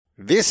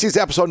This is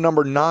episode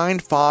number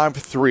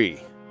 953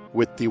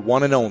 with the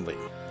one and only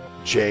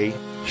Jay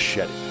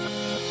Shetty.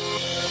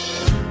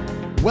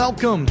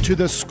 Welcome to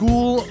the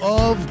School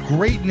of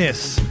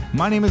Greatness.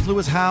 My name is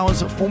Lewis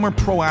Howes, former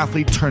pro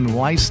athlete turned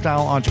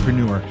lifestyle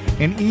entrepreneur,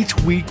 and each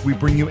week we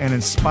bring you an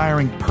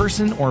inspiring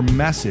person or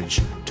message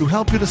to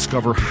help you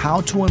discover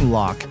how to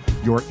unlock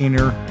your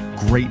inner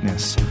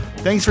greatness.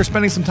 Thanks for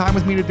spending some time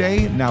with me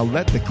today. Now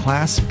let the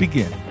class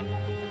begin.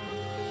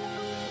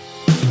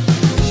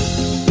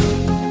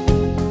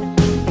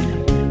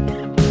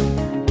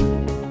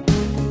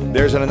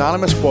 There's an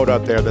anonymous quote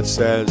out there that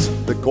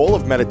says, the goal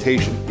of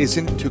meditation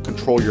isn't to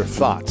control your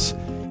thoughts.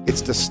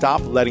 It's to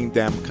stop letting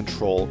them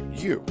control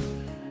you.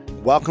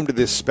 Welcome to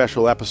this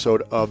special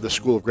episode of the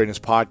School of Greatness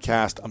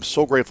podcast. I'm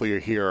so grateful you're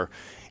here.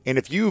 And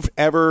if you've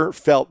ever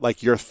felt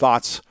like your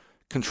thoughts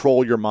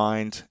control your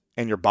mind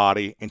and your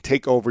body and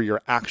take over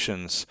your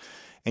actions,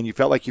 and you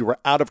felt like you were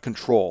out of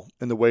control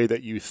in the way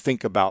that you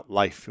think about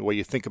life, the way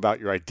you think about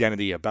your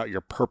identity, about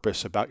your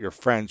purpose, about your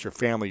friends, your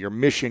family, your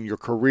mission, your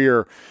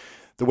career,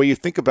 the way you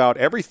think about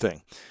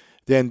everything,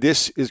 then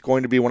this is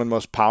going to be one of the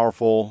most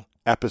powerful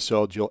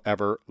episodes you'll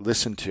ever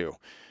listen to.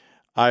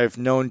 I've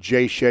known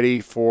Jay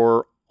Shetty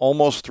for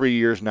almost 3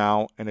 years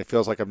now, and it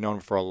feels like I've known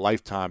him for a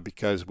lifetime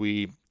because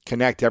we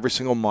connect every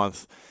single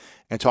month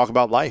and talk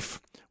about life.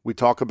 We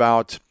talk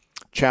about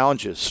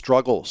challenges,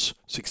 struggles,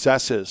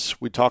 successes.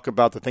 We talk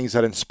about the things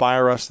that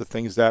inspire us, the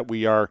things that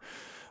we are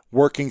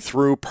working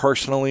through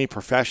personally,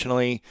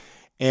 professionally.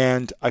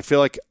 And I feel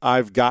like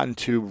I've gotten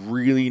to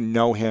really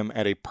know him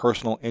at a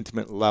personal,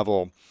 intimate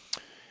level.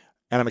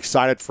 And I'm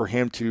excited for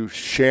him to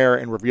share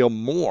and reveal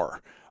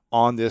more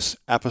on this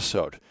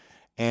episode.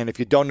 And if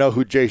you don't know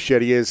who Jay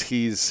Shetty is,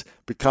 he's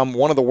become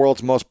one of the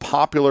world's most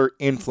popular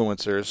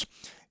influencers.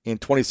 In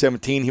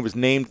 2017, he was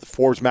named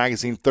Forbes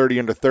Magazine 30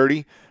 Under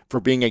 30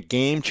 for being a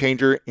game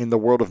changer in the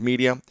world of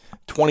media.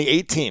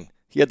 2018,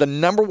 he had the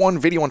number one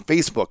video on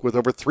Facebook with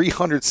over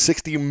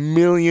 360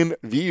 million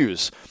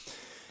views.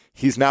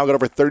 He's now got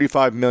over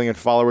 35 million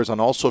followers on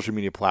all social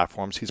media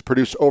platforms. He's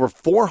produced over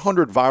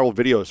 400 viral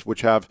videos,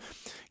 which have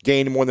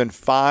gained more than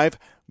 5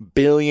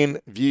 billion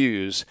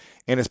views.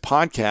 And his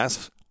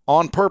podcast,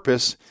 On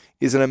Purpose,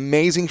 is an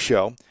amazing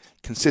show,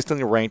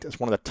 consistently ranked as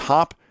one of the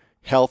top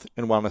health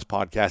and wellness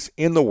podcasts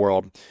in the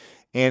world.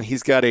 And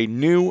he's got a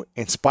new,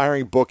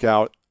 inspiring book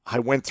out. I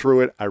went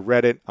through it. I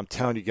read it. I'm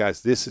telling you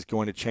guys, this is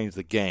going to change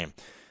the game.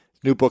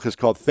 His new book is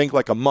called Think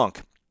Like a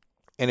Monk.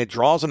 And it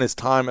draws on his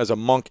time as a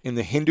monk in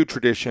the Hindu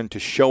tradition to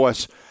show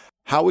us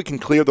how we can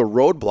clear the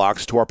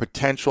roadblocks to our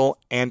potential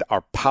and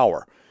our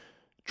power.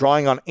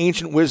 Drawing on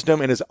ancient wisdom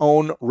and his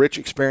own rich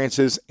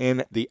experiences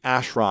in the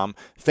ashram,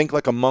 Think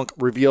Like a Monk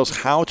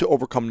reveals how to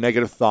overcome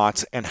negative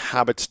thoughts and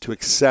habits to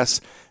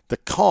access the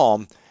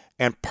calm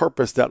and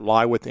purpose that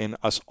lie within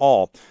us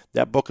all.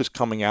 That book is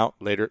coming out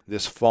later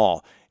this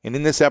fall. And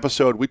in this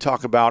episode, we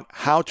talk about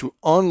how to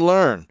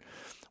unlearn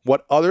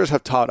what others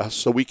have taught us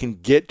so we can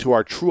get to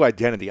our true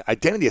identity.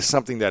 Identity is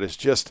something that is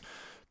just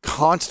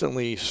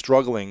constantly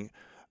struggling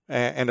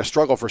and a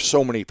struggle for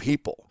so many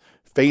people.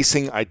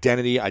 Facing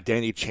identity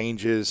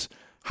changes,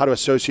 how to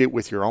associate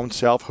with your own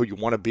self, who you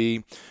want to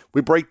be.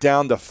 We break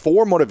down the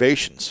 4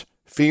 motivations: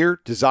 fear,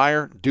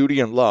 desire, duty,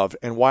 and love,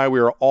 and why we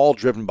are all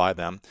driven by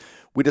them.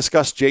 We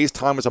discuss Jay's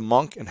time as a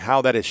monk and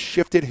how that has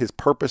shifted his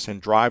purpose and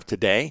drive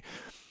today.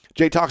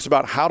 Jay talks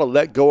about how to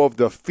let go of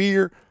the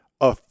fear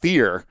of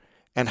fear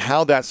and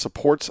how that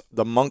supports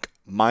the monk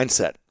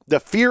mindset. The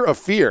fear of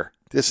fear.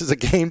 This is a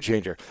game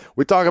changer.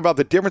 We talk about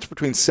the difference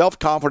between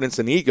self-confidence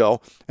and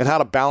ego and how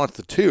to balance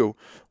the two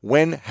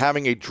when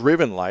having a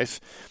driven life.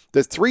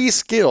 The 3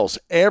 skills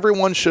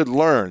everyone should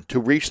learn to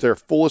reach their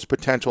fullest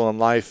potential in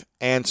life,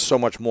 and so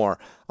much more.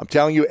 I'm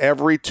telling you,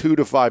 every 2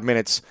 to 5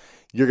 minutes,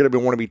 you're going to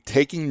want to be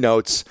taking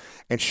notes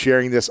and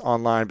sharing this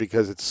online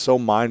because it's so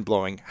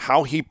mind-blowing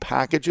how he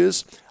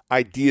packages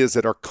ideas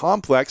that are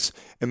complex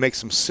and makes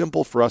them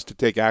simple for us to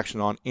take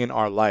action on in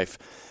our life.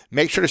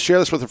 Make sure to share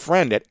this with a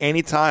friend at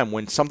any time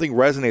when something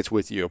resonates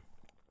with you.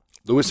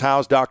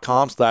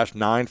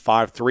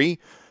 LewisHowes.com/953.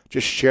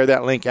 Just share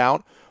that link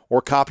out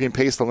or copy and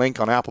paste the link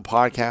on Apple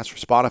Podcasts or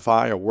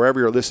Spotify or wherever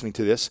you're listening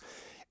to this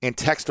and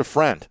text a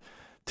friend.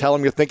 Tell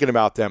them you're thinking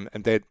about them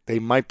and that they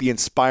might be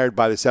inspired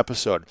by this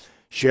episode.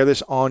 Share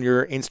this on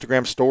your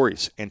Instagram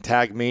stories and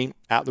tag me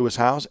at Lewis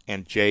Howes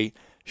and Jay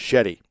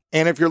Shetty.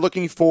 And if you're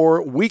looking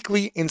for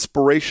weekly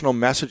inspirational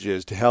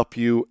messages to help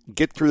you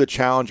get through the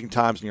challenging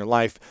times in your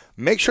life,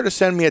 make sure to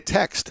send me a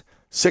text,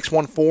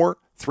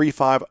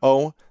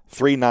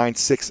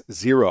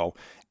 614-350-3960,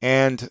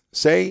 and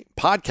say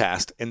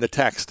podcast in the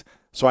text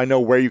so I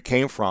know where you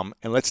came from,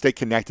 and let's stay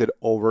connected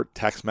over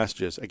text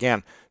messages.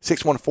 Again,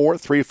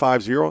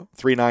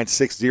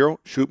 614-350-3960.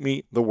 Shoot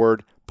me the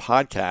word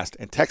podcast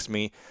and text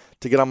me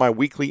to get on my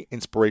weekly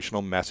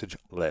inspirational message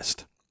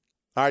list.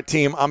 All right,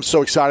 team, I'm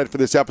so excited for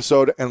this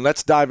episode, and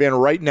let's dive in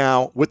right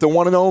now with the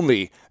one and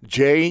only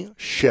Jay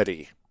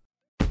Shetty.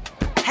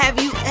 Have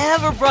you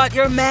ever brought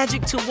your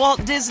magic to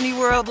Walt Disney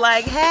World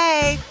like,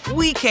 hey,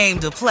 we came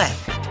to play?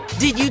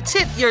 Did you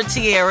tip your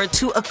tiara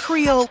to a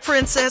Creole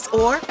princess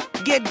or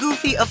Get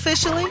goofy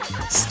officially?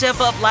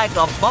 Step up like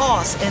a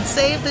boss and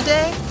save the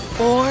day?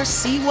 Or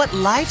see what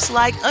life's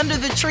like under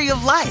the tree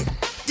of life?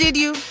 Did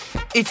you?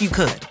 If you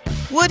could.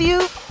 Would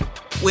you?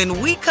 When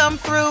we come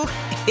through,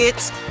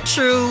 it's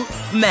true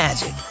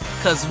magic.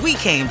 'Cause we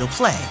came to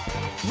play.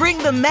 Bring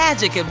the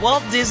magic at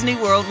Walt Disney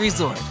World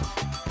Resort.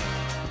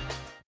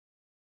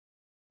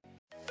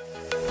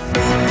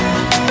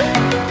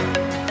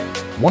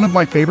 One of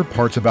my favorite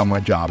parts about my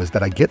job is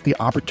that I get the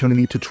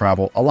opportunity to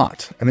travel a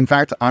lot. And in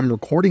fact, I'm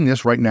recording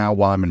this right now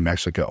while I'm in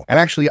Mexico. And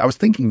actually, I was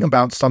thinking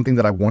about something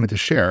that I wanted to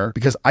share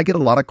because I get a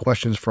lot of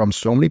questions from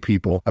so many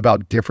people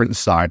about different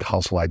side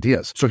hustle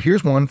ideas. So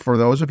here's one for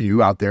those of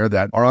you out there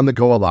that are on the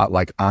go a lot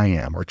like I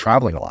am or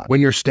traveling a lot. When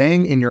you're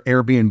staying in your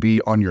Airbnb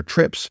on your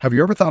trips, have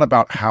you ever thought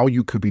about how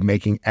you could be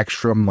making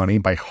extra money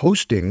by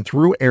hosting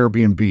through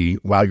Airbnb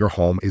while your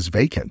home is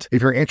vacant?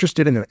 If you're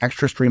interested in an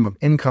extra stream of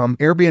income,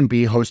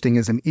 Airbnb hosting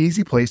is an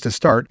easy place to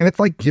start, and it's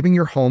like giving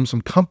your home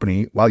some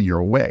company while you're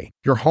away.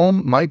 Your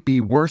home might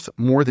be worth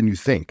more than you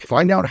think.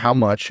 Find out how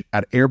much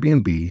at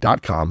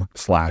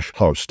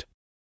airbnb.com/host.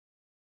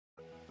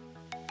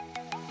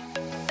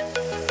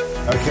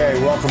 Okay,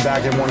 welcome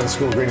back everyone to the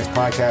School of Greatness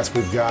podcast.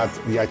 We've got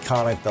the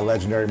iconic, the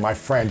legendary, my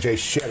friend Jay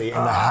Shetty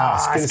in the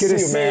house. Good to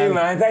see you,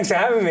 man. Thanks for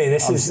having me.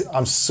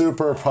 I'm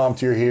super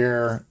pumped you're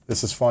here.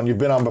 This is fun. You've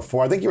been on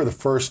before. I think you were the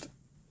first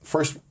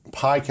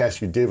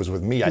podcast you did was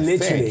with me, I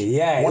think. Literally,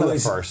 yeah. One it of the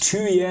was first.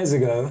 2 years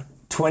ago,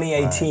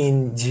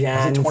 2018, right. Jan.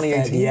 Was it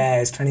 2018?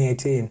 Yeah, it's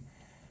 2018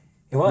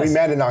 It was. We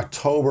met in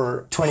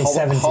October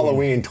 2017.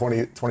 Halloween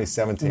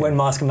 2017. When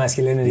Mask of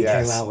Masculinity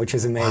Yes. came out, which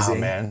was amazing.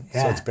 Wow, man.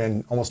 Yeah. So it's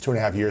been almost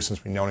 2.5 years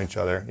since we've known each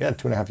other. Yeah,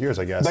 2.5 years,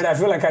 I guess. But I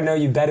feel like I know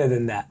you better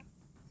than that.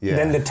 Yeah.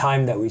 Than the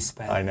time that we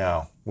spent. I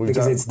know.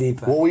 Because it's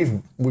deeper. Well,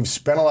 we've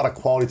spent a lot of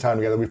quality time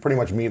together. We pretty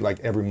much meet like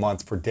every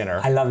month for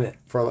dinner. I love it.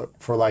 For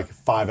like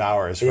 5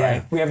 hours, Yeah,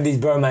 right? we have these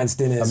bromance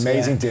dinners.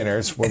 Amazing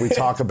dinners where we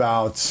talk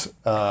about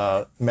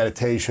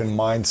meditation,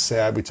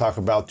 mindset. We talk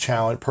about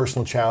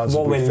personal challenges.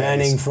 What we're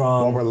learning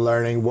from. What we're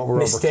learning, what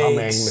we're overcoming,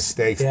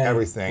 mistakes,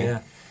 everything. Yeah.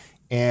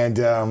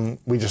 And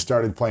we just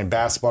started playing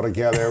basketball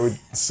together, with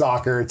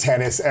soccer,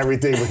 tennis,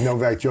 everything with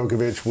Novak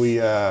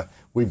Djokovic.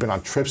 We've been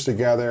on trips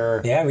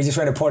together. Yeah, we just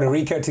went to Puerto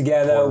Rico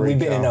together. We've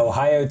been in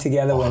Ohio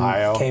together when we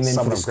came in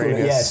for the school.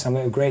 Greatness. Yeah,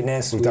 Summit of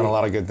Greatness. We've done a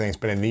lot of good things.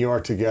 Been in New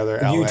York together,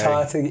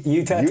 Utah LA.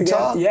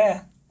 together.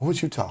 Yeah. What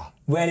was Utah?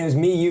 When it was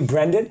me, you,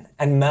 Brendan,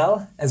 and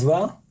Mel as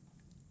well.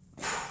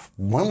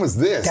 When was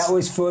this? That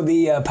was for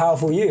the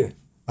Powerful You.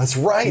 That's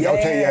right. Yeah,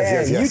 okay,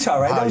 yes. Utah,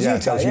 right? That was Utah.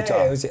 That was Utah.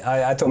 Yeah, it was,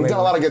 I thought We've done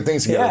a lot of good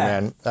things together,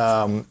 Yeah.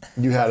 man.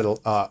 You had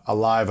a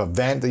live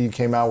event that you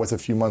came out with a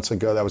few months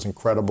ago. That was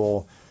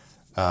incredible.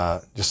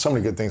 Just so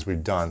many good things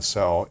we've done.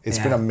 So it's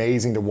been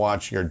amazing to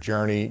watch your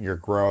journey, your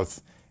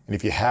growth. And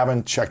if you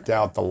haven't checked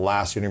out the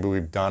last interview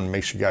we've done,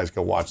 make sure you guys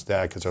go watch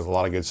that because there's a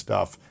lot of good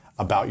stuff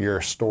about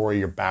your story,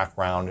 your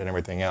background, and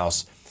everything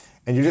else.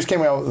 And you just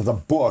came out with a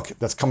book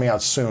that's coming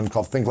out soon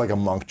called Think Like a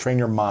Monk, Train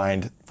Your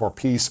Mind for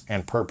Peace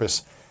and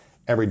Purpose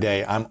Every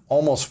Day. I'm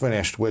almost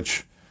finished,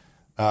 which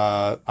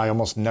I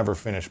almost never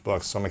finish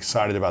books. So I'm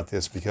excited about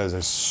this because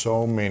there's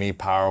so many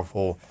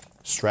powerful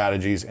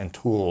strategies and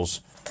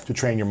tools to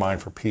train your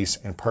mind for peace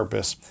and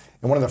purpose.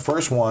 And one of the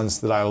first ones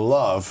that I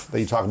love that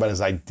you talk about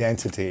is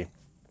identity.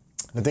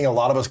 I think a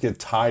lot of us get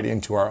tied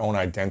into our own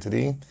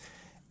identity,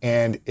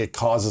 and it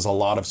causes a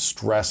lot of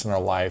stress in our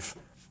life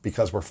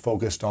because we're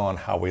focused on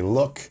how we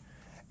look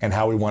and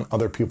how we want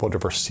other people to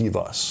perceive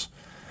us.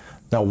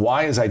 Now,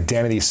 why is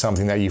identity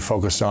something that you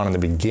focused on in the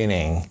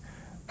beginning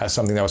as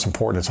something that was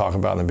important to talk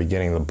about in the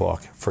beginning of the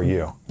book for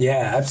you?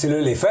 Yeah,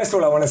 absolutely. First of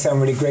all, I want to say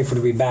I'm really grateful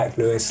to be back,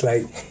 Lewis.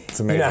 Like, it's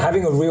amazing.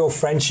 Having a real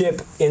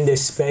friendship in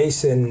this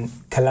space and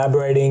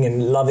collaborating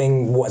and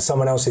loving what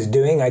someone else is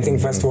doing. I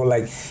think, first of all,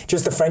 like,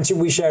 just the friendship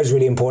we share is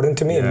really important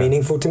to me and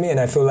meaningful to me. And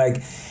I feel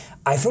like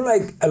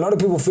a lot of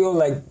people feel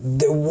like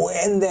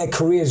when their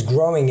career is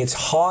growing, it's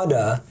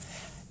harder.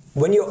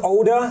 When you're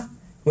older,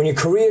 when your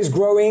career is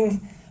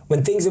growing,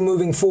 when things are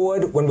moving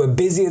forward, when we're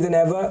busier than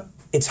ever,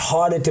 it's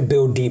harder to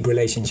build deep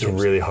relationships.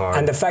 It's really hard.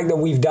 And the fact that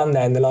we've done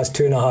that in the last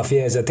 2.5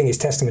 years, I think is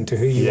testament to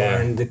who you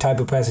are and the type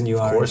of person you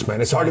are. Of course, man.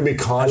 It's hard to be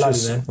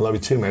conscious. I love you, man. I love you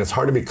too, man. It's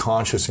hard to be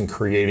conscious in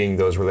creating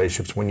those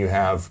relationships when you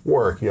have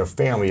work, you have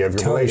family, you have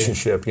your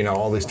relationship,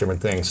 all these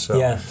different things. So.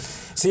 Yeah.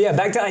 So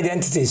back to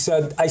identity.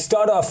 So I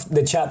start off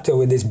the chapter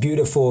with this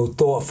beautiful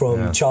thought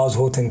from Charles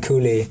Horton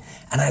Cooley,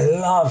 and I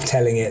love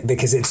telling it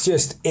because it's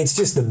just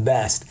the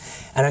best.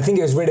 And I think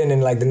it was written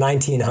in like the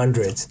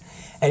 1900s.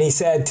 And he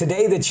said,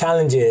 "Today the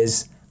challenge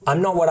is,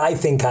 I'm not what I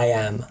think I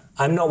am.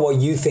 I'm not what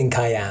you think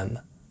I am.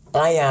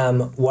 I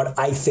am what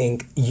I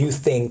think you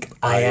think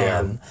I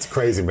am." It's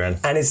crazy, man.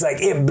 And it's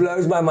like, it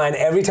blows my mind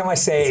every time I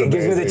say it. It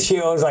gives me the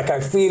chills, like I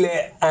feel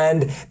it.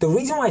 And the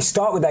reason why I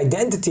start with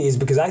identity is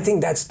because I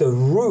think that's the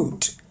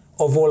root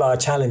of all our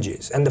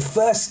challenges. And the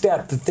first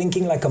step to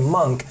thinking like a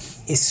monk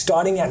is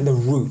starting at the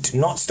root,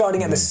 not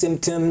starting at the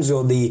symptoms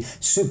or the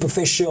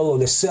superficial or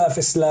the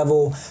surface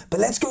level, but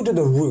let's go to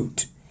the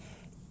root.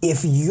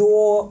 If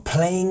you're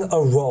playing a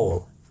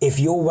role,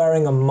 if you're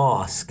wearing a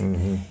mask,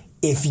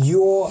 if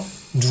you're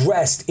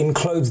dressed in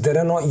clothes that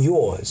are not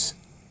yours,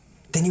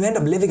 then you end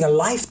up living a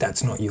life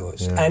that's not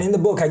yours. Yeah. And in the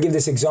book, I give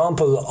this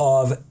example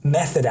of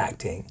method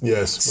acting.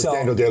 Yes, with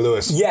Daniel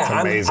Day-Lewis. Yeah,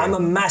 I'm a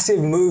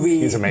massive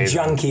movie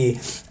junkie,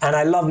 and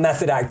I love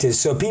method actors.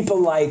 So people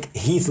like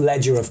Heath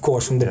Ledger, of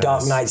course, from the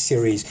Dark Knight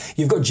series.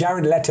 You've got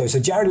Jared Leto. So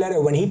Jared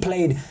Leto, when he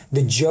played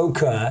the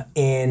Joker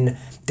in,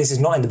 this is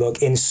not in the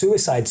book, in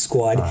Suicide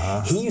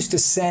Squad, he used to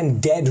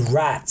send dead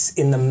rats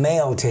in the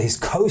mail to his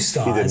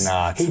co-stars. He did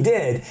not. He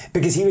did,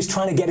 because he was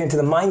trying to get into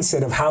the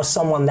mindset of how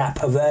someone that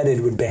perverted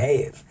would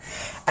behave.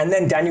 And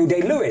then Daniel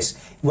Day-Lewis,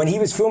 when he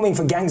was filming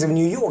for Gangs of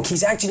New York,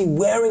 he's actually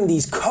wearing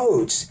these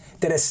coats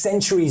that are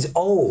centuries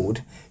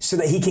old so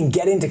that he can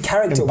get into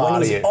character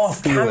when he's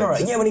off camera.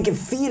 Yeah, when he can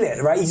feel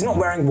it, right? He's not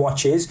wearing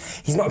watches.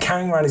 He's not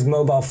carrying around his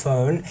mobile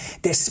phone.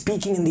 They're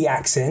speaking in the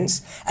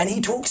accents. And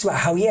he talks about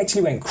how he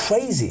actually went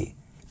crazy.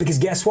 Because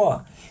guess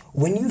what?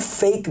 When you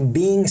fake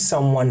being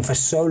someone for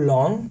so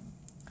long,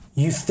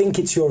 you think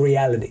it's your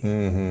reality.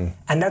 Mm-hmm.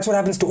 And that's what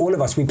happens to all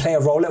of us. We play a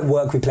role at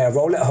work, we play a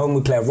role at home,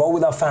 we play a role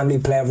with our family,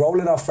 we play a role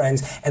with our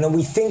friends, and then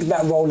we think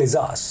that role is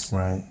us.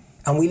 Right.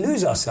 And we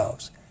lose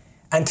ourselves.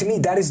 And to me,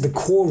 that is the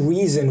core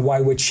reason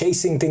why we're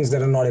chasing things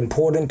that are not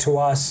important to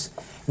us.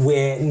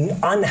 We're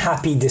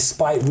unhappy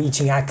despite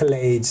reaching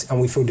accolades,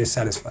 and we feel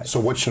dissatisfied. So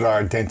what should our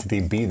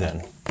identity be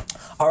then?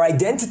 Our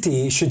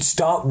identity should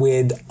start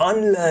with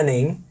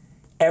unlearning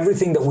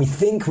everything that we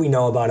think we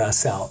know about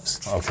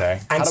ourselves.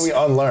 Okay. How do we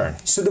unlearn?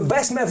 So the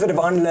best method of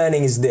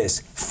unlearning is this.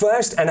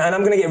 First, and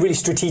I'm going to get really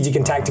strategic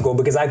and tactical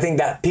because I think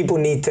that people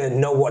need to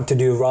know what to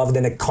do rather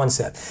than a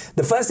concept.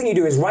 The first thing you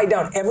do is write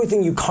down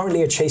everything you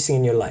currently are chasing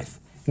in your life.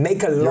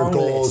 Make a long list.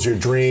 Your goals, your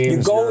dreams.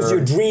 Your goals,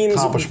 your dreams.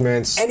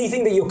 Accomplishments.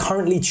 Anything that you're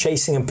currently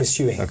chasing and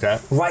pursuing. Okay.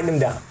 Write them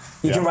down.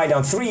 You can write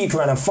down 3, you can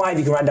write down 5,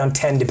 you can write down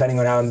 10 depending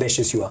on how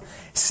ambitious you are.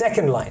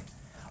 Second line.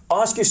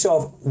 Ask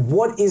yourself,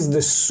 what is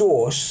the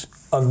source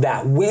of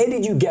that? Where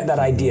did you get that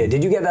idea?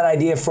 Did you get that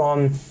idea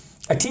from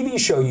a TV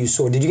show you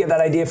saw? Did you get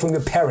that idea from your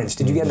parents?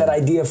 Did you get that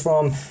idea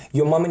from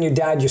your mom and your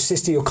dad, your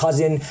sister, your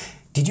cousin?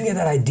 Did you get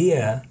that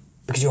idea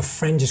because your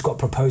friend just got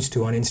proposed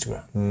to on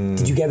Instagram?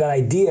 Did you get that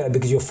idea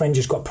because your friend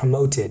just got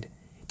promoted?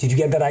 Did you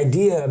get that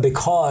idea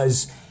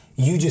because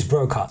you just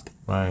broke up?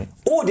 Right.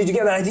 Or did you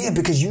get that idea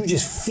because you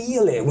just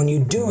feel it when you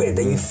do it,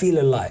 that you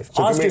feel alive?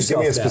 So give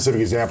me a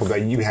specific example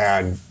that you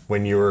had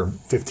when you were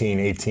 15,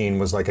 18,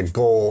 was like a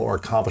goal or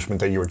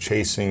accomplishment that you were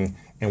chasing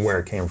and where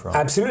it came from.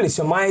 Absolutely.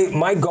 So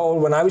my goal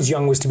when I was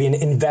young was to be an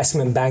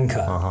investment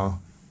banker.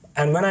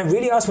 And when I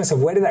really asked myself,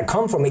 where did that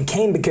come from? It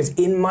came because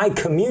in my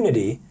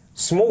community,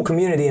 small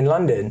community in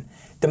London,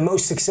 the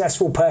most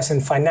successful person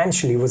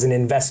financially was an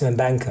investment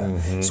banker.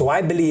 So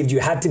I believed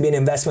you had to be an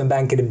investment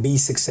banker to be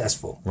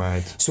successful.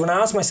 Right. So when I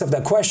asked myself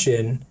that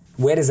question,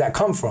 where does that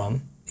come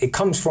from? It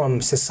comes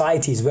from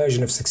society's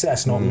version of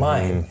success, not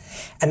mine.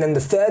 And then the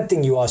third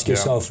thing you ask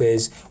yourself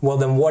is, well,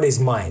 then what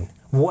is mine?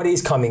 What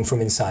is coming from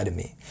inside of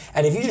me?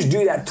 And if you just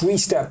do that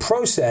 3-step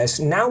process,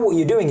 now what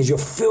you're doing is you're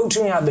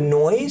filtering out the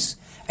noise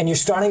and you're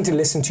starting to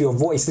listen to your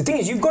voice. The thing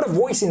is, you've got a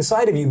voice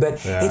inside of you,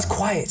 but it's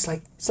quiet. It's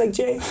like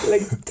Jay,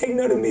 like take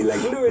note of me,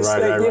 like Lewis,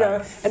 you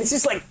know. And it's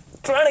just like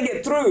trying to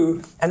get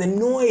through, and the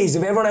noise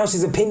of everyone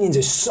else's opinions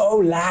is so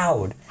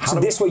loud. So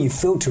this way you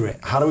filter it.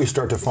 How do we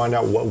start to find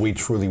out what we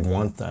truly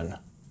want then?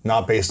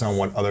 Not based on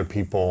what other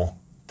people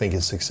think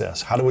is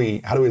success. How do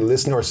we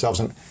listen to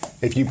ourselves? And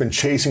if you've been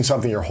chasing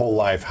something your whole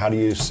life, how do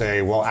you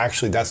say, well,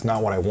 actually, that's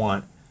not what I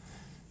want.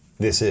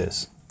 This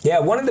is. Yeah,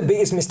 one of the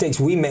biggest mistakes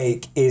we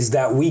make is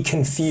that we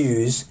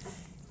confuse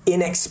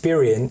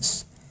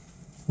inexperience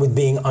with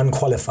being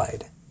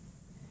unqualified.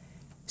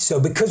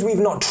 So because we've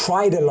not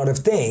tried a lot of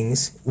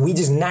things, we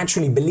just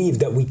naturally believe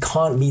that we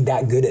can't be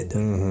that good at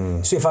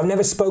them. So if I've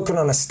never spoken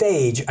on a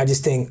stage, I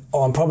just think,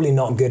 oh, I'm probably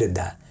not good at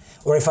that.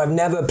 Or if I've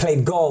never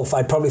played golf,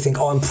 I'd probably think,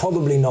 oh, I'm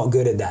probably not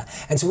good at that.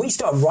 And so we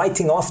start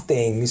writing off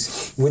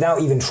things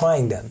without even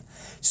trying them.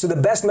 So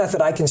the best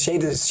method I can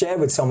share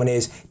with someone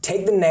is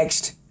take the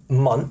next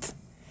month,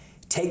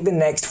 take the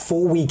next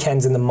 4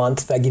 weekends in the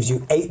month, that gives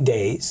you 8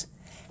 days,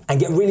 and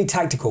get really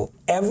tactical.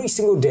 Every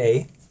single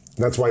day.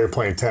 That's why you're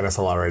playing tennis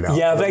a lot right now.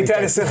 Yeah, playing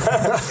tennis.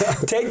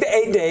 Take the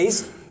 8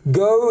 days,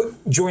 go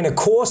join a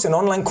course, an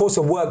online course,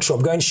 a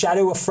workshop, go and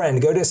shadow a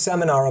friend, go to a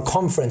seminar, a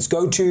conference,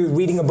 go to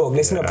reading a book,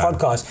 listen to a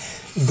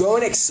podcast. Go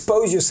and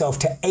expose yourself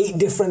to 8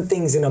 different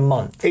things in a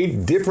month.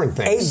 8 different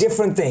things? 8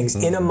 different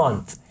things in a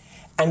month.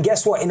 And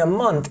guess what? In a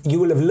month, you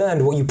will have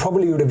learned what you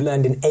probably would have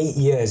learned in 8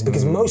 years,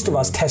 because most of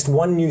us test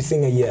one new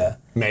thing a year.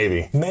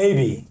 Maybe.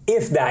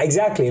 If that,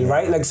 exactly,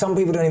 right? Like some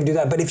people don't even do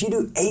that. But if you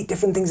do 8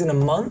 different things in a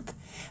month,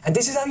 and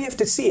this is how you have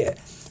to see it.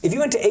 If you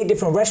went to 8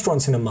 different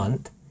restaurants in a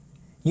month,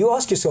 you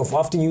ask yourself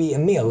after you eat a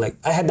meal, like,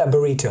 I had that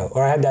burrito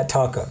or I had that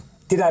taco.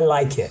 Did I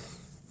like it?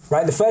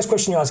 Right? The first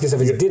question you ask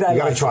yourself is, did I like it?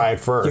 You got to try it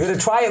first. You got to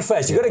try it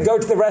first. You got to go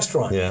to the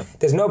restaurant. Yeah.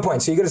 There's no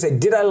point. So you got to say,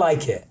 did I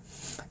like it?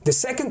 The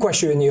second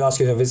question you ask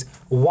yourself is,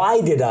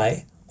 why did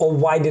I or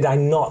why did I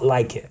not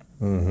like it?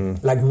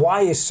 Like,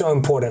 why is so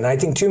important? I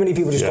think too many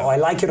people just go, oh, I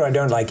like it or I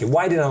don't like it.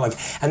 Why did I like it?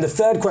 And the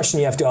third question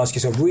you have to ask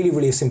yourself, really,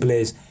 really simple,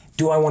 is,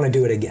 do I want to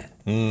do it again?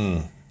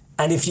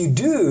 And if you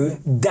do,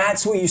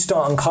 that's where you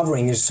start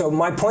uncovering. So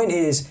my point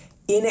is,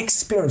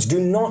 inexperience. Do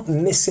not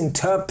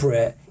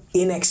misinterpret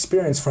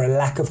inexperience for a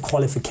lack of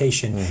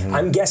qualification.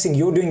 I'm guessing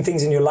you're doing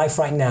things in your life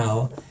right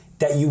now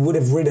that you would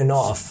have written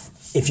off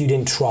if you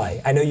didn't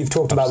try. I know you've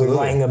talked about with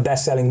writing a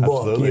best-selling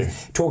book.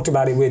 You've talked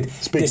about it with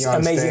speaking this on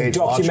amazing stage,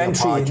 documentary.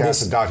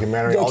 Podcast,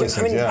 documentary, all these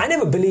things. I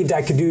never believed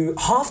I could do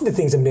half the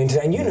things I'm doing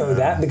today, and you know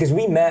that because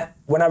we met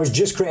when I was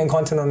just creating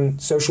content on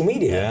social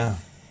media. Yeah.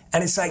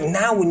 And it's like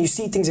now when you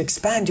see things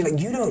expand, you're like,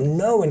 you don't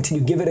know until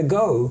you give it a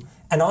go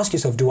and ask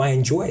yourself, do I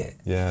enjoy it?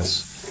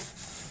 Yes.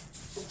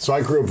 So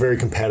I grew up very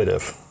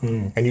competitive.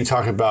 And you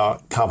talk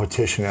about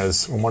competition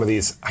as one of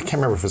these, I can't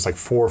remember if it's like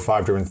 4 or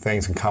 5 different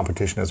things, and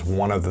competition as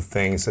one of the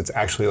things that's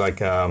actually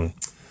like, I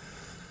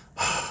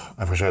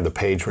wish I had the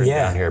page written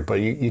down here, but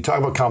you talk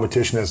about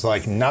competition as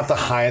like not the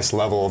highest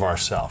level of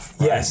ourself.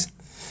 Right? Yes.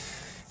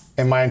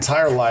 In my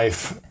entire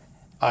life,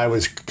 I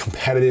was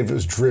competitive,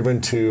 was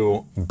driven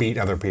to beat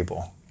other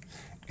people.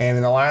 And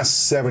in the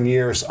last 7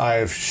 years,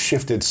 I've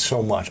shifted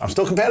so much. I'm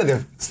still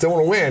competitive, still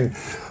want to win,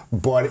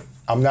 but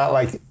I'm not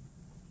like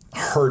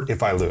hurt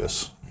if I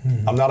lose.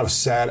 I'm not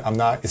upset.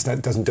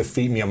 It doesn't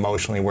defeat me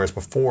emotionally. Whereas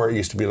before, it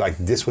used to be like,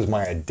 this was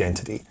my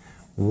identity,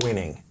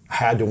 winning,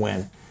 had to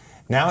win.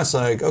 Now it's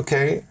like,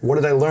 okay, what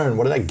did I learn?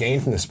 What did I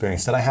gain from this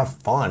experience? Did I have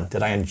fun?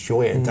 Did I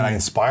enjoy it? Did I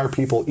inspire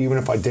people even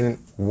if I didn't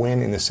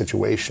win in this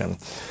situation?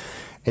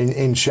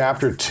 In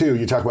chapter 2,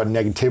 you talk about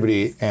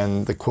negativity,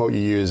 and the quote you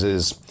use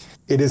is,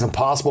 "It is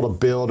impossible to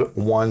build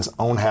one's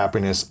own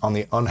happiness on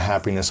the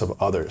unhappiness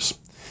of others."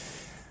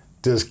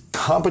 Does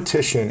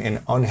competition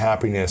and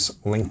unhappiness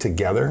link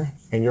together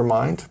in your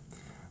mind?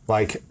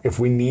 Like, if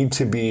we need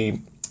to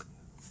be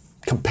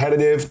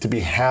competitive to be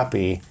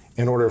happy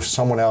in order if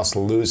someone else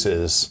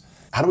loses,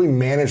 how do we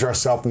manage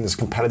ourselves in this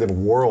competitive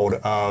world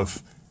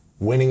of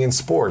winning in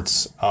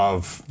sports,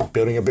 of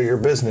building a bigger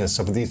business,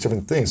 of these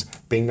different things,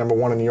 being number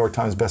 1 on the New York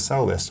Times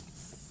bestseller list?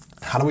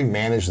 How do we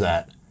manage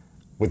that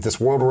with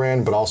this world we're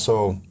in, but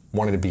also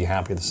wanting to be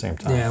happy at the same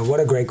time? Yeah, what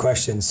a great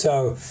question.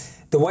 So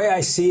the way I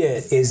see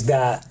it is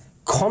that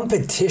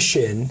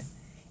competition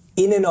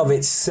in and of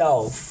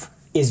itself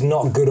is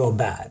not good or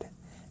bad.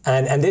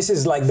 And this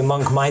is like the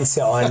monk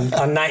mindset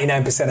on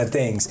 99% of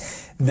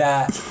things,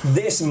 that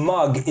this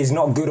mug is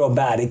not good or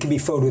bad. It can be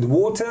filled with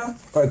water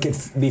or it could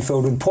be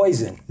filled with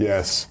poison.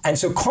 Yes. And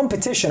so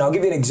competition, I'll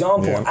give you an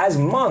example. Yeah. As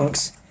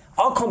monks,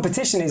 our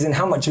competition is in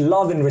how much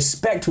love and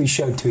respect we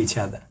show to each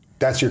other.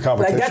 That's your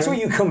competition? Like, that's what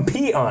you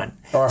compete on.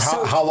 Or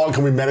how long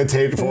can we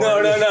meditate for? No.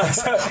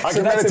 I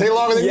can meditate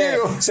longer than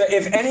you. So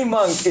if any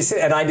monk is,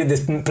 and I did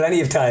this plenty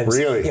of times.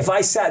 Really? If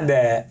I sat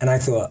there and I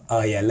thought,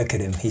 oh yeah, look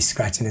at him, he's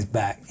scratching his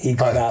back. He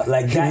got out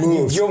like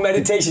that. Your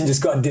meditation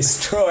just got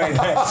destroyed.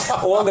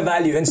 All the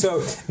value. And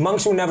so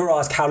monks will never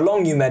ask how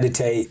long you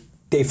meditate.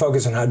 They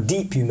focus on how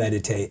deep you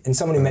meditate. And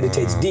someone who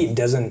meditates deep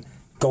doesn't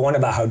go on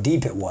about how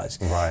deep it was.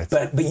 Right.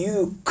 But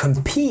you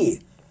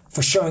compete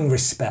for showing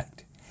respect.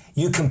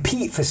 You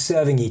compete for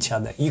serving each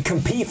other. You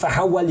compete for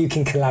how well you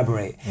can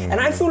collaborate. And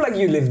I feel like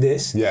you live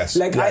this. Yes.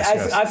 Like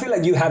yes. I feel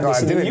like you have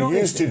this. I didn't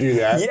used to do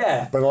that.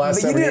 Yeah. But the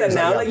last 7 you do years,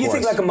 that now. Like, you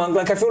think like a monk.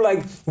 Like, I feel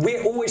like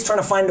we're always trying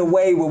to find a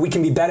way where we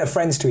can be better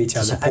friends to each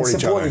other and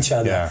support each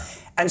other. Yeah.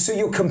 And so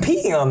you're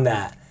competing on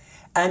that.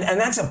 And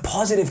that's a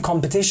positive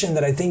competition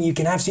that I think you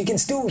can have. So you can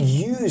still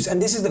use,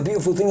 and this is the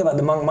beautiful thing about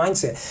the monk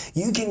mindset,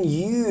 you can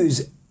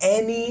use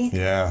any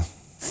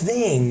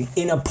thing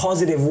in a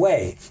positive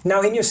way.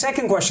 Now, in your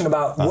second question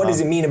about what does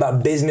it mean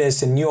about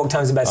business and New York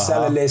Times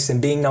bestseller list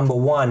and being number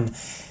 1,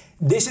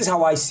 this is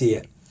how I see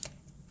it.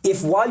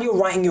 If while you're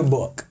writing your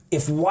book,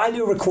 if while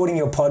you're recording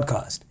your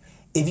podcast,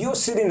 if you're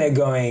sitting there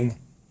going,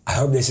 I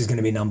hope this is going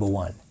to be number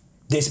 1.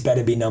 This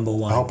better be number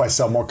 1. I hope I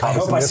sell more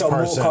copies than this person. I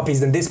hope I sell more copies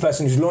than this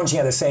person who's launching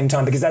at the same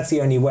time, because that's the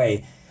only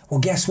way. Well,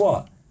 guess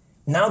what?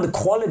 Now the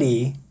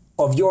quality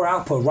of your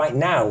output right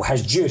now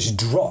has just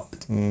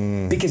dropped.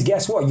 Because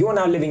guess what? You're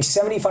now living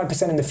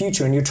 75% in the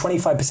future and you're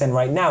 25%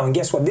 right now. And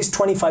guess what? This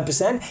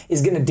 25%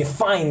 is going to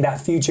define that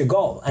future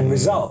goal and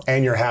result.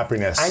 And your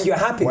happiness.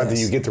 Whether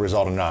you get the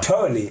result or not.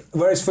 Totally.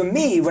 Whereas for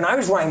me, when I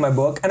was writing my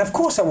book, and of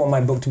course I want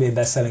my book to be a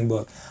best-selling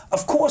book.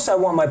 Of course I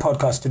want my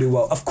podcast to do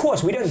well. Of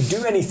course, we don't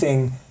do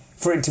anything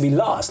for it to be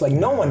lost. Like,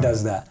 no one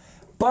does that.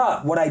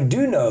 But what I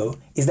do know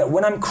is that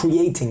when I'm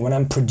creating, when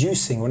I'm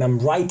producing, when I'm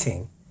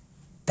writing,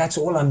 that's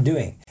all I'm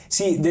doing.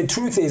 See, the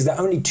truth is that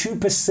only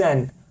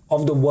 2%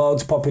 of the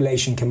world's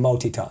population can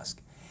multitask.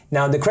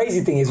 Now, the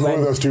crazy thing is when...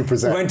 Who are those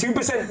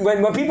 2%?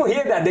 When people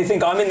hear that, they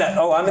think, I'm in that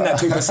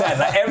 2%.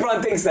 Like,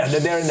 everyone thinks that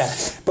they're in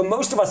that. But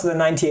most of us are the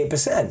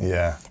 98%.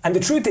 Yeah. And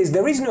the truth is,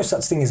 there is no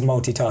such thing as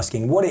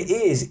multitasking. What it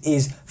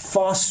is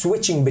fast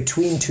switching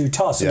between two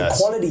tasks. So the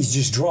quality is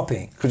just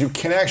dropping. Because you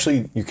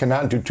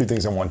cannot do 2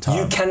 things at one time.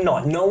 You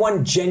cannot. No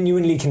one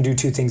genuinely can do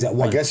 2 things at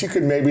once. I guess you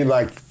could maybe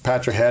like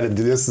pat your head and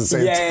do this at the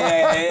same time.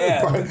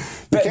 Yeah.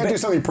 But you can't do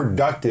something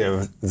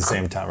productive at the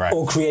same time, right?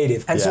 Or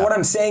creative. And so what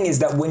I'm saying is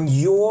that when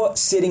you're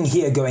sitting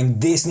here going,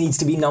 this needs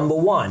to be number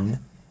 1,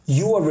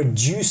 you are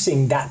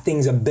reducing that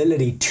thing's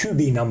ability to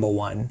be number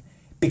 1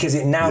 because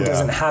it now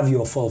doesn't have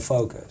your full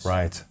focus.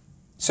 Right.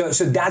 So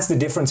that's the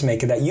difference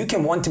maker, that you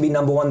can want to be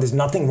number one. There's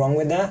nothing wrong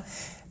with that.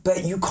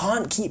 But you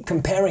can't keep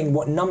comparing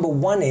what number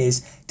one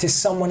is to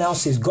someone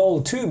else's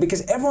goal too,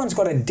 because everyone's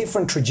got a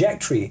different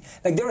trajectory.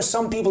 Like there are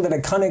some people that are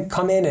kind of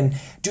come in and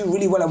do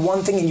really well at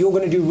one thing and you're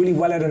going to do really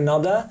well at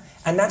another.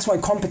 And that's why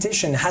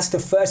competition has to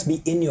first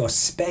be in your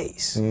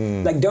space.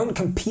 Like don't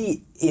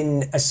compete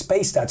in a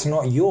space that's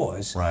not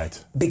yours.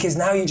 Right. Because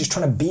now you're just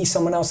trying to be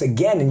someone else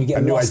again and you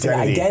get lost in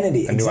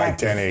identity. A new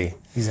identity.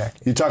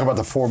 Exactly. You talk about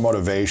the 4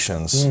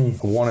 motivations.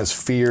 One is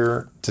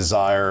fear,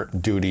 desire,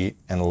 duty,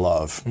 and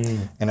love.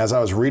 And as I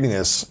was reading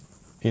this,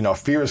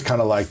 fear is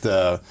kind of like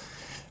the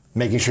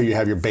making sure you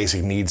have your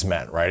basic needs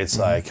met, right? It's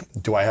like,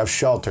 do I have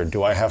shelter?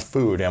 Do I have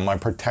food? Am I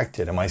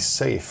protected? Am I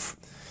safe?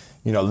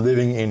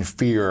 Living in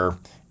fear,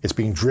 it's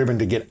being driven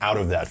to get out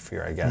of that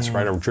fear, I guess,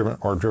 right?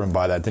 Or driven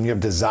by that. Then you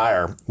have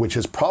desire, which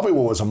is probably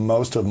what was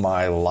most of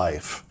my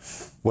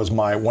life, was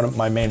one of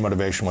my main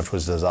motivation, which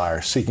was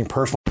desire, seeking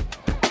personal.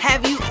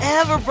 Have you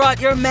ever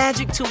brought your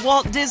magic to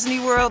Walt Disney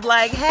World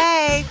like,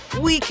 hey,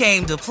 we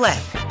came to play?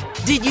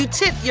 Did you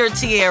tip your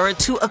tiara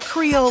to a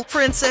Creole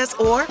princess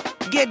or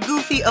get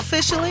goofy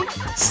officially?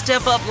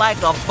 Step up like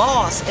a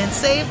boss and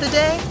save the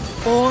day?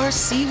 Or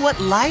see what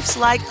life's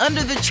like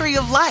under the tree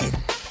of life?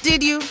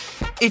 Did you?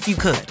 If you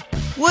could.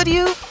 Would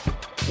you?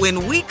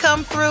 When we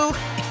come through,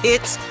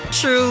 it's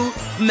true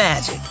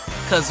magic.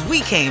 'Cause we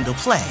came to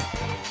play.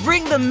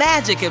 Bring the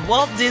magic at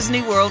Walt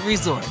Disney World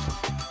Resort.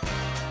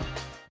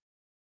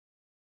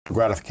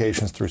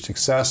 Gratifications through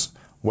success,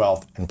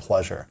 wealth, and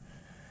pleasure.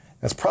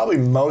 That's probably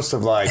most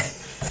of I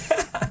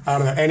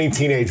don't know, any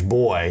teenage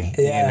boy,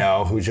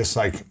 who's just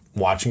like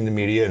watching the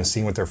media and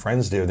seeing what their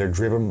friends do. They're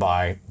driven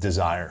by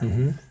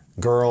desire.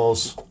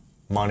 Girls,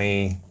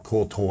 money,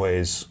 cool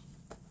toys,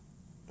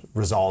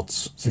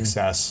 results,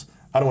 success.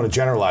 I don't want to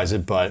generalize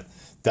it, but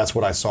that's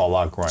what I saw a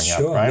lot growing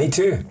up, right? Me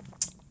too.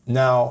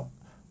 Now,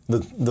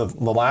 the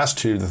last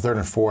two, the third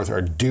and fourth,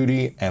 are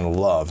duty and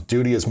love.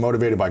 Duty is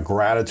motivated by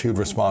gratitude,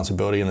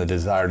 responsibility, and the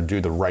desire to do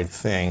the right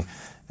thing.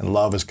 And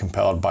love is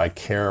compelled by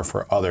care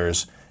for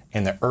others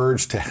and the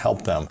urge to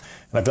help them.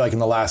 And I feel like in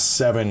the last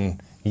 7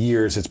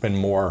 years, it's been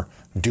more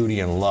duty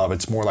and love.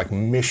 It's more like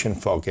mission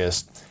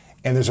focused.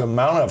 And there's an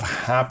amount of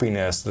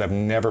happiness that I've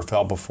never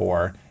felt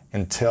before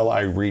until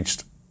I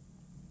reached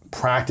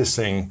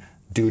practicing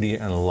duty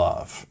and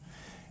love.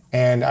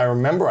 And I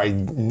remember I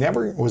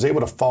never was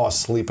able to fall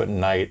asleep at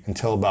night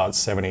until about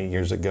 7, 8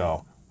 years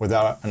ago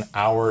without an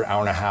hour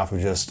and a half of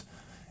just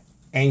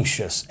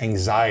anxious,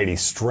 anxiety,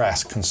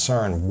 stress,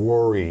 concern,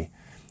 worry.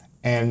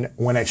 And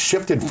when it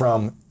shifted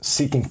from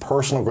seeking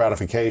personal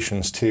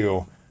gratifications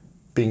to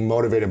being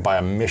motivated by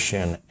a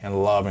mission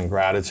and love and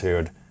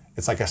gratitude,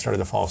 it's like I started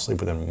to fall asleep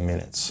within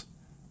minutes.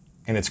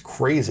 And it's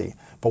crazy.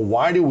 But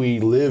why do we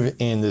live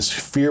in this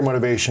fear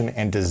motivation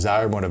and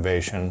desire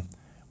motivation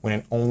when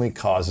it only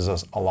causes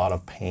us a lot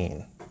of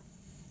pain?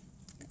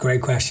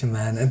 Great question,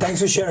 man. And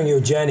thanks for sharing your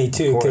journey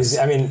too, because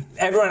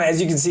everyone, as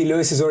you can see,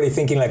 Lewis is already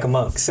thinking like a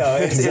monk. So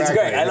it's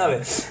great. I love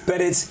it.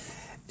 But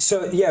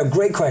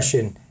great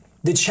question.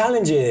 The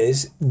challenge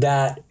is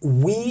that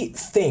we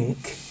think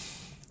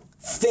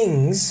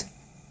things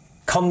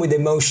come with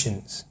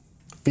emotions.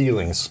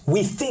 Feelings.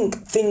 We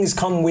think things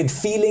come with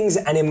feelings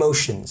and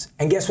emotions.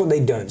 And guess what?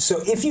 They don't. So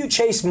if you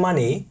chase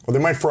money... Well,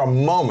 they might for a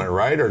moment,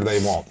 right? Or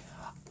they won't?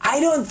 I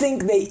don't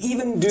think they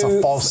even do. It's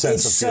a false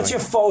sense of feeling. It's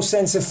such a false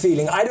sense of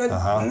feeling. I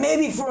don't,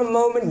 maybe for a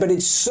moment, but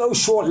it's so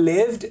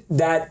short-lived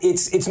that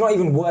it's not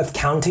even worth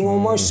counting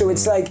almost. So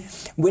it's like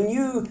when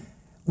you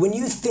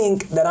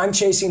think that I'm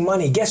chasing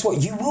money, guess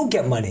what? You will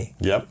get money.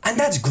 Yep. And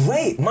that's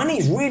great. Money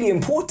is really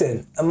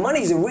important. And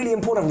money is a really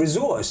important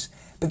resource.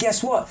 But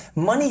guess what?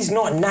 Money's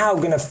not now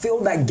going to fill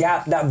that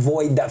gap, that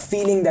void, that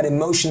feeling, that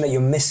emotion that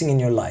you're missing in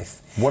your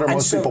life. What are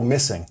most people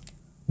missing?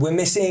 We're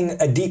missing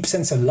a deep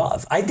sense of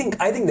love. I think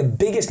the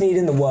biggest need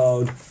in the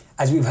world,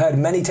 as we've heard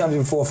many times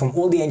before from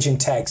all the ancient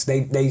texts,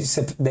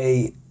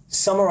 they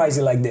summarize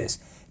it like this: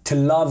 to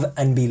love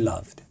and be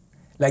loved.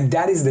 Like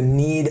that is the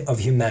need of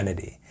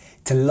humanity,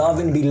 to love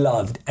and be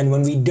loved. And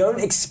when we don't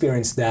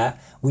experience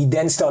that, we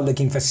then start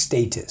looking for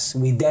status.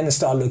 We then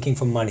start looking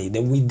for money.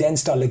 Then we then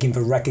start looking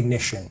for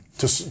recognition.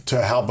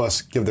 To help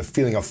us give the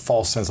feeling of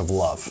false sense of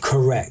love.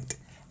 Correct.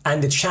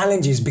 And the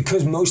challenge is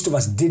because most of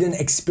us didn't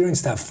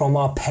experience that from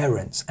our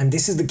parents. And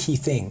this is the key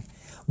thing.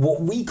 What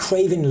we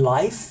crave in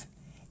life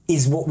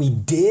is what we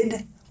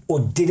did or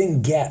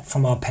didn't get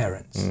from our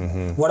parents.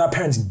 What our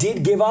parents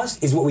did give us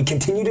is what we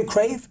continue to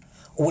crave,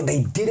 or what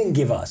they didn't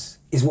give us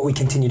is what we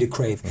continue to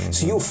crave.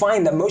 So you'll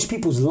find that most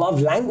people's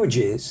love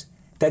languages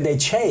that they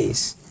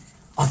chase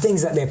are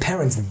things that their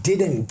parents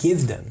didn't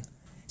give them.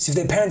 So if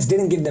their parents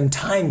didn't give them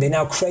time, they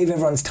now crave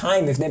everyone's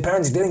time. If their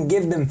parents didn't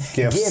give them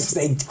gifts,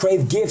 they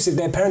crave gifts. If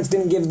their parents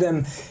didn't give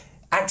them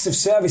acts of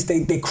service,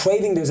 they're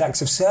craving those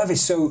acts of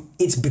service. So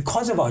it's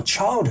because of our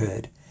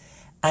childhood.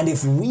 And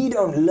if we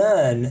don't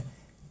learn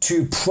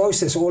to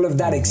process all of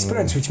that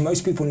experience, which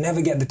most people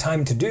never get the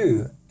time to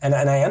do, and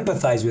I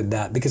empathize with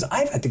that because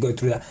I've had to go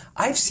through that.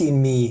 I've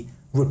seen me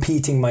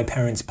repeating my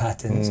parents'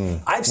 patterns.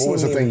 What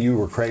was the thing you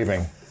were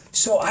craving?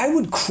 So I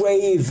would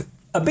crave,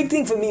 a big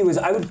thing for me was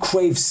I would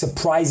crave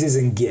surprises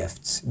and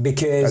gifts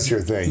because... That's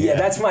your thing. Yeah,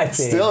 that's my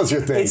thing. Still is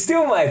your thing. It's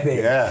still my thing.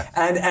 Yeah.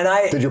 And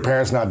I... Did your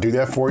parents not do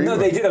that for you? No,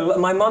 they did.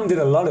 My mom did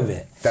a lot of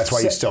it. That's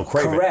why you still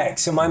crave it. Correct.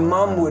 So my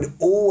mom would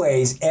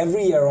always,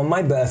 every year on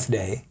my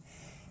birthday,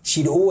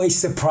 she'd always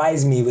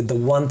surprise me with the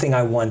one thing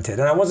I wanted.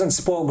 And I wasn't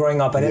spoiled growing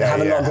up. I didn't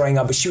have a lot growing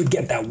up, but she would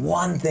get that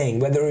one thing,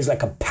 whether it was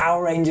like a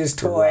Power Rangers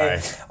toy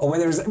or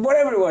whether it was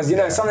whatever it was, you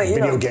know, something, you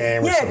video know.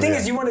 game. Yeah,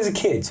 things you want as a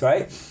kid,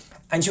 right?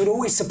 And she would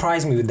always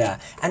surprise me with that.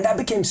 And that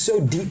became so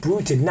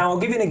deep-rooted. Now, I'll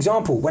give you an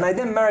example. When I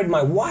then married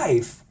my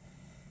wife,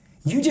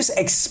 you just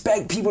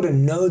expect people to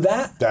know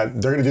that.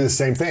 That they're going to do the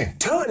same thing.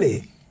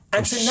 Totally.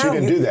 And so now she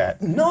didn't do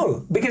that.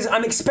 No, because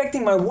I'm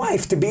expecting my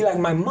wife to be like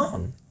my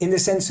mom in the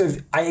sense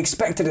of I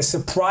expected a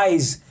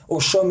surprise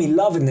or show me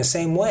love in the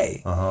same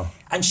way.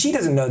 And she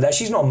doesn't know that.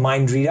 She's not a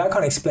mind reader. I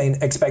can't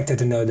expect her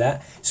to know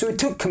that. So it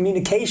took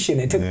communication.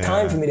 It took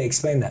time for me to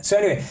explain that. So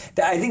anyway,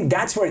 I think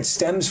that's where it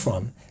stems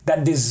from.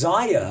 That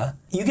desire,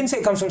 you can say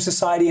it comes from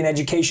society and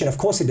education. Of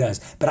course it does.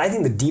 But I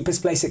think the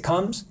deepest place it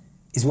comes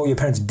is what your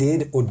parents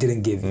did or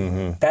didn't give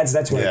you.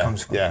 That's where it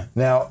comes from. Yeah.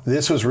 Now,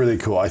 this was really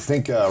cool. I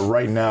think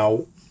right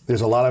now,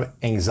 there's a lot of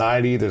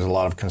anxiety, there's a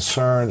lot of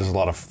concern, there's a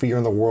lot of fear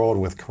in the world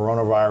with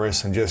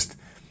coronavirus and just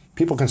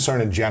people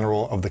concerned in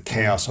general of the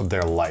chaos of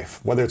their life.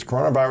 Whether it's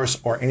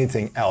coronavirus or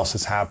anything else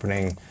that's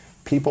happening,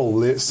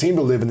 people seem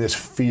to live in this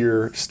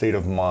fear state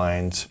of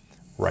mind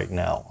right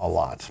now a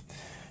lot.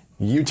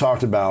 You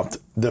talked about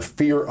the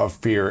fear of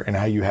fear and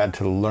how you had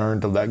to learn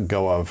to let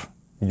go of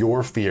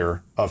your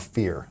fear of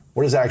fear.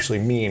 What does that actually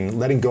mean,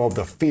 letting go of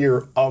the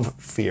fear of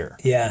fear?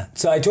 Yeah,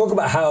 so I talk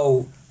about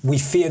how we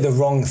fear the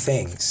wrong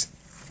things.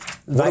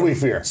 What do we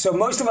fear? So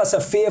most of us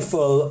are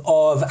fearful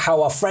of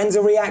how our friends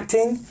are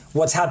reacting,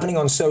 what's happening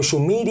on social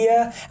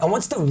media, and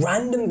what's the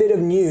random bit of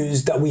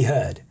news that we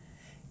heard.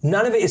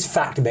 None of it is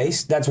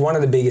fact-based. That's one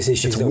of the biggest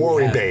issues that we have.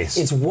 It's worry-based.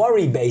 It's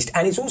worry-based,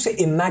 and it's also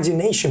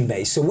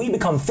imagination-based. So we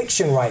become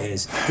fiction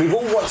writers. We've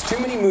all watched too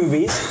many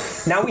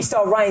movies. Now we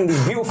start writing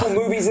these beautiful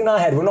movies in our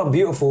head. Well, not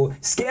beautiful,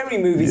 scary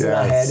movies in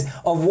our head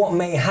of what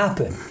may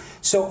happen.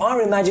 So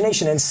our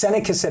imagination, and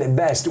Seneca said it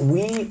best,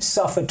 we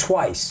suffer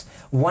twice.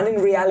 One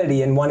in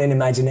reality and one in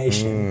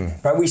imagination,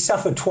 right? We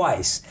suffer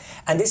twice.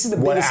 And this is the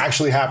what biggest...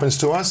 actually happens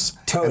to us,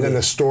 Totally. and then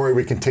the story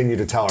we continue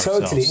to tell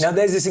ourselves. Totally. Now,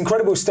 there's this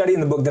incredible study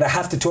in the book that I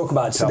have to talk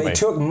about. So they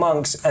took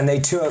monks and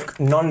they took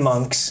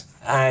non-monks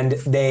and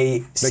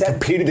they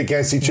competed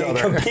against each other.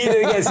 They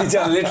competed against each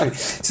other, literally.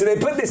 So they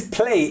put this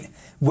plate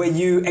where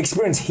you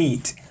experience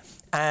heat.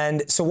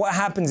 And so what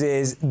happens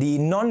is the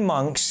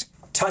non-monks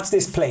touch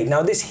this plate.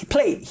 Now, this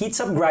plate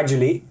heats up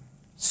gradually,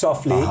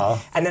 softly,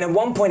 and then at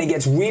one point it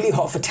gets really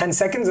hot for 10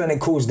 seconds and it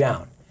cools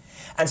down.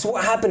 And so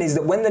what happened is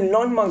that when the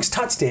non-monks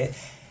touched it,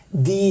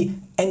 the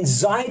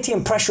anxiety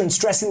and pressure and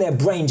stress in their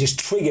brain just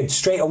triggered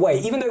straight away,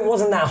 even though it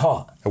wasn't that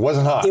hot. It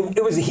wasn't hot.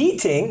 It was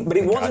heating, but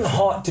it wasn't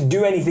hot to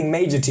do anything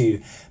major to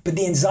you. But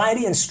the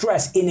anxiety and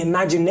stress in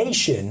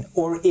imagination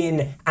or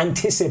in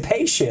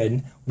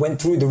anticipation went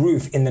through the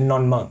roof in the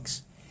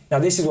non-monks. Now,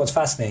 this is what's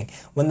fascinating.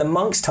 When the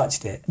monks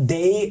touched it,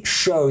 they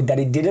showed that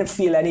it didn't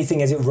feel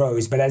anything as it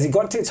rose, but as it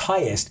got to its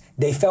highest,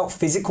 they felt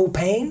physical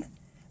pain,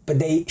 but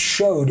they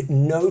showed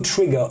no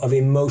trigger of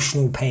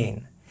emotional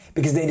pain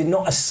because they did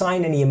not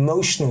assign any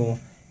emotional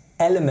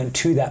element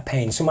to that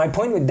pain. So my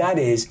point with that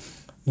is,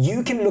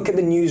 you can look at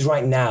the news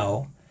right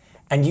now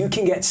and you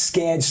can get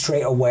scared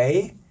straight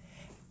away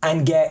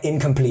and get in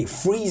complete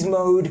freeze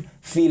mode,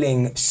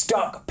 feeling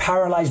stuck,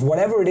 paralyzed,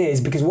 whatever it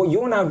is, because what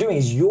you're now doing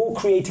is you're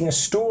creating a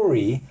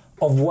story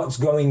of what's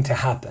going to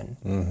happen.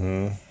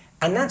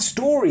 And that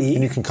story...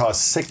 And you can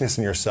cause sickness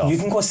in yourself. You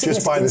can cause sickness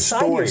just by the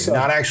story, yourself.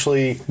 not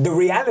actually... The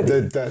reality.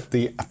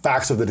 The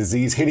facts of the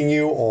disease hitting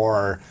you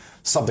or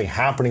something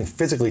happening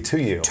physically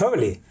to you.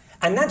 Totally.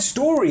 And that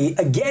story,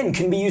 again,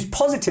 can be used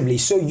positively.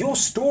 So your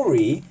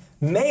story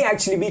may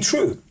actually be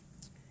true.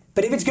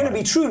 But if it's going to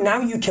be true, now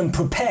you can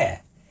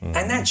prepare.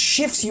 And that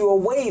shifts you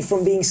away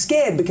from being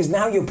scared because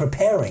now you're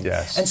preparing.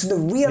 Yes. And so the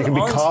real You can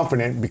be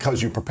confident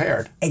because you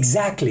prepared.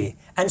 Exactly.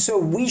 And so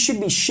we should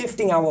be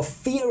shifting our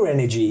fear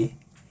energy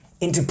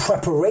into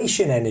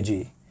preparation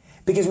energy.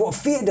 Because what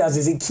fear does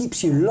is it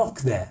keeps you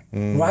locked there,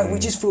 right? We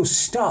just feel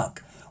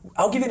stuck.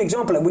 I'll give you an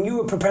example. Like when you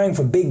were preparing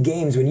for big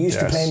games, when you used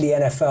to play in the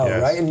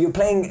NFL, right? And you're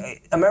playing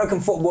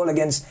American football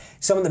against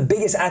some of the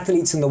biggest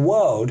athletes in the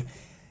world,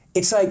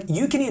 it's like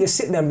you can either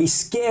sit there and be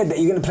scared that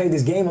you're going to play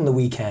this game on the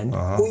weekend,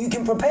 or you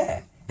can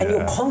prepare. And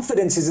your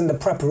confidence is in the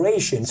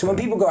preparation. So when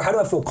people go, how do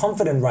I feel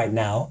confident right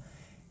now?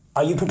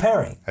 Are you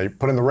preparing? Are you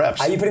putting the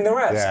reps? Are you putting the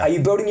reps? Yeah. Are you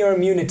building your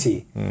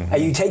immunity? Are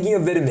you taking your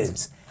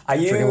vitamins? Are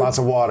you drinking lots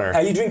of water?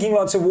 Are you drinking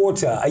lots of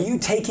water? Are you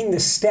taking the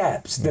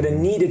steps that are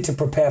needed to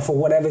prepare for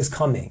whatever's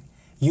coming?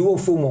 You will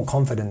feel more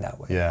confident that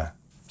way. Yeah.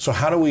 So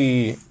how do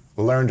we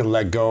learn to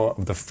let go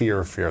of the fear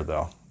of fear,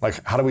 though?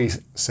 Like, how do we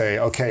say,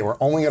 okay, we're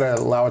only going to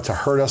allow it to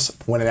hurt us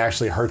when it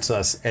actually hurts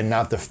us and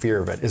not the fear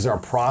of it? Is there a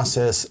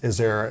process? Is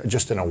there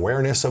just an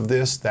awareness of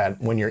this,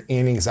 that when you're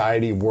in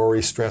anxiety,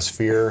 worry, stress,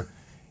 fear,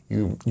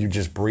 you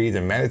just breathe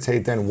and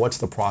meditate then? What's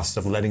the process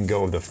of letting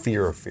go of the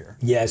fear of fear?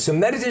 Yeah, so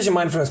meditation,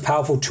 mindfulness,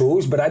 powerful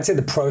tools, but I'd say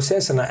the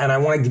process, and I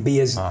want to be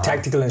as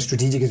tactical and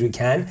strategic as we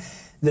can.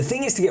 The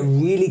thing is to get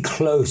really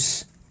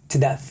close to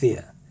that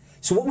fear.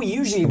 So what we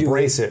usually do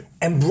is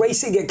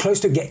embrace it, get close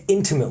to it, get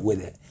intimate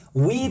with it.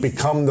 We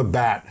become the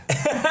bat.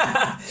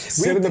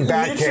 Sit in the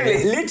bat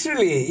cave.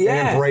 Literally, yeah.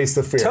 And embrace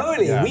the fear.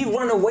 Totally. Yeah. We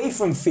run away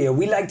from fear.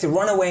 We like to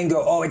run away and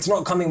go, oh, it's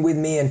not coming with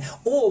me.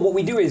 Or what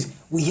we do is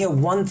we hear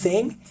one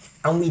thing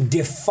and we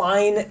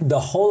define the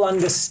whole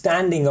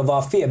understanding of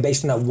our fear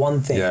based on that one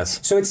thing. Yes.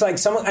 So it's like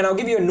someone, and I'll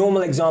give you a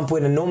normal example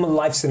in a normal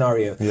life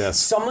scenario. Yes.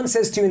 Someone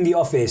says to you in the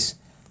office,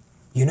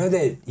 you know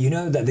that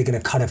they're going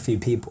to cut a few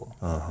people.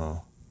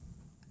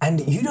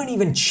 And you don't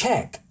even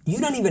check. You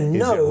don't even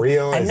know. Is it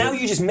real? And now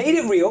you just made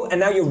it real, and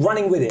now you're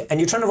running with it, and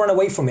you're trying to run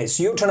away from it.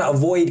 So you're trying to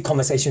avoid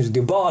conversations with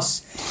your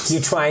boss.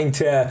 You're trying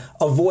to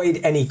avoid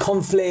any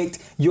conflict.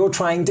 You're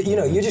trying to,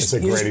 you're just...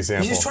 It's a great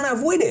example. You're just trying to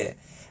avoid it.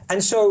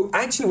 And so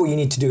actually what you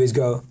need to do is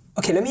go,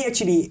 okay, let me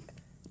actually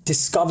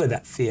discover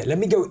that fear. Let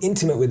me go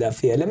intimate with that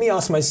fear. Let me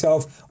ask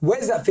myself,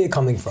 where's that fear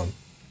coming from?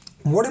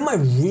 What am I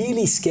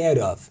really scared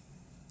of?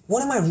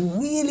 What am I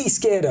really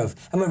scared of?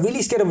 Am I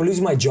really scared of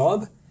losing my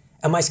job?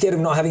 Am I scared of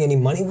not having any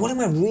money? What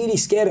am I really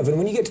scared of? And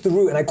when you get to the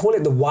root, and I call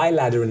it the why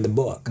ladder in the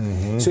book.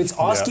 So it's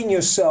asking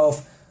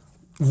yourself,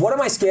 what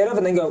am I scared of?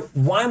 And then go,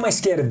 why am I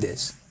scared of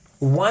this?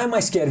 Why am I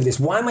scared of this?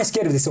 Why am I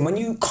scared of this? And when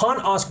you can't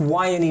ask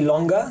why any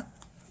longer,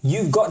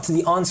 you've got to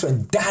the answer,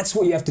 and that's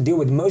what you have to deal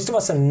with. Most of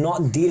us are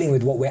not dealing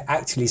with what we're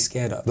actually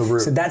scared of. The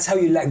root. So that's how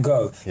you let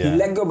go. Yeah. You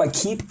let go by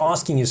keep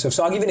asking yourself.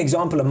 So I'll give you an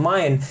example of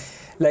mine.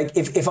 Like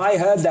if I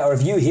heard that, or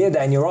if you hear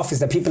that in your office,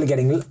 that people are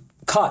getting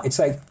cut, it's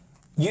like,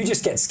 you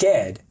just get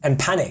scared and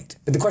panicked.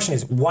 But the question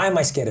is, why am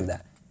I scared of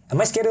that? Am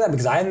I scared of that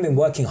because I haven't been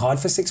working hard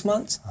for 6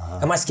 months?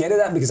 Am I scared of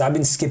that because I've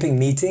been skipping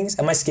meetings?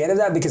 Am I scared of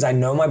that because I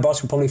know my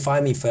boss will probably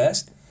fire me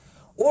first?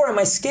 Or am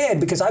I scared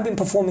because I've been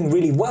performing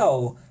really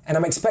well and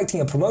I'm expecting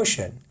a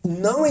promotion?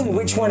 Knowing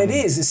which one it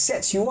is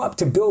sets you up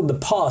to build the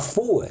path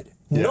forward.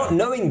 Yeah. Not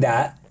knowing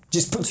that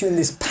just puts you in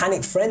this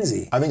panic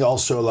frenzy. I think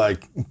also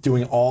like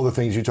doing all the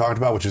things you talked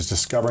about, which is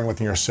discovering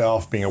within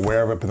yourself, being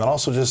aware of it, but then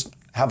also just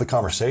have the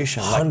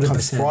conversation. Like 100%.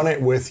 confront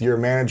it with your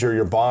manager,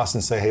 your boss,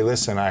 and say, hey,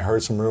 listen, I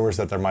heard some rumors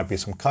that there might be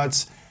some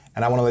cuts,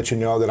 and I want to let you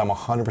know that I'm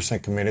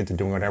 100% committed to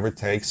doing whatever it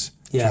takes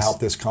to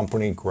help this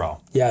company grow.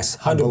 Yes,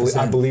 100%.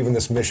 I believe in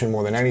this mission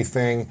more than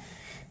anything.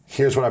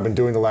 Here's what I've been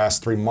doing the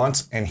last 3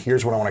 months, and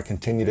here's what I want to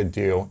continue to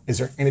do. Is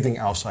there anything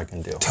else I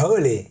can do?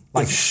 Totally.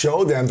 Like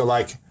show them to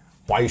like,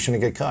 why you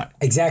shouldn't get cut.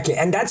 Exactly.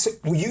 And that's,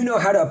 you know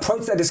how to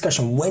approach that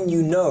discussion when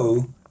you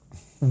know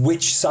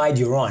which side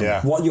you're on,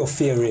 what your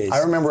fear is. I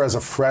remember as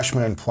a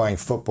freshman playing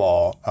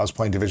football, I was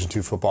playing Division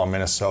II football in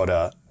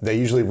Minnesota. They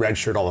usually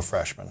redshirt all the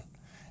freshmen.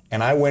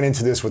 And I went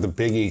into this with a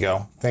big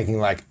ego, thinking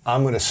like,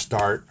 I'm going to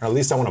start, or at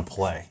least I want to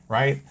play,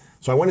 right?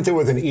 So I went into it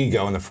with an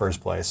ego in the first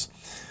place.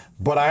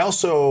 But I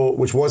also,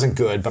 which wasn't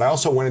good, but I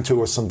also went into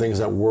it with some things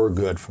that were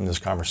good from this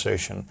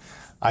conversation.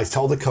 I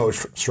told the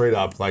coach straight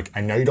up, like, I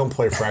know you don't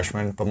play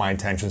freshmen, but my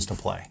intention is to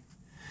play.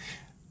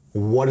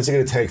 What is it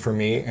going to take for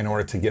me in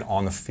order to get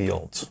on the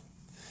field?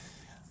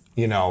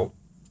 You know,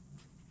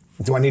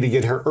 do I need to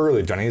get here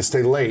early? Do I need to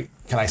stay late?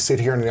 Can I sit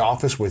here in the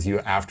office with you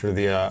after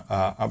the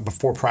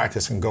before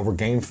practice and go over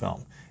game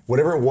film?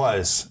 Whatever it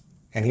was.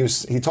 And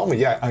he told me,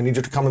 yeah, I need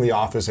you to come in the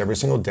office every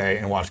single day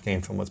and watch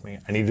game film with me.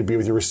 I need to be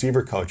with your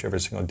receiver coach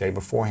every single day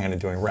beforehand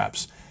and doing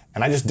reps.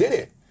 And I just did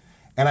it.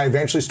 And I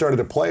eventually started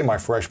to play my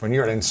freshman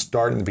year. I didn't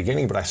start in the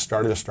beginning, but I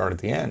started to start at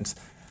the end.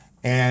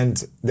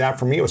 And that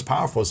for me was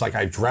powerful. It's like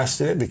I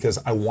dressed in it because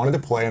I wanted to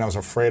play and I was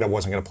afraid I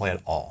wasn't going to play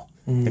at all.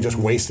 And just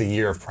waste a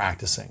year of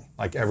practicing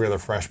like every other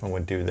freshman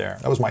would do there.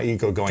 That was my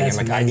ego going in,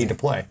 like amazing. I need to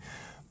play.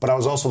 But I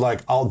was also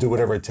like, I'll do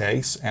whatever it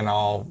takes and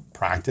I'll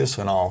practice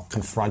and I'll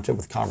confront it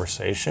with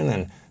conversation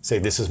and say,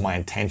 this is my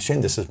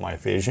intention, this is my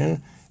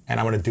vision,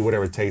 and I'm going to do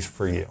whatever it takes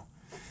for you.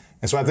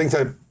 And so I think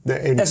that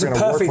that's a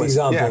perfect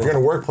example. Yeah, if you're in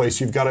a workplace,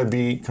 you've got to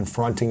be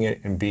confronting it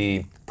and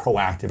be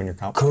proactive in your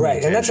communication.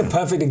 Correct, and that's a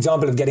perfect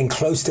example of getting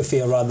close to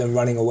fear rather than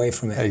running away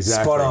from it.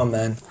 Exactly. Spot on,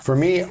 man. For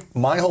me,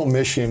 my whole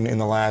mission in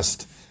the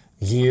last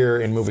year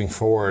and moving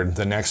forward,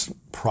 the next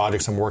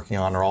projects I'm working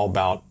on are all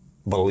about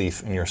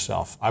belief in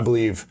yourself. I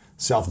believe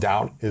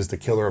self-doubt is the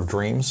killer of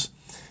dreams.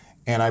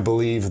 And I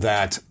believe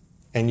that,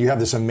 and you have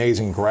this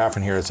amazing graph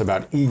in here, it's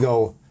about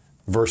ego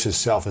versus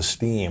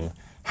self-esteem.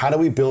 How do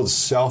we build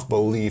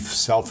self-belief,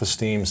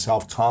 self-esteem,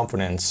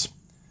 self-confidence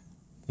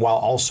while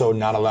also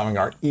not allowing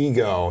our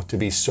ego to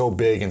be so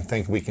big and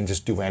think we can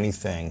just do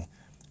anything?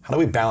 How do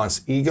we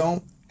balance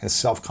ego and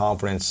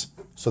self-confidence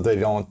so they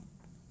don't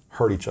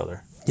hurt each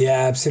other?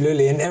 Yeah,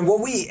 absolutely. And what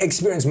we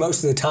experience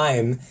most of the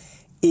time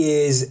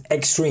is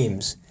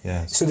extremes.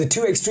 Yes. So the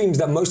two extremes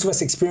that most of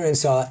us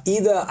experience are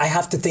either I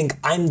have to think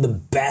I'm the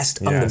best,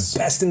 I'm the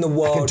best in the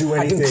world,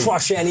 I can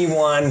crush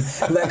anyone,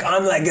 like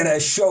I'm like gonna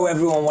show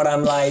everyone what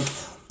I'm like,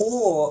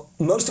 or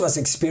most of us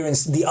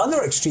experience the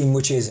other extreme,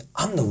 which is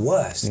I'm the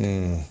worst.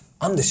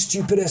 I'm the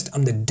stupidest,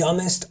 I'm the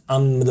dumbest,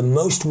 I'm the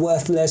most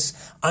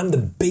worthless, I'm the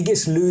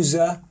biggest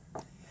loser.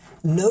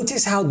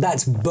 notice how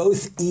that's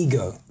both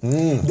ego.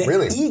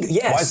 Really? Ego,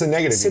 yes. Why is the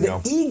negative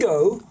ego? So the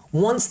ego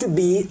wants to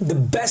be the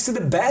best of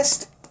the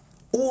best,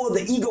 or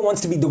the ego wants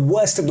to be the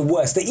worst of the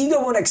worst. The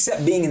ego won't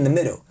accept being in the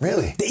middle.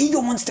 Really? The ego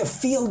wants to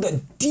feel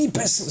the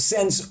deepest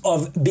sense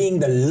of being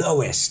the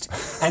lowest.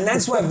 And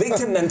that's why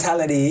victim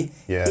mentality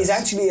is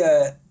actually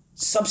a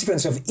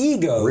subsequence of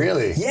ego.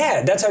 Really?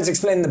 Yeah, that's how it's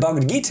explained in the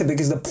Bhagavad Gita,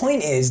 because the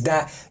point is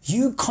that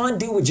you can't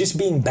deal with just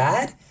being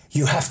bad.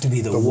 You have to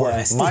be the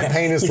worst. My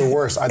pain is the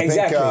worst. I think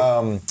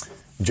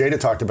Jada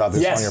talked about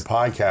this on your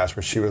podcast,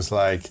 where she was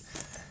like,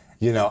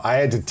 you know, I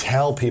had to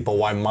tell people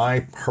why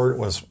my hurt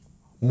was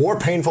more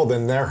painful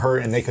than their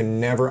hurt, and they could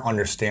never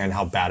understand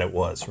how bad it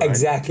was. Right?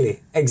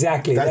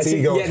 Exactly. That's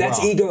ego. Yeah,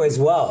 that's ego as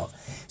well.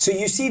 So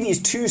you see these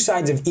two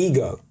sides of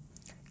ego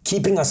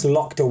keeping us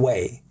locked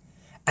away,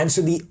 and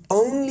so the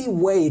only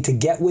way to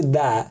get with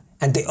that,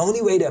 and the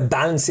only way to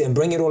balance it and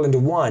bring it all into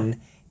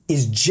one,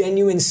 is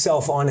genuine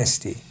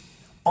self-honesty.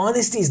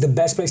 Honesty is the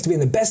best place to be,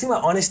 and the best thing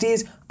about honesty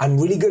is I'm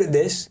really good at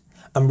this,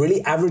 I'm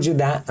really average at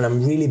that, and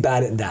I'm really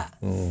bad at that.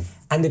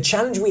 And the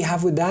challenge we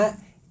have with that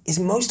is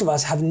most of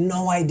us have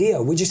no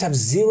idea. We just have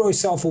zero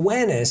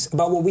self-awareness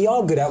about what we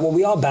are good at, what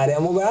we are bad at,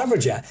 and what we're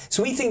average at.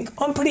 So we think,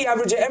 I'm pretty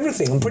average at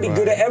everything. I'm pretty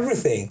good at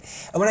everything.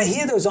 And when I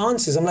hear those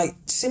answers, I'm like,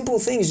 simple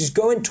things. Just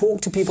go and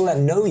talk to people that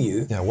know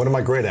you. Yeah, what am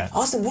I great at?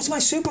 Ask them, what's my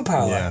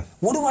superpower? Yeah.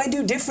 What do I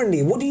do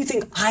differently? What do you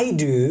think I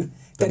do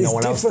that is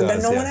different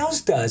that no one else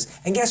does?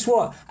 And guess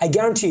what? I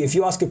guarantee you, if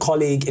you ask a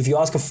colleague, if you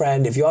ask a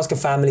friend, if you ask a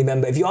family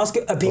member, if you ask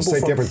people they'll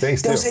say different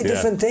things they'll say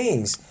different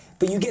things.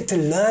 But you get to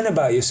learn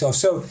about yourself.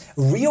 So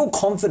real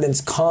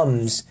confidence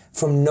comes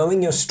from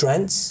knowing your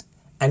strengths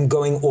and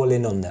going all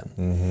in on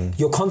them.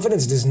 Your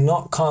confidence does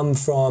not come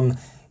from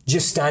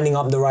just standing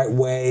up the right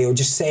way or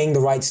just saying the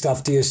right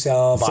stuff to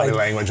yourself. Body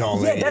language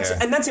only. Yeah,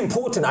 and that's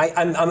important.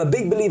 I'm a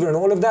big believer in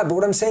all of that. But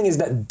what I'm saying is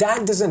that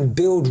doesn't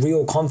build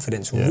real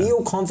confidence. Yeah.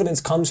 Real confidence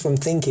comes from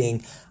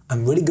thinking,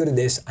 I'm really good at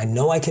this, I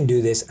know I can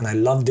do this, and I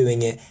love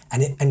doing it.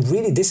 And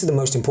really, this is the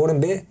most important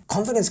bit.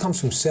 Confidence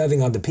comes from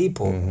serving other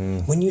people.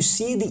 When you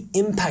see the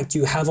impact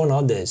you have on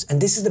others,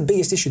 and this is the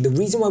biggest issue, the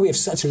reason why we have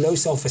such low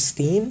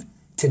self-esteem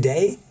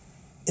today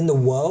in the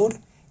world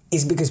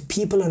is because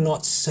people are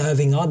not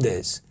serving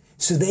others.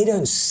 So they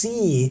don't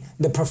see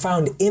the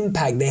profound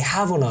impact they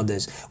have on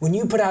others. When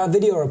you put out a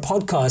video or a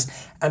podcast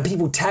and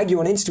people tag you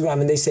on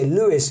Instagram and they say,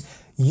 Lewis,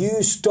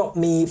 you stopped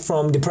me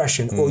from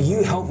depression, or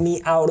you helped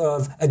me out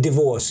of a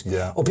divorce.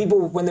 Yeah. Or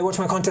people, when they watch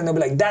my content, they'll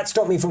be like, that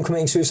stopped me from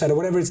committing suicide, or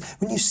whatever it is.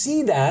 When you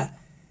see that,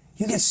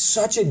 you get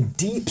such a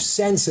deep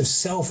sense of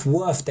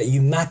self-worth that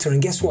you matter.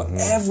 And guess what?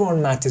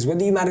 Everyone matters.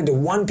 Whether you matter to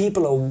 1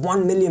 people or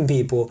 1 million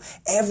people,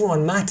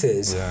 everyone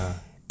matters. Yeah.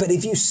 But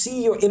if you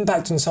see your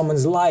impact on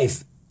someone's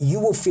life, you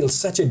will feel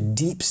such a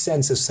deep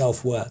sense of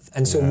self-worth.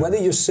 And so whether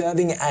you're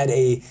serving at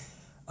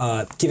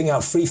giving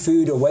out free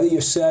food, or whether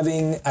you're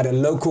serving at a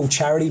local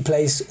charity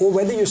place, or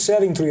whether you're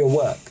serving through your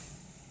work,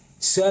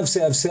 serve,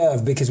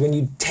 because when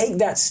you take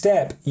that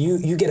step,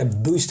 you get a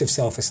boost of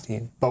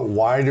self-esteem. But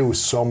why do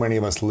so many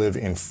of us live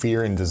in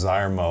fear and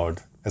desire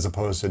mode as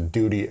opposed to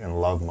duty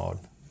and love mode?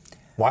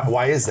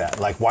 Why is that?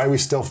 Like, why are we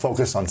still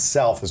focused on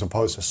self as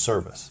opposed to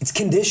service? It's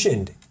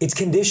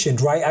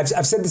conditioned, right?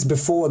 I've said this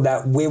before,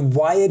 that we're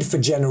wired for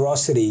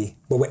generosity,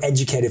 but we're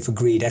educated for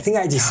greed. I think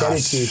I just said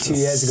it to you 2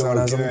 years ago when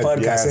I was on the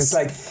podcast. Yes. And it's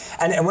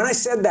like, and when I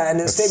said that,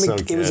 and the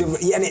statement, it was,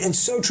 and it's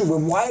so true.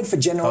 We're wired for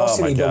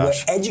generosity, but we're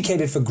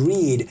educated for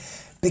greed,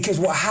 because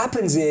what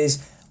happens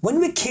is when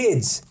we're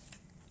kids,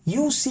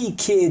 you'll see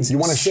kids you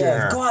want to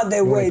share. Go out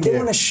their way. They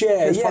want to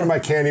share. Here's part of my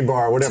candy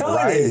bar, whatever,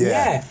 right?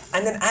 Yeah.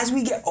 And then as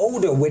we get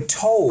older, we're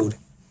told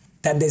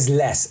that there's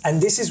less.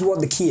 And this is what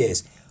the key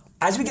is.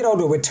 As we get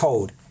older, we're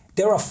told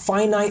there are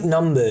finite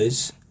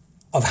numbers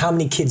of how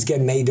many kids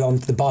get made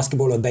onto the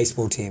basketball or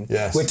baseball team.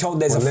 Yes. We're told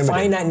there's a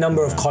finite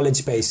number of college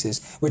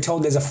spaces. We're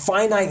told there's a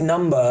finite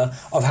number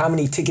of how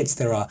many tickets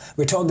there are.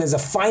 We're told there's a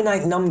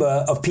finite number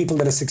of people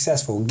that are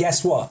successful.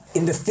 Guess what?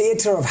 In the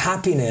theater of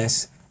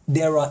happiness,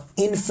 there are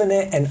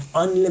infinite and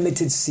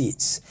unlimited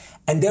seats.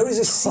 And there is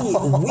a seat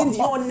with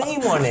your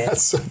name on it.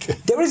 That's so good.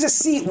 There is a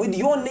seat with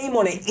your name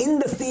on it in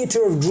the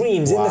theater of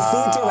dreams, in the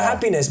theater of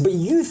happiness. But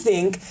you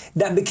think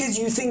that because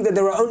you think that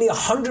there are only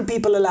 100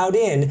 people allowed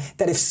in,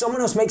 that if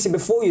someone else makes it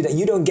before you, that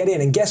you don't get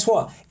in. And guess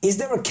what? Is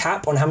there a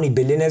cap on how many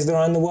billionaires there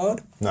are in the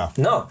world?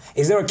 No.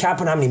 Is there a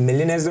cap on how many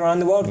millionaires there are in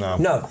the world?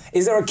 No.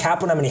 Is there a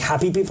cap on how many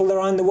happy people there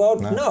are in the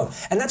world? No.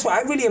 And that's why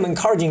I really am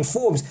encouraging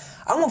Forbes.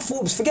 I want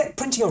Forbes, forget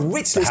printing a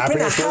rich list,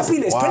 print a happy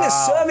list, print a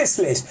service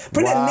list,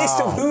 print a list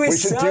of who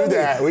is serving.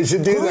 We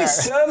should do that. Who is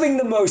serving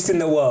the most in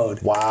the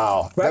world?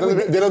 Wow. Right?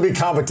 That'll be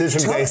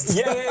competition based.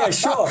 Yeah,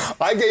 sure.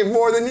 I gave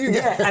more than you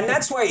gave. Yeah, and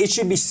that's why it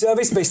should be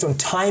service based on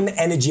time,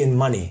 energy, and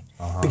money.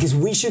 Because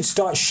we should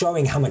start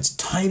showing how much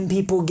time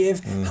people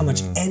give, how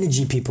much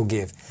energy people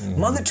give.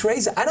 Mother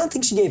Teresa, I don't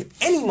think she gave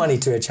any money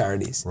to her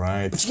charities.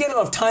 Right. But she gave a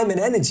lot of time and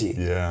energy.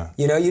 Yeah.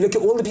 You know, you look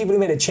at all the people who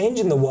made a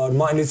change in the world,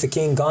 Martin Luther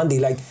King, Gandhi,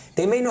 like,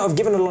 They may not have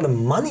given a lot of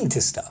money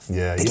to stuff.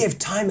 Yeah, they gave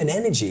time and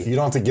energy. You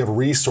don't have to give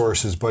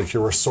resources, but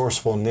your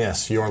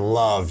resourcefulness, your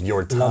love,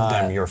 your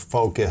time, your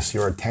focus,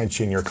 your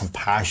attention, your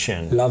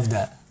compassion. Love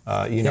that.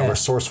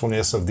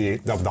 Resourcefulness of the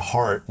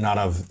heart, not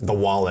of the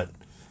wallet,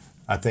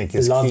 I think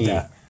is Love key.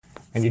 that.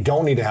 And you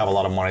don't need to have a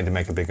lot of money to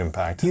make a big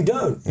impact. You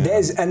don't.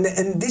 Yeah. And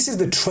this is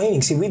the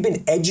training. See, we've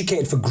been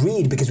educated for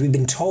greed because we've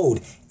been told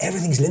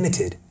everything's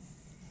limited.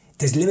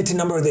 There's limited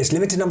number of this,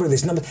 limited number of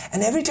this, number.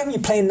 And every time you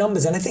play in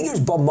numbers, and I think it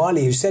was Bob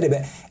Marley who said it,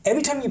 but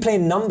every time you play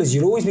in numbers,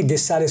 you'll always be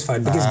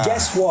dissatisfied because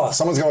guess what?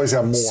 Someone's going to always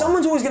have more.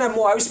 Someone's always going to have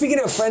more. I was speaking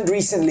to a friend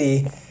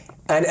recently,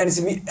 and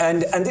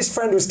this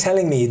friend was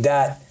telling me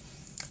that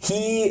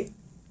he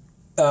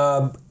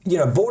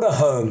bought a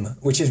home,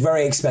 which is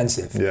very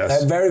expensive.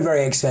 Yes. Very,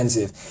 very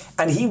expensive.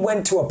 And he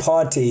went to a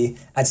party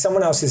at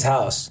someone else's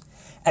house.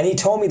 And he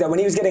told me that when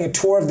he was getting a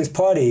tour of this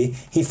party,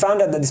 he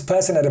found out that this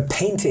person had a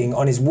painting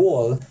on his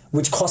wall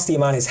which cost the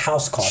amount his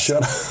house cost.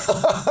 Shut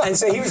up. And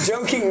so he was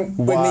joking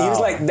with me. He was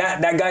like,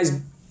 that guy's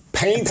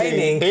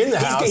painting in the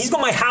house. He's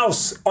got my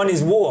house on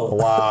his wall.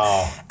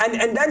 Wow.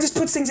 And that just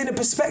puts things into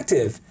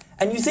perspective.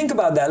 And you think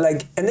about that,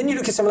 and then you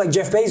look at someone like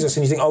Jeff Bezos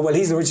and you think, oh, well,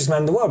 he's the richest man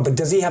in the world, but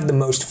does he have the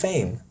most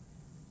fame?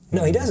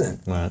 No, he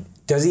doesn't. Right.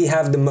 Does he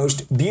have the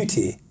most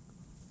beauty?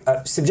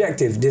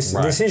 Subjective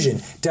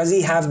decision. Does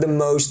he have the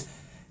most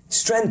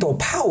strength or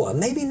power?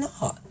 Maybe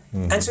not.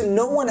 And so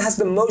no one has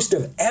the most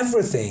of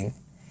everything.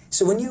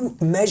 So when you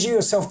measure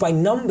yourself by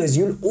numbers,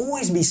 you'll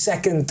always be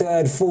second,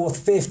 third,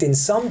 fourth, fifth in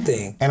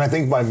something. And I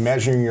think by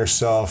measuring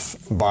yourself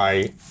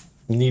by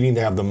needing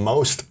to have the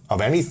most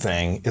of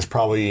anything is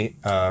probably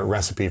a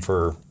recipe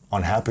for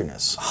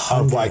unhappiness.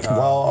 Of like,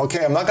 well,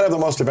 okay, I'm not going to have the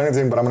most of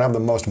anything, but I'm going to have the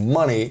most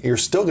money. You're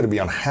still going to be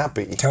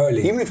unhappy.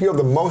 Totally. Even if you have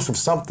the most of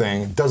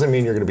something, doesn't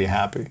mean you're going to be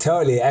happy.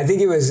 Totally. I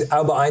think it was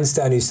Albert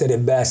Einstein who said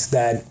it best,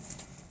 that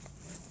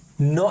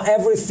not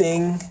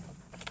everything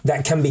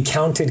that can be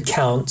counted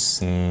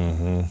counts,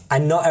 and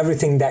not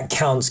everything that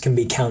counts can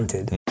be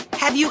counted.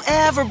 Have you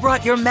ever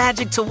brought your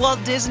magic to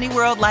Walt Disney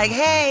World like,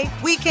 hey,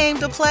 we came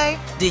to play?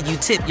 Did you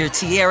tip your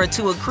tiara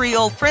to a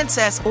Creole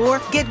princess or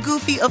get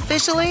goofy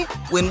officially?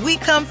 When we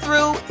come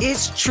through,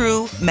 it's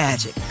true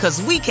magic,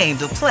 because we came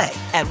to play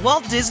at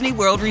Walt Disney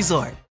World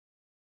Resort.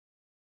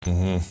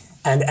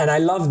 And I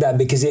love that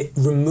because it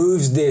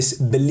removes this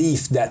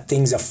belief that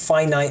things are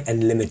finite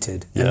and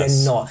limited. Yes. And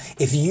they're not.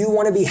 If you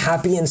want to be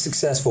happy and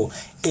successful,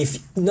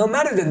 no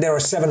matter that there are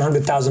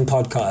 700,000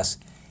 podcasts,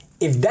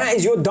 if that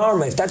is your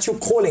dharma, if that's your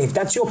calling, if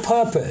that's your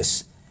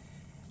purpose,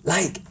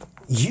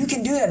 you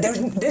can do that.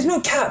 There's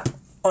no cap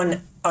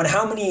on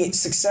how many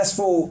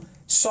successful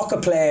soccer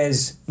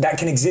players that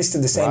can exist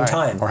at the same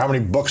time. Or how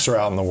many books are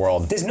out in the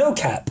world. There's no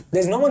cap.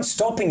 There's no one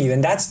stopping you.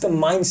 And that's the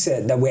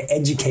mindset that we're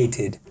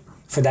educated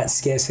for, that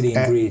scarcity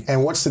and greed.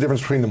 And what's the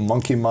difference between the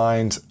monkey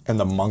mind and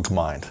the monk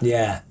mind?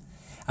 Yeah.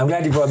 I'm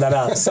glad you brought that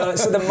up. So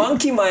the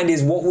monkey mind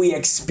is what we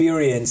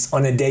experience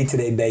on a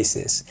day-to-day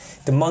basis.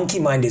 The monkey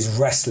mind is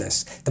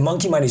restless. The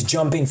monkey mind is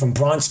jumping from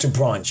branch to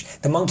branch.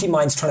 The monkey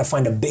mind's trying to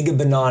find a bigger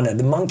banana.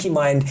 The monkey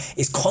mind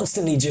is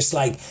constantly just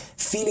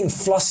feeling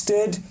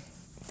flustered,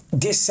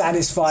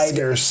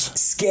 dissatisfied,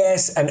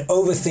 scarce, and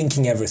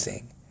overthinking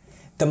everything.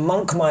 The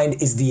monk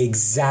mind is the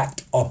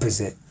exact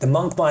opposite. The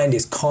monk mind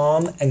is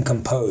calm and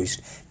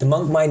composed. The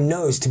monk mind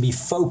knows to be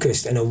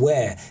focused and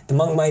aware. The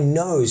monk mind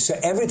knows. So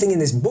everything in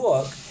this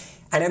book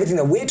and everything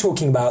that we're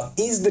talking about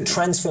is the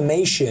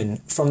transformation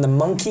from the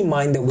monkey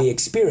mind that we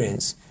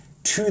experience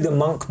to the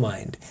monk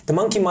mind. The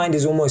monkey mind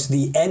is almost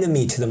the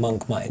enemy to the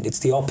monk mind. It's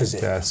the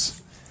opposite.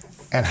 Yes.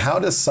 And how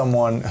does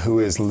someone who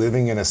is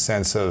living in a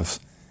sense of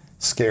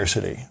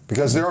scarcity,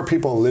 because there are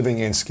people living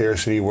in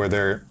scarcity where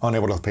they're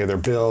unable to pay their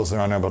bills, they're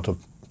unable to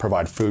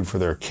provide food for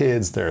their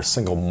kids, they're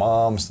single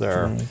moms,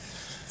 they're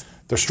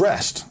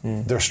stressed.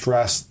 They're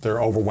stressed,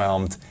 they're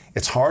overwhelmed.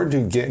 It's hard to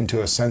get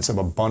into a sense of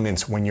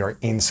abundance when you're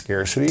in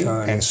scarcity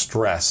and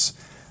stress.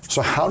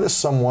 So how does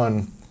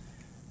someone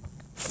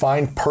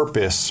find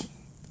purpose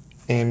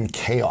in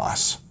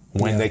chaos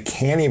when they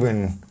can't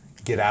even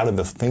get out of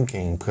the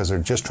thinking because they're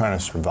just trying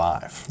to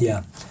survive?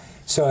 Yeah.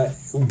 So,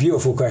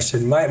 beautiful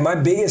question. My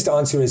biggest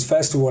answer is,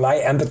 first of all, I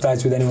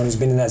empathize with anyone who's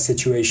been in that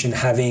situation,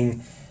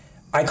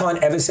 I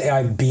can't ever say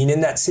I've been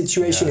in that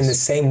situation in the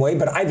same way,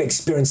 but I've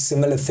experienced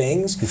similar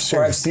things. You've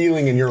seen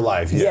feeling in your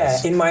life,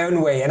 yes. Yeah, in my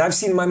own way. And I've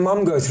seen my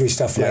mum go through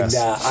stuff like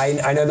that.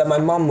 I know that my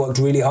mum worked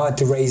really hard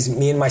to raise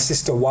me and my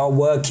sister while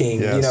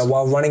working,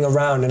 while running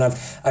around. And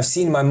I've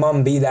seen my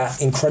mum be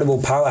that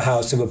incredible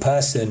powerhouse of a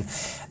person.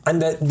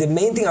 And the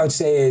main thing I would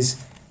say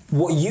is,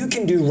 what you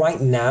can do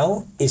right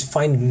now is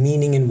find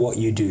meaning in what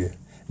you do.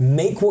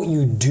 Make what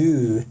you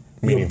do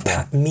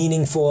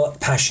meaningful,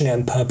 passionate,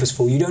 and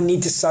purposeful. You don't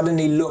need to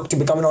suddenly look to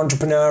become an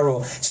entrepreneur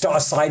or start a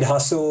side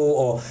hustle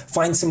or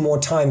find some more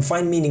time.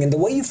 Find meaning. And the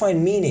way you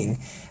find meaning,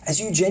 as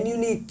you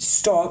genuinely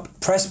stop,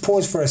 press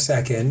pause for a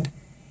second,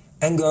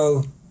 and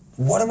go,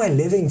 what am I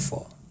living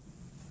for?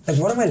 Like,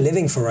 what am I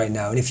living for right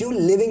now? And if you're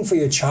living for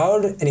your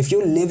child, and if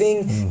you're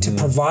living to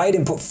provide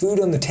and put food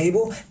on the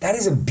table, that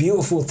is a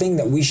beautiful thing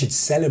that we should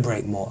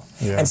celebrate more.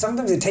 Yeah. And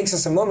sometimes it takes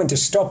us a moment to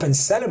stop and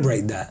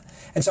celebrate that.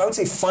 And so I would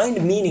say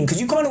find meaning, because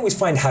you can't always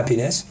find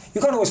happiness, you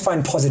can't always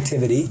find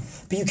positivity,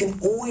 but you can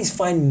always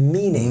find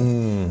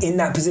meaning in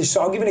that position.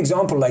 So I'll give an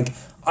example. Like,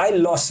 I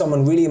lost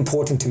someone really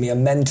important to me, a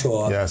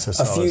mentor, a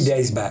few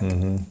days back.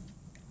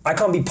 I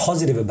can't be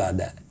positive about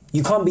that.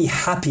 You can't be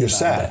happy about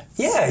sad. That.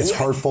 Yeah. It's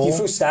hurtful. You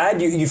feel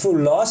sad, you feel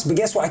lost, but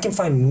guess what? I can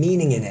find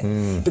meaning in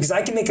it. Because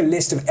I can make a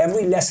list of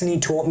every lesson he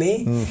taught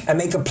me and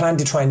make a plan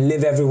to try and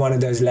live every one of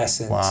those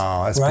lessons.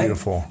 Wow, that's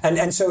beautiful.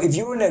 And so if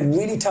you're in a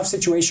really tough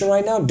situation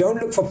right now, don't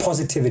look for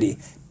positivity.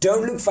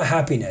 Don't look for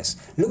happiness.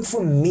 Look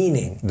for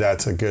meaning.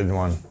 That's a good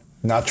one.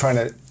 Not trying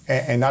to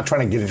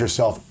get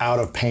yourself out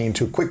of pain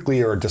too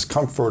quickly, or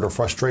discomfort or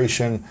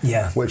frustration,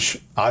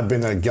 which I've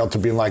been guilty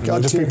of being like,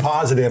 just be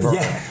positive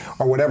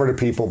or whatever to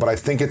people. But I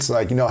think it's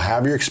like,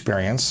 have your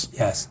experience,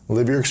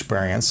 live your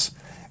experience,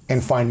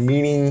 and find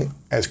meaning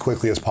as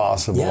quickly as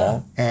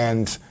possible,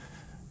 and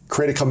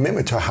create a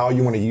commitment to how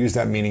you want to use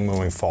that meaning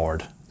moving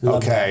forward.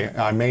 Love that.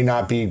 I may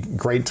not be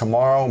great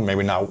tomorrow,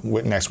 maybe not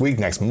next week,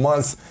 next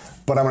month,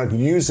 but I'm going to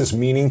use this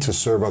meaning to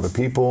serve other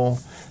people,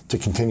 to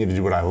continue to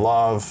do what I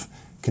love,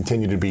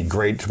 continue to be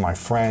great to my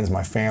friends,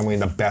 my family,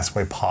 in the best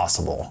way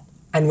possible.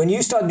 And when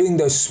you start doing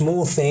those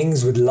small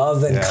things with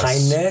love and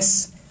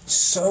kindness,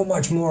 so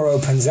much more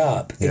opens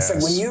up. It's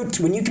like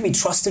when you can be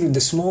trusted with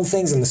the small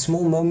things and the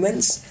small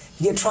moments,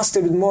 you get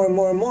trusted with more and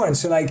more and more. And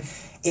so like,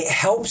 it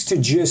helps to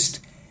just,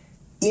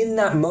 in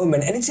that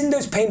moment, and it's in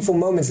those painful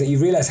moments that you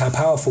realize how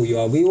powerful you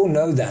are. We all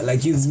know that.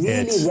 Like, you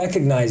really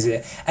recognize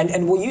it.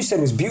 And what you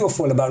said was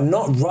beautiful about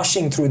not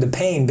rushing through the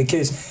pain,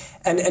 because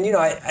And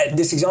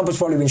this example's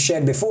probably been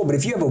shared before, but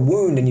if you have a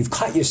wound and you've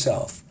cut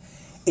yourself,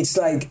 it's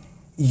like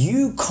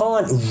you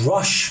can't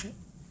rush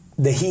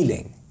the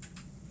healing.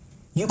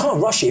 You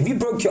can't rush it. If you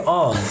broke your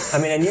arm,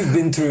 and you've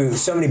been through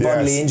so many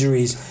bodily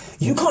injuries,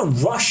 you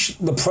can't rush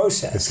the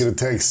process. It's going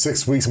to take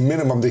 6 weeks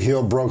minimum to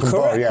heal a broken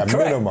bone. Yeah,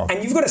 minimum.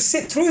 And you've got to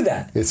sit through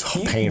that. It's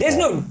painful. There's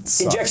no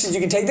injections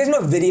you can take. There's no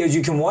videos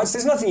you can watch.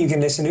 There's nothing you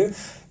can listen to.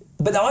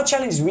 But our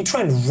challenge is we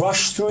try and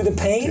rush through the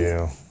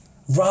pain.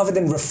 Rather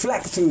than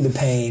reflect through the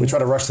pain. We try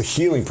to rush the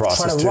healing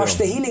process too. Rush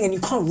the healing, and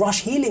you can't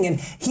rush healing. And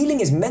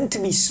healing is meant to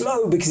be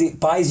slow because it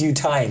buys you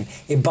time.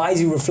 It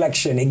buys you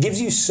reflection. It gives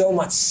you so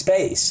much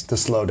space. To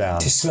slow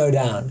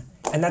down.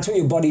 And that's what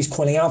your body's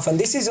calling out for. And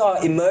this is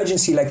our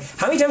emergency. Like,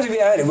 how many times have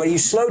you heard it where you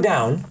slow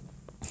down,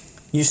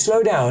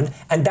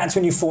 and that's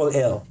when you fall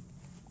ill?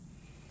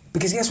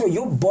 Because guess what?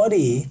 Your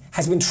body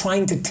has been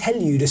trying to tell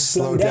you to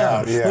slow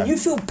down. When you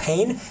feel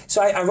pain,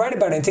 so I write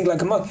about it and think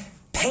like a monk,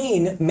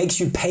 pain makes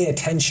you pay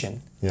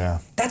attention. Yeah.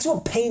 That's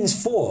what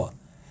pain's for.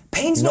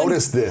 Pain's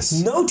Notice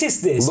this.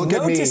 Notice this. Look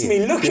at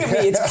me. Look at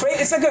me.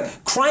 It's like a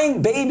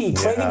crying baby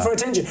craving for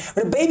attention.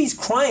 When a baby's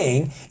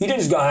crying, you don't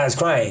just go, it's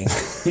crying.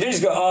 You don't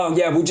just go,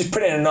 we'll just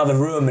put it in another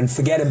room and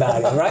forget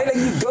about it, right? Like,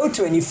 you go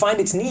to it and you find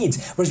its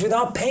needs. Whereas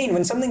without pain,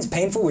 when something's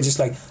painful, we're just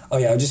like,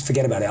 I'll just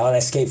forget about it. I'll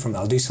escape from it.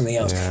 I'll do something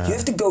else. Yeah. You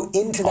have to go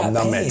into that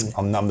pain.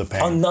 I'll numb the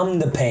pain. I'll numb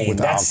the pain.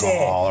 With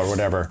alcohol or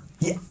whatever.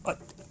 Yeah.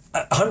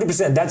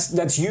 100%.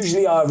 That's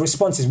usually our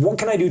response is, what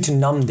can I do to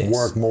numb this?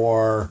 Work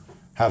more,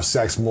 have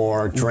sex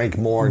more, drink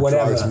more,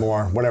 drugs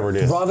more, whatever it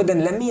is. Rather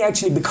than let me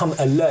actually become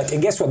alert.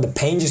 And guess what? The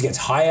pain just gets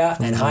higher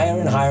and higher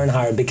and higher and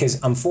higher, because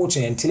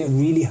unfortunately, until it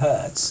really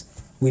hurts,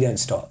 we don't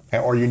stop.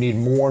 Or you need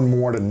more and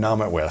more to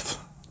numb it with.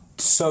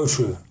 So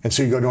true. And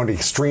so you go down to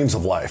extremes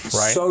of life,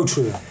 right? So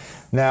true.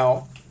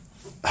 Now,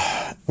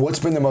 what's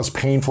been the most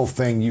painful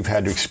thing you've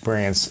had to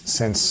experience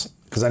since...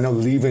 Because I know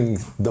leaving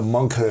the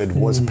monkhood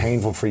was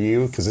painful for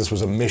you, because this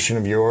was a mission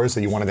of yours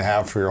that you wanted to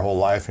have for your whole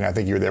life, and I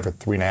think you were there for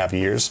 3.5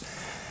 years.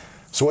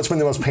 So what's been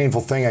the most painful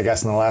thing, I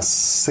guess, in the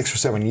last 6 or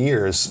 7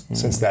 years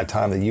since that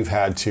time that you've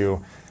had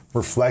to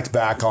reflect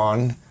back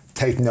on,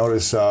 take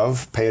notice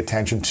of, pay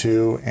attention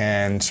to,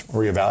 and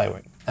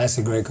reevaluate? That's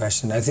a great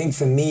question. I think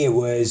for me it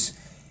was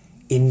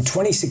in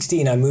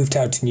 2016 I moved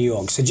out to New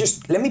York. So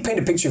just let me paint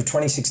a picture of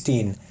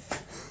 2016.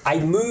 I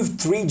moved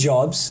 3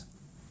 jobs.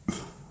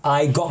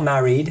 I got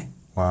married.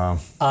 Wow.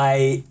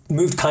 I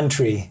moved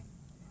country,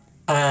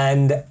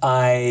 and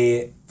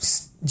I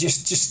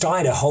just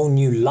started a whole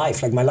new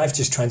life. Like, my life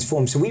just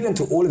transformed. So we went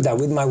through all of that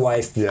with my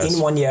wife in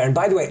 1 year. And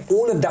by the way,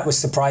 all of that was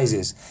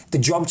surprises. The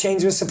job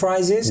change was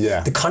surprises.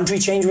 Yeah. The country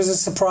change was a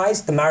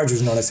surprise. The marriage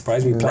was not a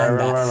surprise. We planned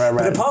that. Right.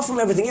 But apart from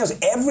everything else,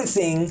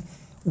 everything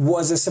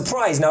was a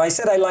surprise. Now, I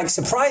said I like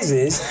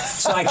surprises,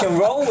 so I can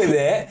roll with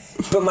it.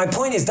 But my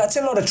point is, that's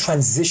a lot of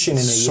transition in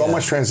a year. So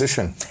much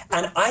transition.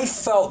 And I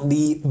felt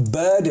the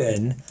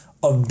burden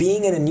of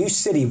being in a new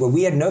city where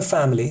we had no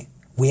family,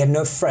 we had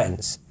no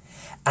friends.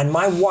 And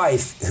my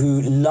wife,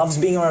 who loves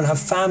being around her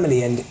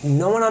family, and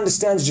no one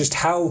understands just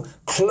how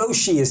close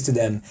she is to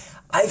them,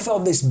 I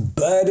felt this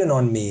burden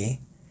on me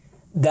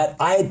that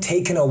I had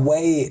taken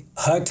away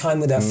her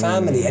time with her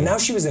family. And now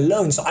she was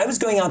alone. So I was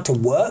going out to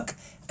work,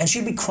 and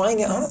she'd be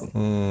crying at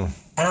home.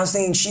 And I was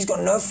thinking, she's got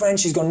no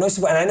friends, she's got no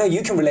support. And I know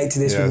you can relate to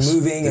this with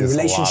moving and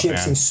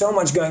relationships and so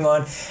much going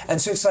on. And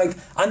so it's like,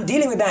 I'm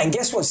dealing with that. And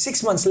guess what?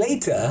 6 months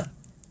later,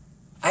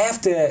 I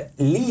have to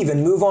leave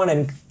and move on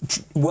and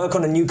work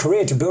on a new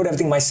career to build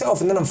everything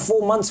myself. And then I'm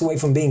 4 months away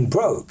from being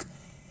broke.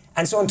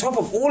 And so on top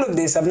of all of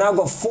this, I've now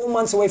got 4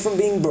 months away from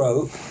being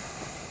broke.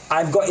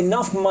 I've got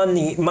enough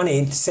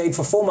money saved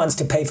for 4 months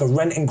to pay for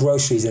rent and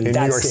groceries, and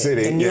that's it.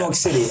 In New York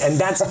City, and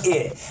that's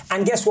it.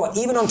 And guess what?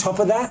 Even on top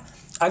of that,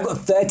 I've got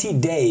 30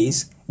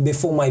 days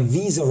before my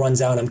visa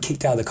runs out and I'm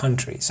kicked out of the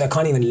country. So I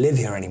can't even live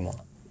here anymore.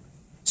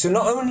 So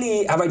not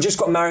only have I just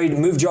got married,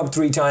 moved job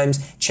 3 times,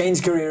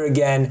 changed career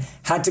again,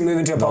 had to move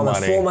into an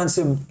apartment, 4 months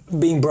of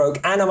being broke,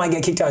 and I might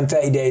get kicked out in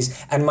 30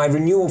 days, and my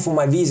renewal for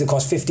my visa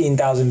costs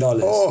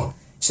 $15,000. Oh.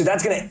 So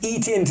that's going to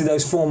eat into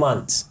those 4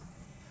 months.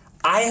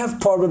 I have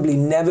probably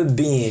never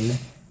been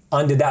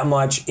under that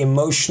much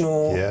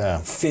emotional,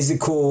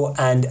 physical,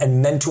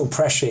 and mental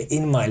pressure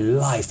in my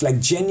life. Like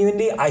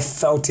genuinely, I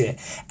felt it.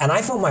 And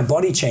I felt my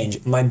body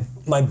change.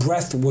 My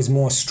breath was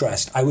more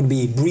stressed. I would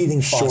be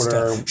breathing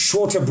faster,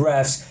 shorter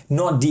breaths,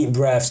 not deep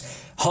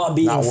breaths, heart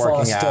beating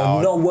faster,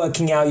 not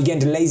working out. You get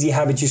into lazy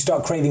habits, you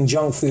start craving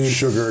junk food.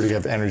 Sugar to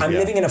have energy. I'm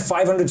living in a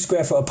 500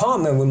 square foot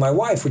apartment with my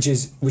wife, which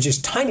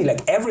is tiny,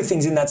 like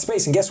everything's in that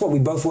space. And guess what? We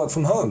both work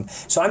from home.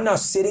 So I'm now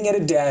sitting at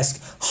a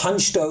desk,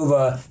 hunched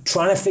over,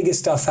 trying to figure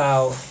stuff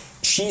out.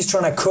 She's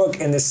trying to cook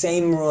in the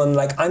same room.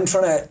 Like I'm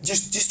trying to,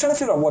 just trying to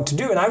figure out what to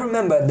do. And I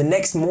remember the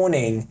next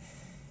morning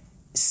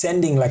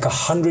sending like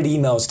 100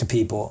 emails to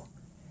people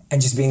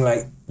and just being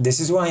like,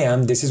 this is who I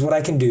am, this is what I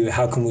can do,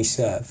 how can we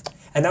serve?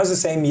 And that was the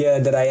same year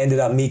that I ended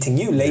up meeting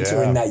you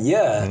later in that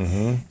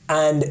year.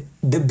 And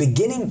the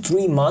beginning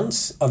 3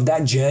 months of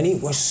that journey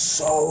was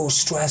so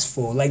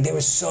stressful. Like they were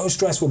so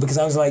stressful because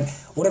I was like,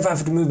 what if I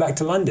have to move back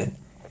to London?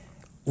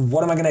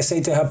 What am I going to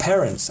say to her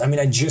parents? I mean,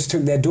 I just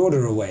took their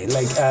daughter away.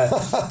 Like,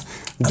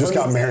 just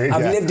got married.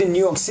 I've lived in New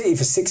York City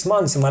for 6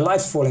 months and my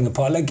life's falling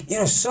apart. Like,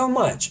 so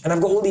much. And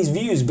I've got all these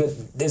views,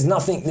 but there's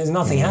nothing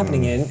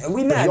happening. And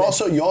we met.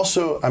 You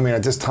also, I mean,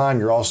 at this time,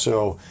 you're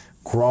also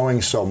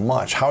growing so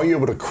much. How are you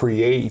able to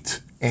create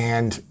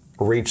and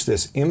reach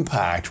this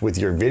impact with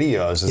your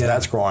videos as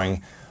that's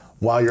growing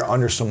while you're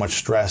under so much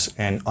stress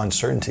and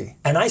uncertainty?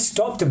 And I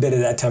stopped a bit at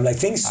that time. Like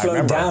things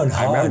slowed down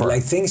hard.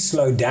 Like things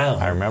slowed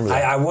down. I remember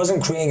that. I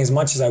wasn't creating as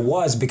much as I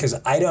was because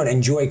I don't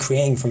enjoy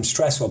creating from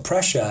stress or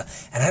pressure.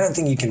 And I don't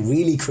think you can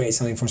really create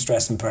something from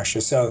stress and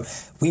pressure. So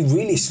we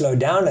really slowed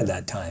down at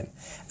that time.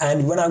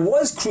 And when I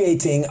was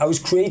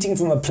creating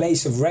from a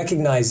place of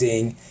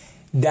recognizing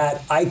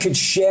that I could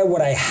share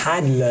what I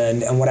had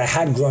learned and what I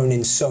had grown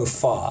in so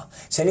far.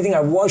 So anything I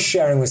was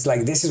sharing was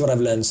like, this is what I've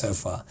learned so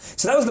far.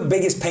 So that was the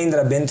biggest pain that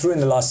I've been through in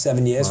the last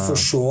 7 years, for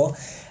sure.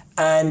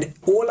 And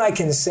all I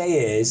can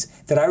say is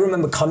that I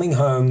remember coming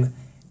home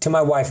to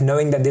my wife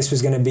knowing that this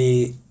was going to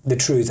be the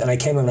truth. And I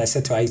came home and I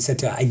said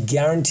to her, I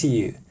guarantee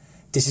you,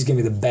 this is going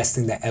to be the best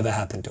thing that ever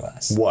happened to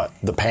us. What?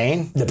 The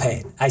pain? The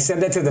pain. I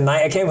said that to her the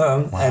night I came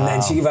home, and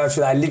then she gave out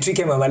for that. I literally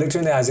came home, I looked her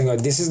in the eyes and go,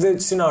 this is the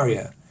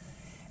scenario.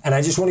 And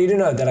I just want you to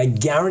know that I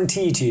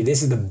guarantee to you,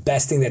 this is the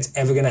best thing that's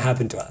ever going to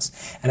happen to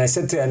us. And I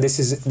said to her, and this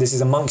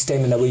is a monk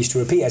statement that we used to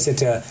repeat, I said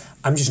to her,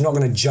 I'm just not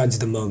going to judge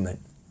the moment.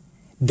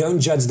 Don't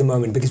judge the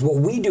moment, because what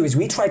we do is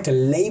we try to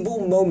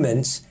label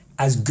moments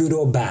as good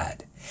or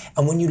bad.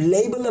 And when you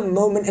label a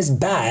moment as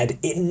bad,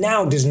 it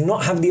now does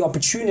not have the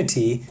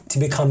opportunity to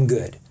become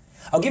good.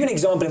 I'll give an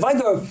example. If I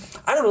go,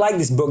 I don't like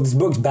this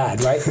book's bad,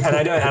 right? And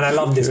I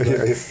love this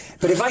book.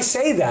 But if I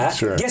say that,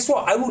 guess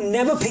what? I will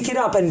never pick it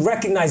up and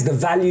recognize the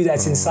value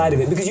that's inside of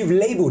it because you've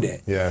labeled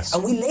it. Yes.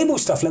 And we label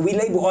stuff like we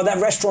label,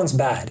 that restaurant's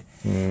bad.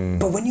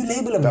 But when you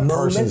label a moment,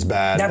 person's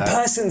bad. That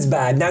person's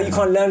bad. Now you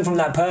can't learn from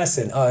that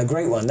person. Oh, a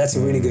great one. That's a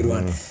really good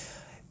one.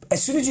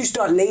 As soon as you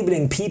start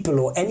labeling people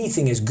or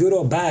anything as good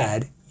or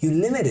bad, you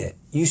limit it.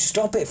 You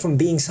stop it from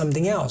being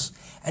something else.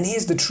 And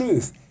here's the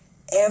truth.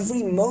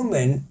 Every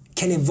moment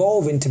can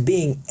evolve into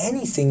being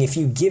anything if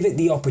you give it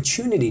the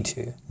opportunity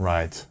to.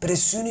 Right. But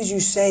as soon as you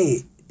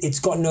say it's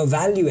got no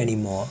value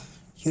anymore,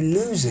 you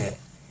lose it.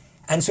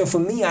 And so for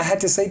me, I had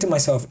to say to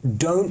myself,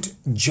 don't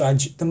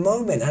judge the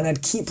moment. And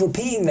I'd keep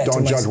repeating that to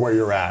myself. Don't judge where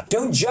you're at.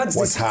 Don't judge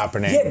what's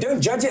happening. Yeah,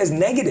 don't judge it as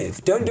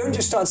negative. Don't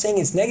just start saying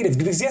it's negative.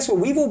 Because guess what?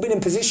 We've all been in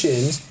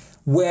positions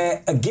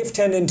where a gift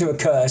turned into a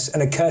curse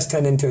and a curse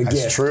turned into a gift.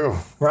 That's true.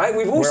 Right?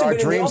 We've also been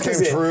in the opposite. Where our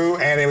dreams came true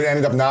and it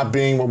ended up not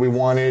being what we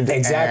wanted.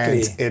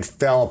 Exactly. And it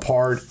fell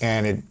apart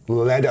and it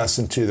led us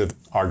into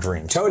our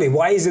dreams. Totally.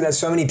 Why is it that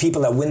so many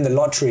people that win the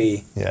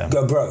lottery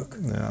go broke?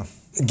 Yeah.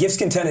 Gifts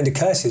can turn into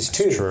curses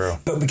too. That's true.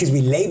 But because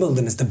we label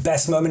them as the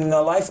best moment in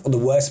our life or the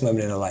worst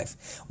moment in our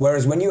life.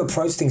 Whereas when you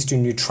approach things to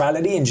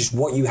neutrality and just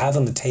what you have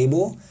on the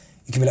table,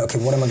 you can be like,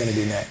 okay, what am I going to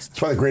do next?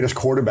 That's why the greatest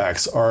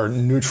quarterbacks are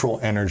neutral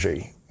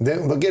energy.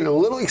 They'll get a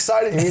little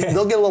excited.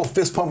 They'll get a little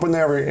fist pump in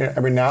there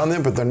every now and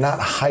then, but they're not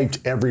hyped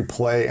every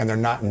play and they're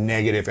not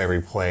negative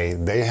every play.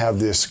 They have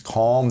this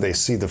calm. They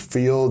see the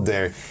field.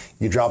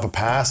 You drop a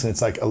pass and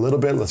it's like a little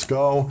bit, let's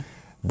go.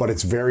 but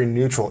it's very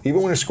neutral.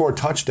 Even when you score a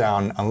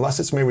touchdown, unless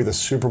it's maybe the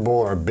Super Bowl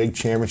or a big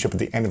championship at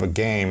the end of a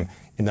game,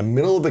 in the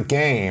middle of the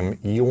game,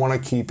 you want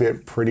to keep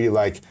it pretty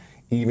like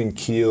even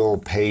keel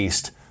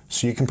paced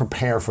so you can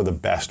prepare for the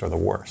best or the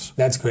worst.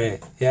 That's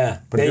great. Yeah.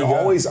 But if you're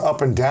always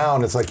up and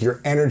down, it's like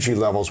your energy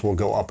levels will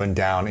go up and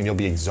down and you'll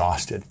be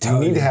exhausted.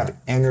 Totally. You need to have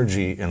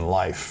energy in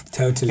life.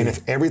 Totally. And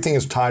if everything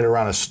is tied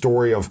around a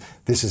story of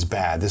this is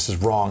bad, this is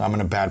wrong, I'm in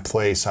a bad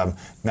place, I'm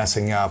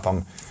messing up,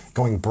 I'm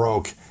going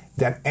broke,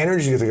 that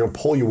energy is going to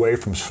pull you away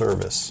from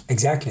service.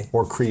 Exactly.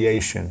 Or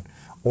creation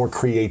or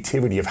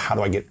creativity of how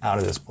do I get out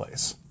of this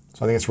place.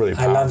 So I think it's really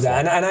powerful. I love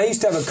that. And I used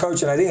to have a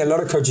coach, and I think a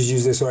lot of coaches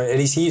use this, or at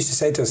least he used to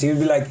say to us, he would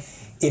be like,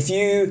 if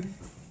you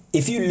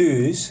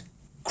lose,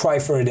 cry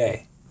for a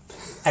day.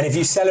 And if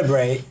you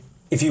celebrate,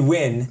 if you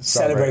win,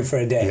 celebrate for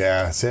a day.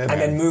 Yeah, that's it, man.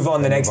 And then move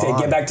on the next day,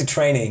 get back to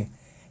training.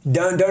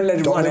 Don't let it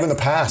run. Don't live in the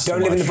past.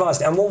 Don't live in the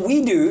past. And what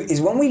we do is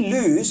when we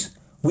lose,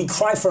 we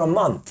cry for a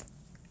month.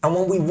 And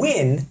when we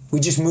win, we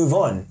just move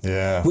on.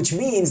 Yeah. Which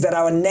means that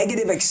our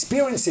negative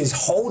experiences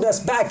hold us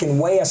back and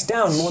weigh us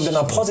down more than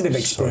our positive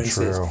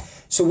experiences. So true.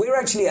 So we're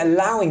actually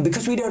allowing,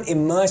 because we don't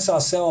immerse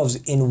ourselves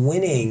in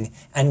winning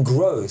and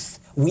growth,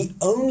 we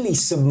only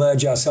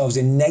submerge ourselves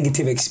in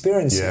negative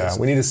experiences. Yeah,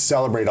 we need to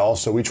celebrate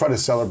also. We try to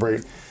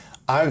celebrate.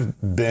 I've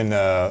been,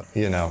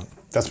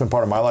 that's been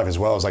part of my life as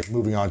well. It's like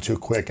moving on too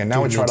quick. And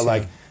now we try to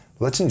like,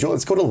 let's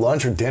go to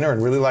lunch or dinner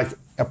and really like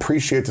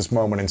appreciate this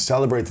moment and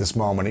celebrate this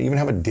moment and even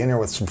have a dinner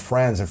with some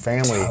friends and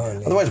family.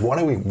 Totally. Otherwise, what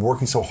are we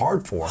working so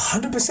hard for?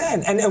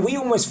 100%. And we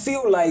almost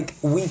feel like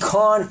we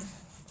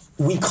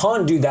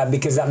can't do that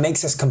because that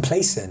makes us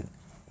complacent.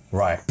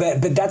 Right.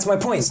 But that's my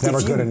point. It's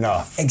never good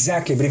enough.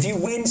 Exactly. But if you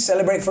win,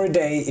 celebrate for a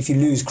day. If you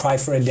lose, cry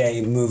for a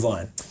day, move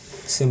on.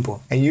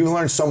 Simple. And you've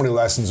learned so many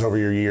lessons over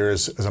your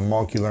years. As a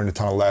monk, you learned a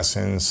ton of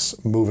lessons,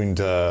 moving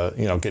to,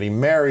 getting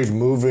married,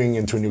 moving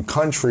into a new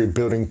country,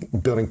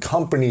 building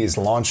companies,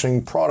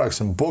 launching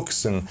products and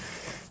books, and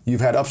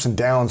you've had ups and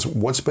downs.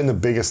 What's been the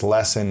biggest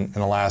lesson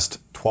in the last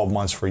 12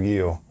 months for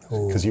you?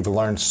 Because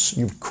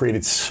you've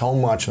created so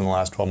much in the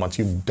last 12 months.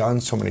 You've done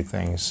so many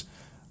things.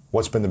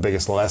 What's been the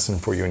biggest lesson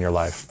for you in your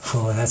life?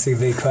 Oh, that's a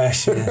big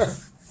question.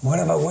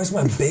 What's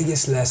my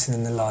biggest lesson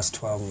in the last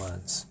 12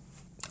 months?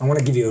 I want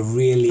to give you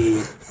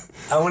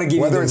I'm going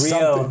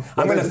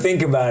to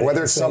think about it.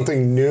 Whether it's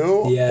something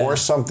new or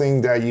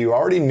something that you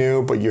already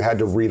knew, but you had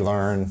to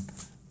relearn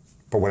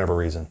for whatever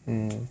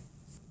reason.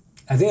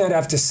 I think I'd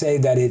have to say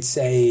that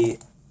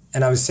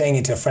and I was saying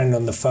it to a friend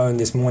on the phone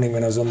this morning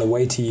when I was on the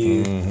way to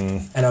you,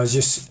 and I was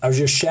just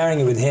sharing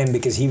it with him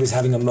because he was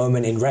having a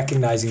moment in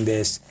recognizing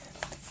this.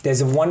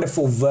 There's a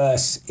wonderful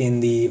verse in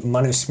the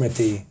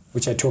Manusmriti,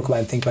 which I talk about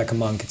in Think Like a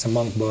Monk. It's a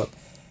monk book.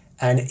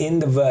 And in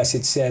the verse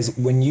it says,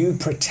 when you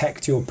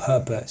protect your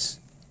purpose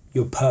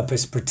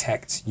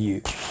protects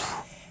you.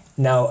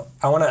 Now,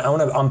 I want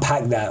to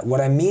unpack that. What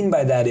I mean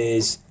by that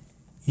is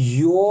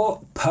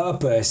your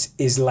purpose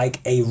is like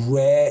a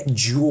rare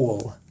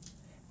jewel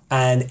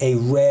and a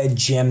rare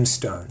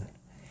gemstone.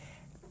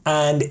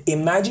 And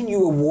imagine you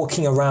were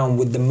walking around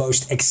with the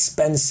most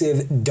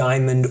expensive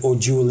diamond or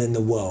jewel in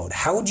the world.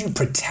 How would you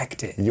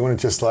protect it? You want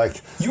to just wave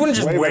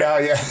wear it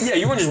out, Yeah,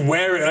 you want to just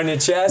wear it on your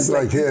chest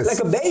like this, like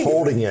a baby,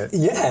 holding it.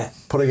 Yeah,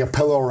 putting a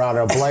pillow around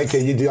it, a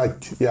blanket. You'd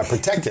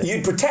protect it.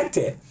 You'd protect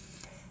it.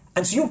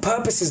 And so your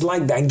purpose is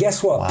like that. And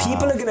guess what? Wow.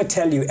 People are going to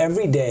tell you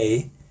every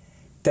day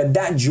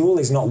that jewel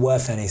is not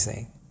worth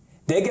anything.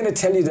 They're going to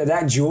tell you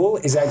that jewel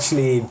is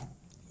actually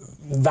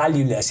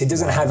valueless. It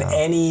doesn't have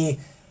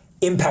any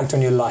impact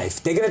on your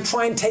life. They're going to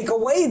try and take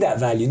away that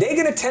value. They're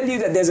going to tell you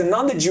that there's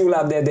another jewel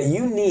out there that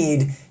you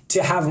need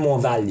to have more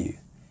value.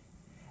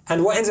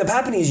 And what ends up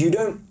happening is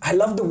I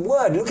love the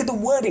word, look at the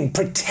wording,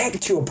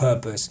 protect your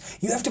purpose.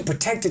 You have to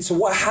protect it. So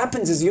what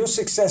happens is your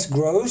success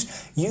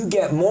grows, you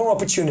get more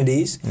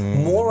opportunities,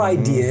 more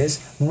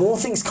ideas, more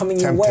things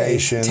coming your way.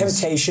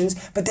 Temptations.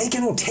 But they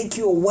can all take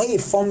you away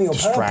from your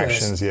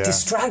purpose.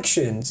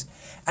 Distractions.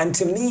 And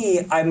to me,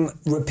 I'm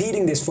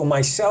repeating this for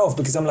myself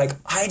because I'm like,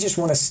 I just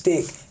want to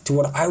stick to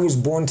what I was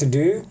born to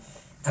do.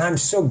 And I'm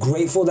so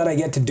grateful that I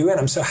get to do it.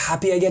 I'm so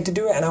happy I get to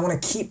do it. And I want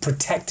to keep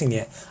protecting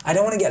it. I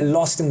don't want to get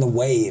lost in the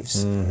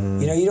waves.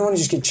 You don't want to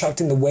just get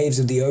chucked in the waves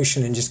of the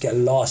ocean and just get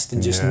lost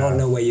and just not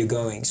know where you're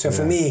going. So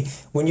for me,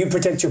 when you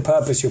protect your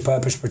purpose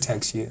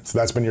protects you. So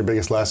that's been your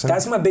biggest lesson?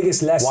 That's my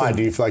biggest lesson. Why?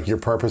 Do you feel like your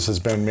purpose has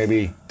been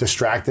maybe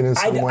distracted in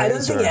some ways? I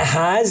don't think it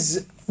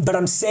has. But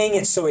I'm saying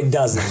it so it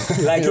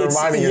doesn't. Like You're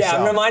reminding yourself.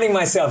 Yeah, I'm reminding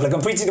myself. Like I'm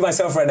preaching to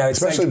myself right now.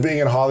 It's especially being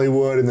in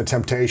Hollywood and the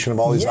temptation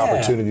of all these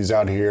opportunities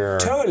out here.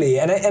 Totally.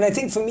 And I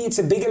think for me it's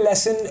a bigger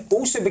lesson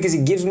also because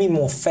it gives me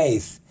more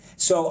faith.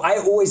 So I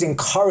always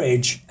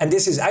encourage, and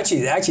this is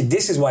actually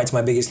this is why it's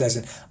my biggest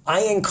lesson.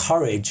 I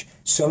encourage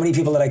so many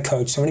people that I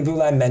coach, so many people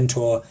that I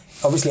mentor,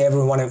 obviously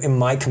everyone in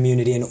my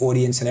community and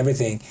audience and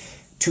everything,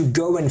 to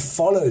go and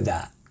follow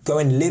that, go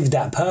and live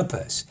that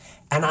purpose.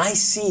 And I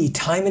see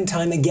time and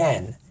time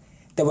again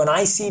that when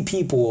I see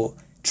people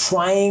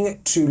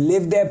trying to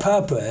live their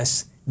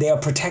purpose, they are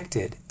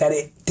protected, that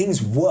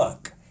things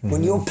work.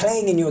 When you're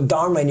playing in your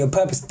dharma and your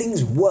purpose,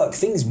 things work,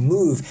 things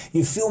move,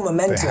 you feel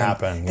momentum.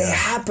 They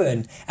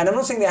happen. And I'm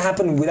not saying they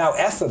happen without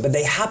effort, but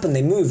they happen,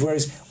 they move.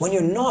 Whereas when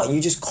you're not, you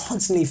just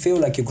constantly feel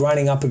like you're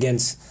grinding up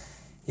against,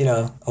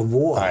 a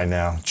war. I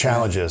know.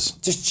 Challenges.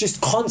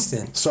 Just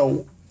constant.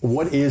 So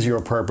what is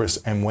your purpose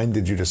and when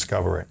did you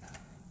discover it?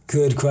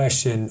 Good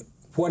question.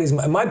 What is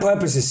my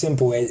purpose is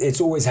simple.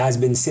 It's always has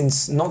been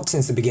not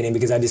since the beginning,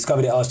 because I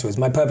discovered it afterwards.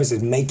 My purpose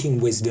is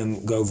making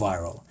wisdom go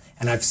viral.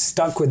 And I've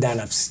stuck with that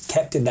and I've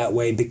kept it that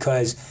way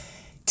because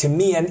to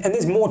me, and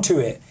there's more to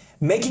it,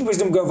 making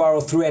wisdom go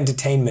viral through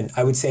entertainment,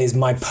 I would say is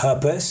my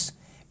purpose,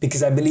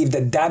 because I believe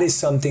that is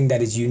something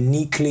that is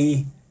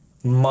uniquely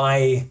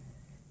my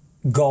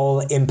goal,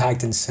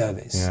 impact, and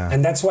service. Yeah.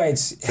 And that's why it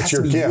has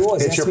your to be gift.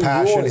 yours. It's your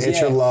passion, it's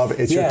your love,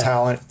 it's your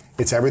talent.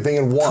 It's everything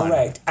in one.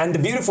 Correct. And the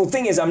beautiful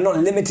thing is I'm not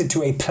limited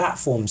to a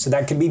platform. So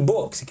that can be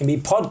books, it can be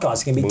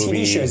podcasts, it can be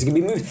TV shows, it can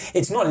be movies.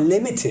 It's not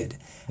limited.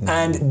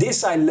 And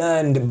this I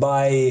learned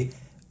by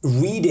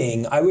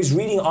reading. I was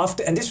reading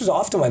after, and this was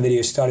after my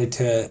video started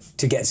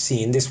to get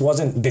seen. This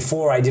wasn't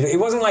before I did it. It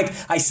wasn't like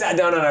I sat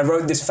down and I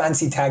wrote this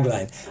fancy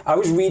tagline. I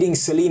was reading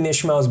Salim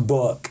Ismail's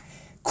book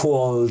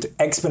called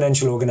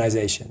Exponential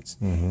Organizations.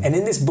 And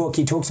in this book,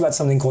 he talks about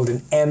something called an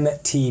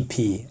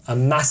MTP, a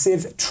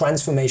massive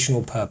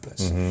transformational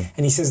purpose.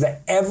 And he says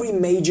that every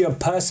major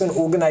person,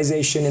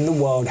 organization in the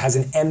world has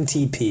an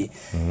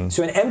MTP.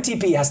 So an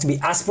MTP has to be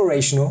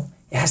aspirational,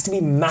 it has to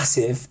be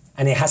massive,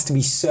 and it has to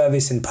be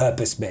service and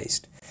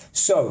purpose-based.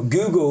 So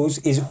Google's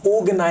is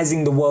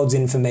organizing the world's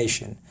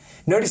information.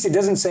 Notice it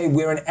doesn't say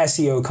we're an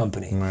SEO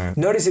company. Right.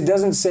 Notice it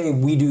doesn't say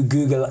we do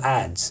Google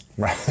ads.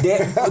 Right.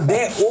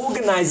 They're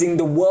organizing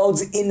the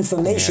world's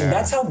information. Yeah.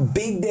 That's how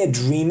big they're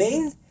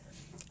dreaming.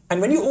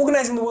 And when you're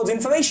organizing the world's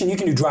information, you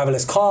can do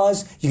driverless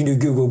cars, you can do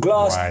Google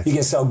Glass, you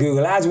can sell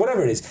Google ads,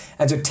 whatever it is.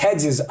 And so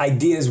Ted's is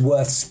ideas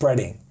worth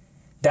spreading.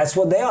 That's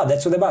what they are.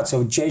 That's what they're about.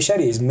 So Jay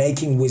Shetty is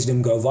making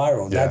wisdom go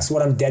viral. Yeah. That's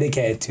what I'm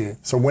dedicated to.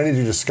 So when did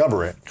you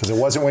discover it? Because it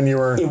wasn't when you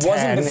were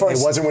 10. It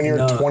wasn't when you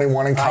were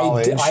 21 in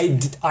college.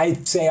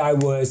 I'd say I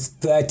was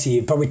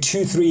 30, probably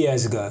 2-3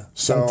 years ago.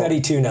 So I'm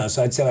 32 now.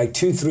 So I'd say like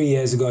 2-3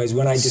 years ago is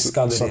when I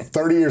discovered it. So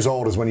 30 years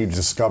old is when you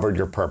discovered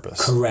your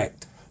purpose.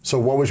 Correct. So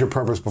what was your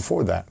purpose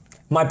before that?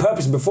 My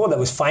purpose before that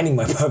was finding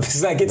my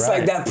purpose. Like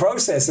like that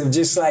process of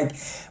just like,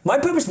 my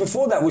purpose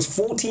before that was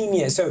 14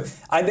 years. So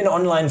I've been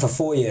online for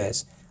 4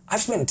 years. I've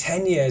spent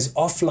 10 years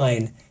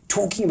offline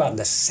talking about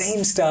the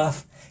same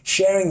stuff,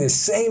 sharing the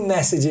same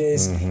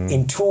messages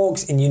in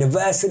talks, in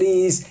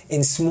universities,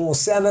 in small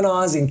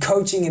seminars, in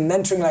coaching, in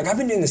mentoring. Like I've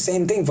been doing the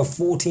same thing for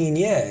 14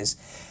 years,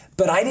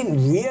 but I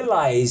didn't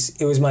realize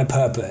it was my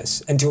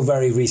purpose until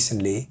very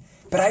recently.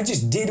 But I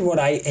just did what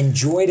I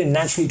enjoyed and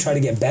naturally try to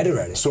get better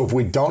at it. So if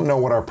we don't know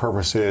what our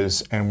purpose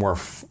is and we're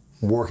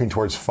working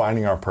towards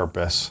finding our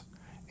purpose,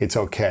 it's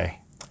okay.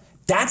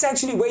 That's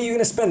actually where you're going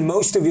to spend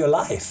most of your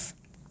life.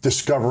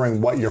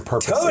 Discovering what your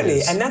purpose is.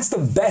 Totally, and that's the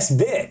best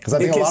bit. Because I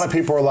think a lot of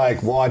people are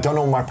like, well, I don't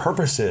know what my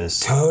purpose is.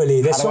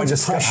 Totally, there's so much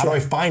pressure. How do I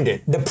find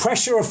it? The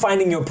pressure of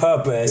finding your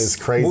purpose is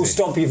crazy. Will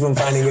stop you from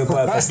finding your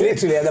purpose.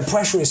 Literally, the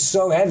pressure is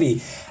so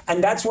heavy.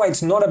 And that's why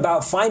it's not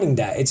about finding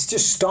that. It's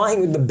just starting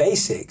with the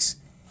basics.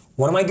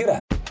 What am I good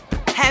at?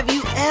 Have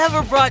you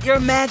ever brought your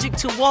magic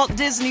to Walt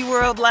Disney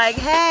World like,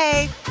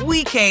 hey,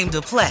 we came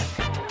to play?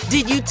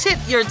 Did you tip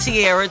your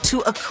tiara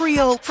to a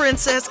Creole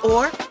princess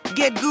or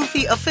get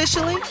goofy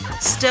officially?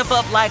 Step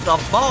up like a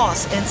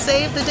boss and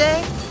save the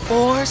day?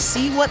 Or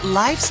see what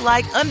life's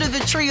like under the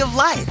tree of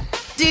life?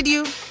 Did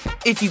you?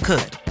 If you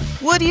could.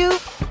 Would you?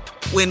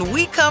 When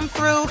we come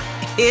through,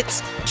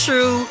 it's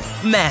true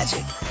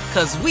magic.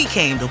 'Cause we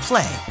came to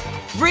play.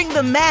 Bring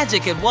the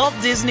magic at Walt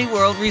Disney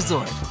World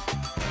Resort.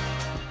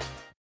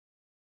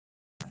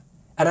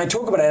 And I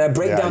talk about it, and I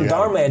break down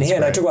Dharma in here,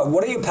 and I talk about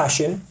what are your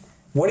passion,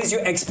 what is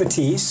your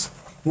expertise,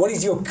 what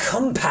is your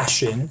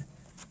compassion,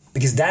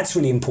 because that's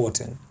really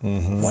important.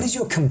 What is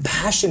your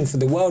compassion for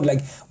the world?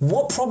 Like,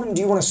 what problem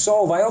do you want to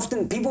solve?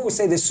 People will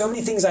say, there's so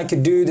many things I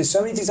could do, there's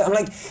so many things. I'm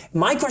like,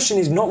 my question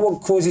is not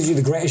what causes you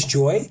the greatest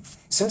joy.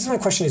 Sometimes my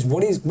question is,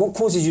 what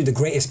causes you the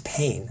greatest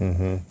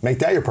pain? Make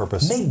that your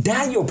purpose. Make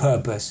that your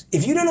purpose.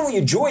 If you don't know what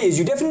your joy is,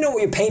 you definitely know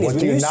what your pain is. What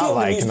do you not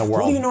like in the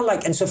world? What do you not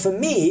like? And so for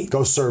me...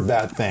 Go serve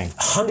that thing.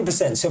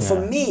 100%. So for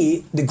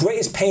me, the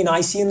greatest pain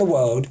I see in the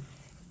world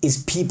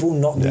is people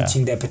not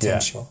reaching their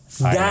potential.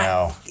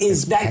 That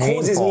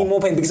causes me more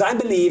pain, because I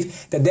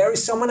believe that there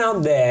is someone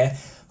out there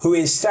who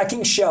is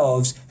stacking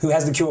shelves who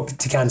has the cure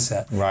to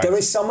cancer. Right. There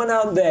is someone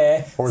out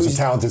there who's a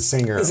talented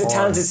singer.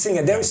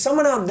 There is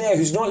someone out there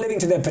who's not living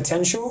to their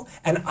potential,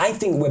 and I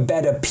think we're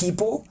better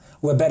people,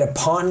 we're better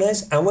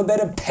partners, and we're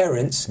better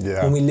parents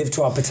when we live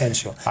to our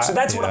potential. So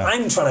that's what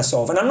I'm trying to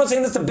solve. And I'm not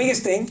saying that's the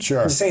biggest thing.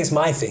 Sure. I'm just saying it's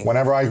my thing.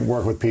 Whenever I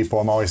work with people,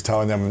 I'm always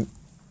telling them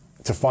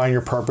to find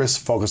your purpose,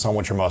 focus on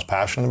what you're most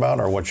passionate about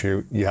or what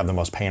you have the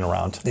most pain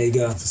around. There you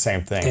go. It's the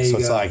same thing. So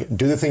it's like,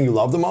 do the thing you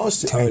love the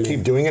most and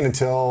keep doing it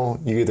until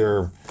you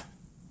either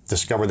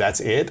discover that's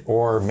it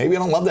or maybe I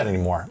don't love that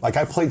anymore. Like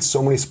I played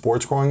so many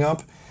sports growing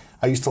up.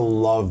 I used to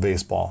love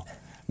baseball.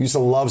 Used to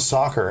love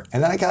soccer,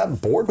 and then I got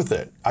bored with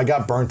it. I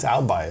got burnt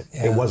out by it.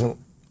 Yeah. It wasn't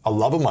a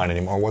love of mine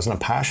anymore. It wasn't a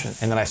passion.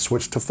 And then I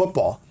switched to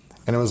football,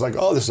 and it was like,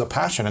 oh, this is a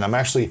passion, and I'm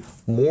actually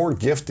more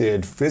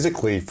gifted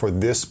physically for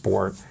this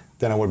sport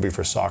than I would be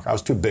for soccer. I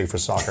was too big for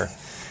soccer.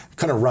 I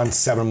couldn't run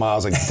 7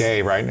 miles a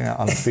day right now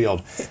on the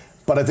field.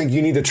 But I think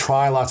you need to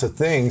try lots of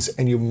things,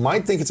 and you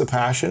might think it's a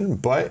passion,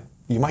 but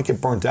you might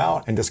get burnt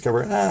out and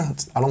discover,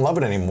 I don't love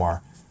it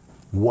anymore.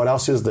 What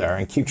else is there?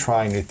 And keep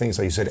trying new things.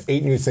 Like you said,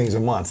 8 new things a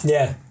month.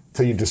 Yeah.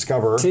 Till you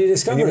discover.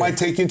 And it might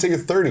take you until you're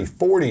 30,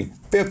 40,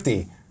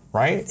 50,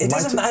 right? And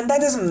that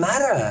doesn't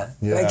matter.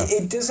 Yeah. Like,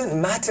 it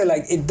doesn't matter.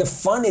 Like, the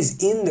fun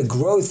is in the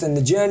growth and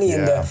the journey.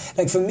 And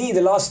like, for me,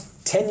 the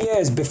last 10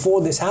 years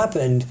before this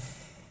happened,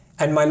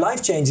 and my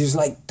life changes,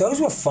 like,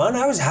 those were fun.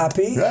 I was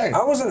happy. Right.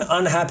 I wasn't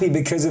unhappy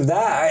because of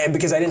that,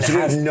 because I didn't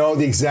didn't know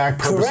the exact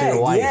purpose of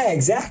your life. Yeah,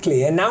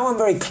 exactly. And now I'm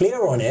very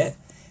clear on it,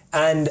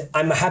 and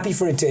I'm happy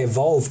for it to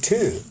evolve too.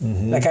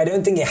 Mm-hmm. Like, I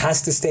don't think it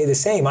has to stay the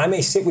same. I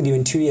may sit with you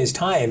in 2 years'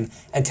 time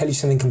and tell you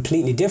something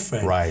completely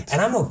different. Right.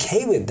 And I'm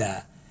okay with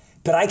that.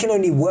 But I can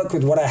only work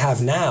with what I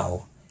have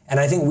now. And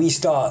I think we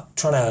start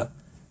trying to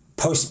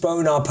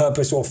postpone our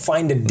purpose or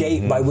find a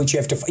date by which you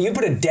have to... You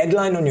put a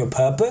deadline on your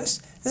purpose?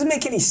 Doesn't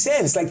make any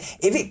sense. Like,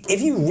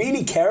 if you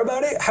really care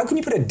about it, how can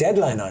you put a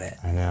deadline on it?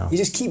 I know. You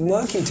just keep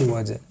working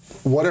towards it.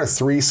 What are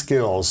 3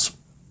 skills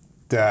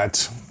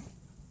that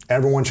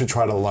everyone should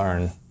try to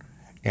learn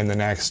in the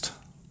next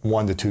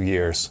 1 to 2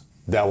 years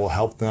that will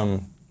help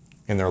them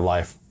in their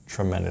life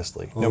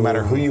tremendously? No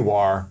matter who you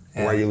are,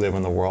 where you live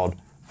in the world,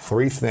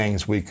 3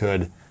 things we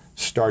could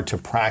start to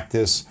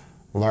practice,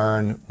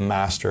 learn,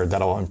 master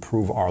that'll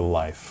improve our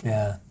life.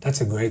 Yeah,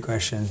 that's a great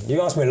question.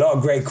 You asked me a lot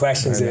of great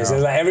questions there. So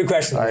it's like every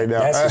question, I know.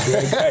 That's a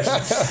great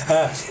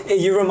question.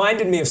 You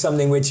reminded me of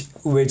something which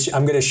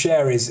I'm going to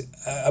share is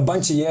a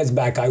bunch of years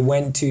back, I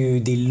went to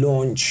the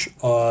launch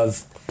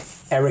of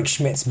Eric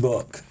Schmidt's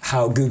book,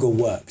 How Google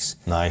Works.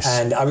 Nice.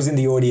 And I was in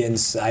the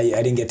audience. I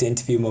didn't get to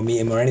interview him or meet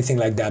him or anything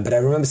like that, but I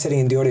remember sitting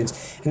in the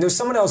audience and there was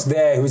someone else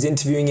there who was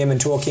interviewing him and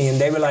talking,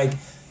 and they were like,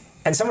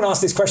 and someone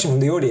asked this question from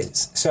the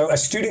audience. So a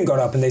student got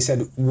up and they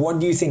said,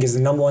 what do you think is the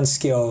number 1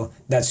 skill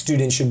that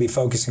students should be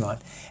focusing on?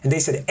 And they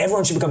said,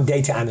 everyone should become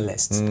data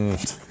analysts.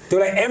 They were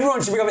like, everyone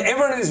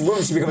in this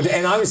room should become a data.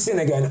 And I was sitting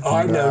there going,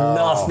 I know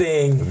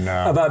nothing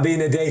about being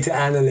a data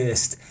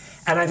analyst.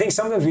 And I think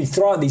sometimes we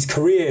throw out these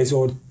careers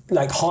or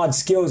like hard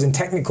skills and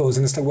technicals,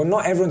 and it's like, well,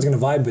 not everyone's going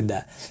to vibe with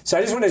that. So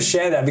I just wanted to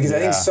share that because I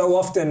think so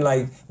often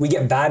like we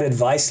get bad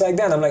advice like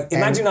that. And I'm like,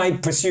 imagine I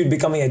pursued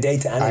becoming a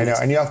data analyst. I know,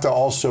 and you have to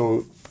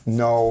also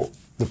know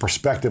the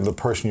perspective of the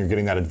person you're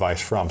getting that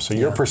advice from. So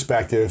your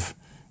perspective,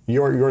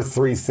 your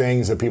 3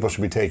 things that people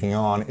should be taking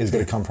on is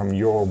going to come from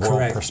your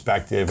world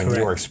perspective and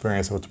your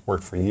experience of what's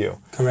worked for you.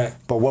 Correct.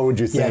 But what would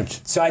you think? Yeah.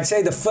 So I'd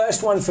say the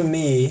first one for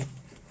me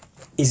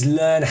is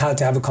learn how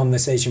to have a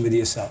conversation with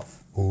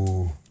yourself.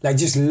 Ooh. Like,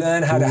 just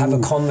learn how to have a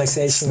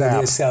conversation with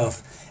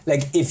yourself.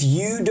 Like, if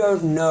you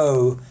don't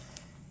know,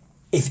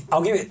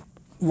 I'll give it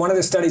one of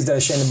the studies that I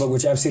share in the book,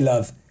 which I absolutely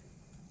love.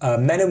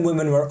 Men and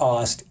women were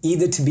asked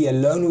either to be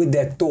alone with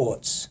their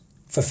thoughts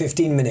for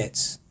 15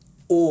 minutes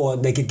or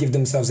they could give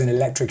themselves an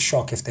electric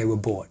shock if they were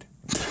bored.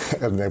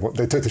 And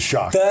they took the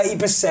shock.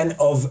 30%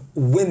 of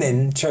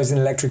women chose an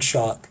electric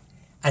shock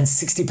and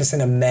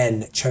 60% of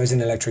men chose an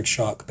electric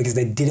shock because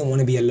they didn't want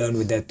to be alone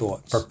with their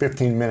thoughts. For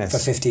 15 minutes. For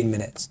 15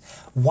 minutes.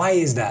 Why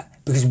is that?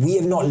 Because we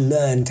have not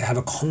learned to have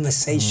a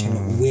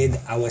conversation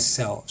with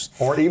ourselves.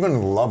 Or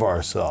even love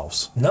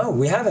ourselves. No,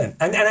 we haven't.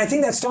 And I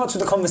think that starts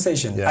with a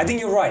conversation. Yeah. I think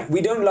you're right.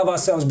 We don't love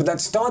ourselves, but that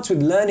starts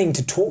with learning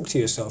to talk to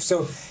yourself.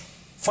 So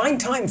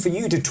find time for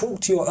you to talk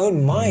to your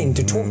own mind,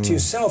 to talk to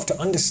yourself, to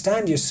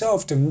understand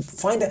yourself, to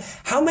find out.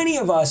 How many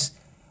of us,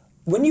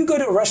 when you go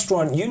to a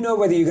restaurant, you know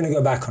whether you're going to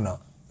go back or not,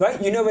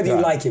 right? You know whether you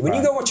like it. When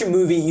you go watch a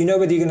movie, you know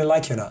whether you're going to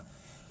like it or not.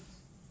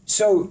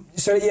 So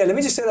yeah, let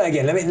me just say that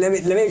again. Let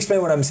me explain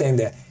what I'm saying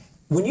there.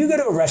 When you go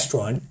to a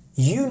restaurant,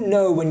 you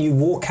know when you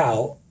walk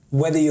out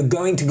whether you're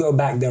going to go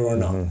back there or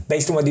not,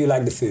 based on whether you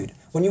like the food.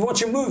 When you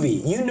watch a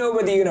movie, you know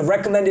whether you're going to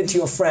recommend it to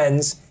your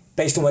friends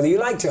based on whether you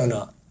liked it or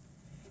not.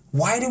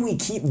 Why do we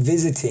keep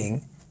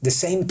visiting the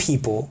same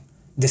people,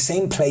 the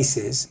same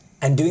places,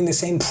 and doing the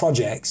same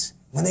projects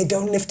when they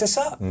don't lift us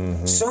up?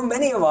 So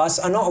many of us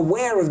are not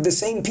aware of the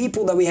same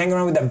people that we hang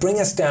around with that bring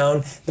us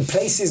down, the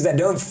places that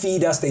don't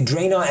feed us, they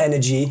drain our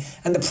energy,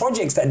 and the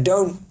projects that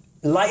don't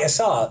light us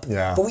up.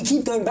 Yeah. But we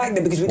keep going back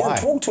there because we don't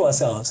talk to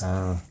ourselves.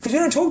 Because we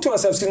don't talk to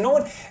ourselves. Because no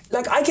one,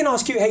 like, I can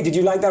ask you, hey, did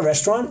you like that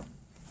restaurant?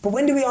 But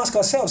when do we ask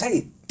ourselves,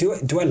 hey, do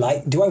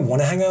I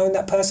want to hang out with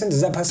that person?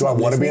 Does that person? Do I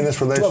want to be in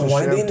this relationship? Do I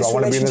want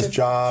to be in this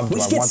job? We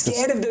get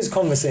scared of those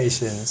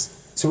conversations.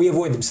 So we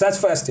avoid them. So that's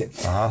first tip.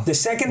 The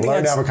second thing,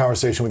 learn to have a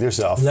conversation with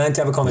yourself. Learn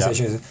to have a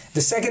conversation with yourself.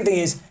 The second thing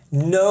is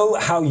know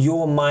how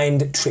your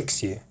mind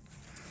tricks you.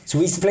 So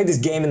we used to play this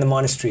game in the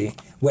monastery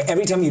where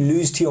every time you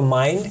lose to your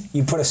mind,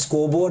 you put a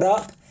scoreboard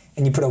up and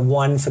and you put a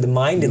 1 for the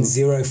mind and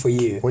 0 for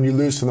you. When you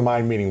lose to the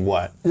mind, meaning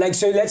what? Like,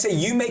 so let's say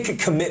you make a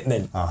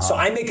commitment. So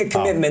I make a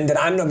commitment that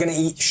I'm not going to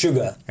eat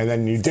sugar. And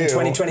then you do. In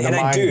 2020, and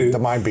I do. The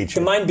mind beats you.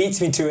 The mind beats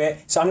me to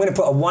it. So I'm going to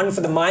put a 1 for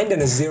the mind and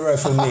a 0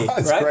 for me.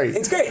 That's right? great.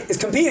 It's great. It's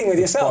competing with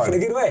yourself in a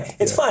good way.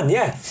 It's fun,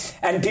 yeah.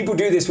 And people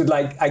do this with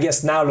like, I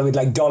guess now with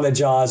like dollar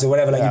jars or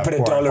whatever. Like you put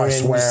a dollar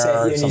in,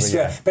 and you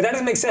swear. But that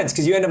doesn't make sense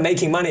because you end up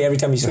making money every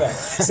time you swear.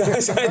 so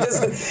it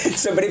doesn't.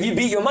 So, but if you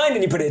beat your mind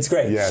and you put it, it's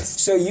great. Yes.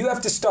 So you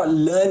have to start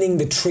learning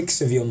the tricks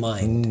of your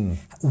mind.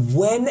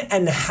 When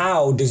and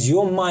how does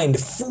your mind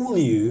fool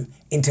you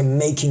into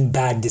making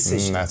bad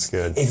decisions? That's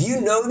good. If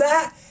you know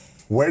that.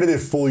 Where did it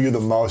fool you the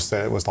most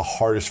that it was the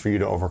hardest for you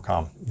to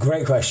overcome?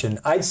 Great question.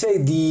 I'd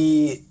say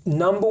the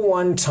number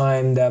one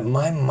time that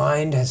my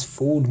mind has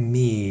fooled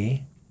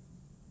me.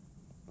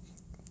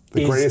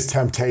 The greatest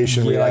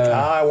temptation where you're like,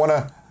 I want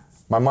to,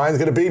 my mind's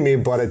going to beat me,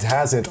 but it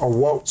hasn't. Or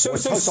what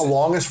took the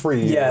longest for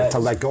you to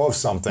let go of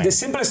something? The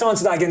simplest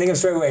answer that I can think of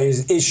straight away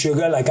is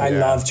sugar. Like, I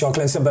love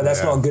chocolate and stuff, but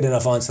that's not a good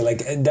enough answer.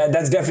 Like,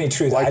 that's definitely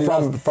true. Like,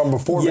 from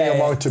before being a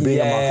monk to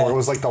being a monk, where it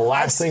was like the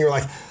last thing you're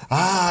like,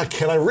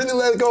 can I really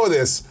let go of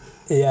this?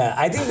 Yeah,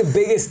 I think the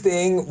biggest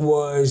thing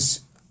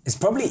it's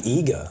probably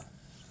ego.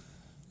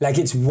 Like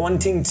it's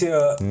wanting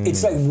to,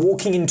 it's like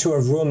walking into a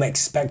room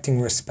expecting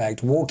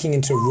respect, walking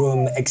into a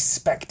room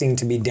expecting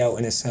to be dealt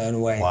in a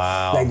certain way.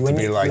 Wow. Like when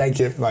to be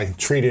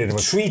treated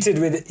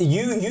with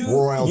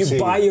royalty. You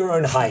buy your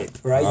own hype,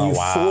 right? You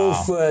fall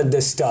for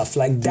the stuff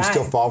like that. Do you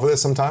still fall for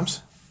this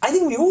sometimes? I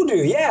think we all do.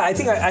 Yeah, I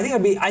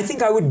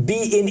think I would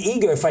be in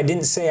ego if I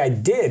didn't say I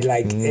did.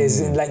 Like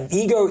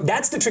ego.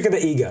 That's the trick of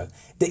the ego.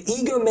 The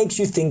ego makes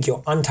you think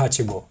you're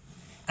untouchable,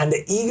 and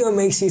the ego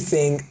makes you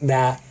think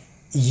that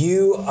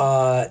you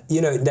are,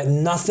 that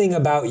nothing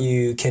about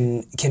you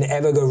can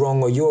ever go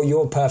wrong, or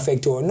you're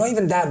perfect, or not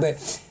even that, but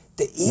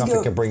the ego.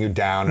 Nothing can bring you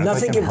down.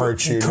 Nothing can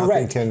hurt you.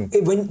 Correct.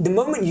 The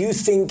moment you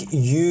think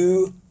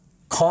you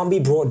can't be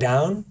brought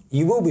down,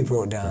 you will be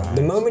brought down. Right.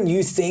 The moment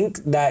you think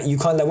that you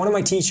can't, like one of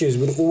my teachers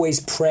would always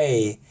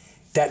pray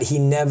that he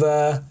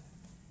never,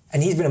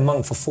 and he's been a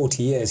monk for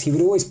 40 years, he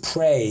would always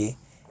pray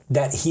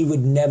that he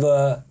would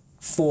never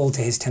fall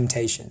to his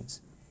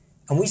temptations.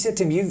 And we said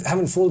to him, you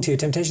haven't fallen to your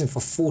temptations for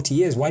 40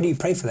 years. Why do you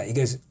pray for that? He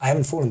goes, I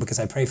haven't fallen because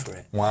I pray for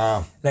it.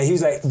 Wow. Like he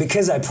was like,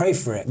 because I pray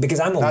for it, because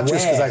I'm aware. Not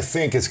just because I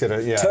think it's going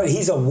to, Totally,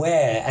 he's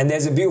aware. And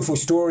there's a beautiful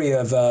story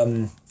of,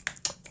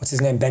 what's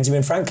his name,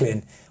 Benjamin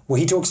Franklin, where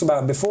he talks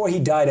about before he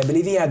died, I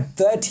believe he had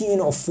 13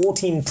 or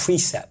 14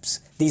 precepts.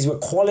 These were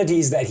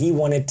qualities that he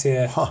wanted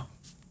to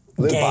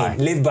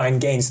live by and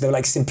gain. So they were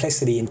like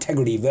simplicity,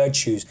 integrity,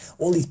 virtues,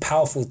 all these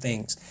powerful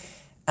things.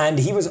 And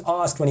he was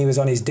asked when he was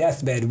on his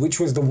deathbed, which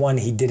was the one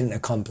he didn't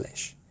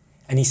accomplish.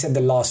 And he said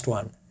the last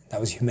one, that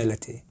was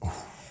humility.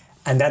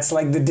 And that's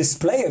like the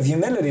display of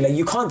humility. Like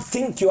you can't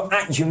think you're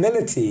at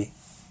humility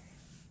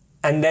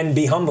and then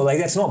be humble. Like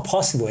that's not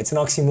possible. It's an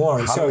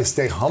oxymoron. How do we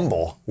stay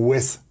humble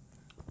with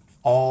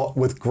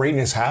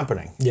greatness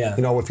happening? Yeah.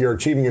 If you're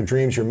achieving your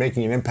dreams, you're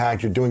making an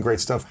impact, you're doing great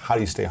stuff, how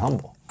do you stay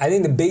humble? I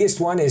think the biggest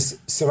one is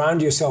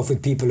surround yourself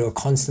with people who are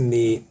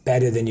constantly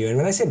better than you. And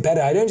when I say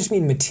better, I don't just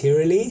mean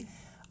materially.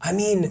 I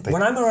mean,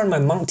 when I'm around my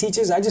monk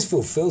teachers, I just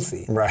feel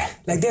filthy. Right.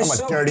 Like they're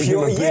so dirty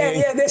pure. Human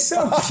being. Yeah, they're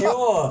so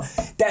pure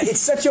that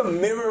it's such a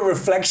mirror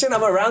reflection.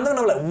 I'm around them and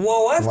I'm like,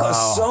 whoa, I've got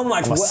so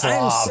much.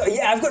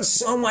 I've got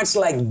so much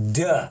like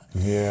duh.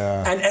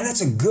 Yeah. And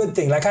that's a good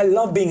thing. Like I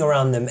love being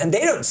around them. And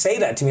they don't say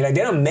that to me. Like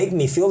they don't make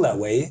me feel that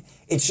way.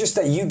 It's just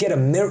that you get a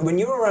mirror. When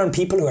you're around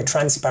people who are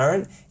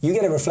transparent, you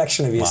get a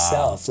reflection of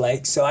yourself.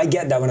 Like, so I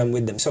get that when I'm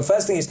with them. So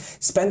first thing is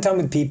spend time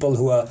with people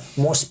who are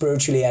more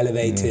spiritually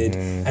elevated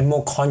and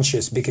more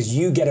conscious because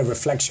you get a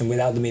reflection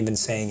without them even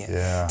saying it.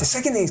 Yeah. The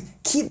second thing is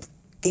keep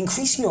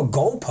increasing your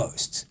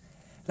goalposts.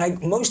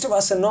 Like most of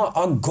us are not,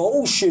 our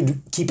goals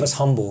should keep us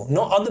humble,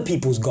 not other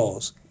people's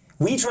goals.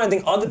 We try and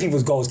think other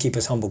people's goals keep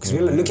us humble because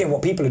we're looking at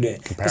what people are doing.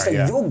 It's like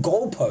your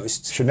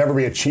goalposts should never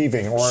be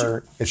achieving,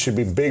 or it should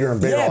be bigger and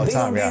bigger all the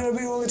time. Bigger and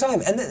bigger all the time.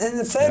 And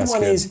the third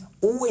one is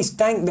always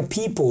thank the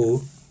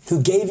people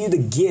who gave you the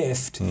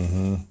gift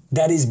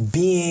that is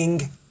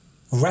being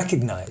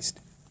recognized.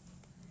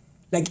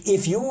 Like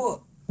if you're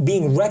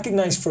being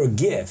recognized for a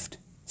gift,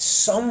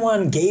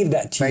 someone gave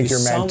that to you. Thank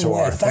your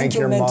mentor. Thank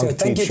your mentor. Monk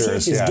Thank your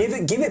teachers. teachers.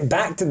 Yeah. Give it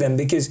back to them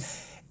because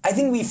I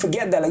think we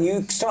forget that. Like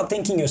you start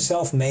thinking you're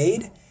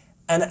self-made.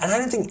 And I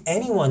don't think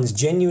anyone's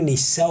genuinely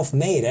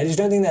self-made. I just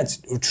don't think that's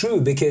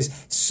true because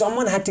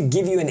someone had to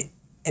give you an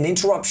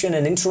interruption,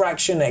 an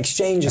interaction, an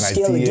exchange, a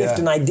skill, a gift,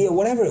 an idea,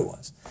 whatever it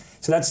was.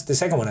 So that's the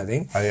second one, I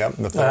think. Yep,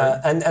 the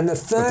third. And the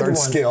third one.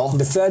 Skill.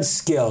 The third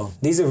skill.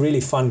 These are really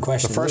fun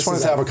questions. The first one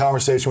is to have a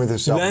conversation with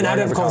yourself. Learn how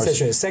to have a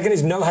conversation. The second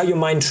is know how your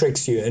mind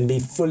tricks you and be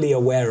fully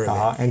aware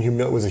of it.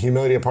 And was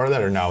humility a part of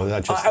that or no? Was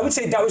that just? I would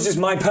say that was just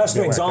my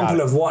personal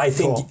example of what I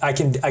think I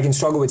can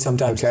struggle with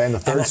sometimes. Okay, and the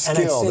third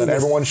skill that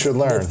everyone should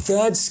learn. The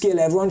third skill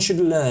everyone should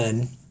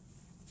learn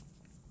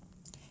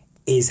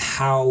is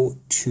how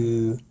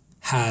to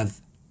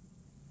have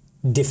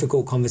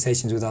difficult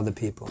conversations with other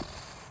people.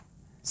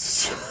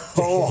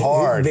 So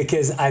hard.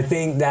 Because I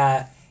think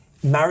that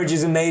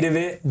Marriages are made of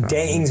it.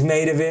 Dating's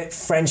made of it.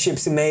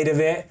 Friendships are made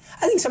of it.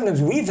 I think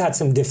sometimes we've had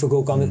some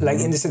difficult conversations, like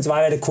in the sense of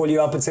I had to call you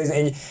up and say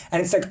something.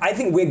 And it's like, I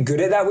think we're good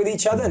at that with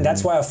each other. And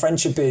that's why our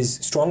friendship is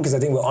strong, because I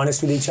think we're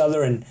honest with each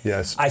other. And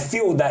I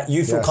feel that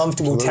you feel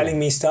comfortable telling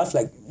me stuff.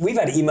 Like we've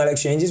had email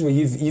exchanges where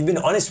you've been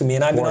honest with me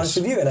and I've been honest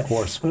with you. And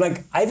I'm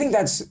like, I think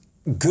that's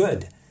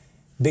good.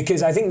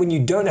 Because I think when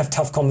you don't have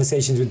tough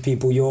conversations with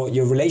people,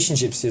 your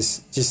relationships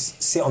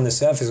just sit on the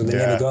surface or they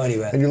never go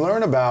anywhere. And you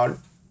learn about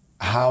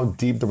how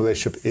deep the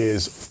relationship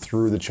is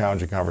through the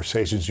challenging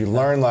conversations. You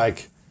learn,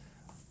 like,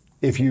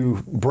 if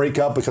you break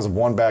up because of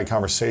one bad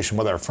conversation,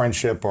 whether a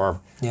friendship or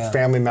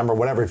family member,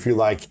 whatever, if you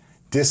like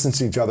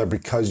distance each other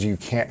because you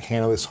can't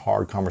handle this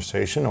hard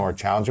conversation or a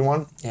challenging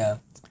one,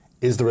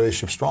 is the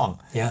relationship strong?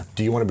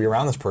 Do you want to be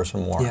around this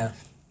person more?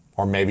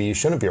 Or maybe you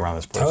shouldn't be around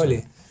this person.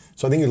 Totally.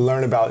 So I think you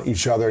learn about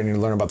each other and you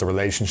learn about the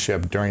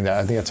relationship during that.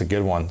 I think that's a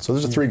good one. So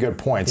those are 3 good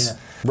points.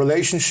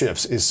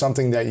 Relationships is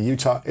something that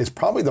is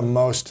probably the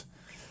most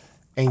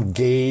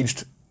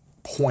engaged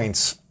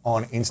points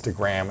on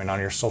Instagram and on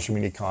your social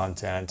media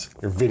content,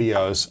 your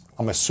videos.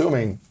 I'm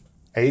assuming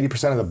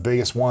 80% of the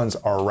biggest ones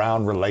are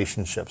around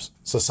relationships.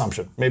 It's an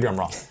assumption. Maybe I'm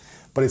wrong.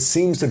 But it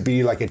seems to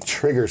be like it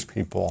triggers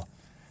people,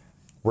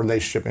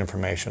 relationship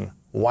information.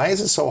 Why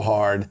is it so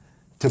hard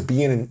to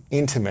be in an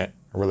intimate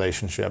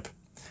relationship?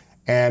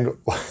 And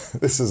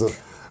this is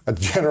a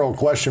general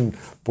question,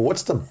 but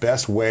what's the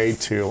best way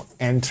to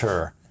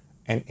enter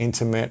an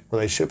intimate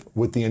relationship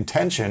with the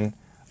intention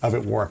of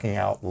it working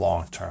out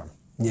long term?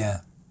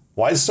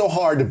 Why is it so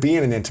hard to be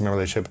in an intimate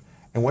relationship?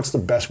 And what's the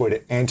best way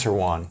to enter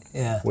one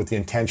with the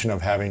intention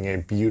of having a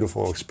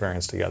beautiful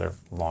experience together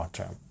long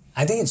term?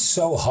 I think it's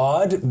so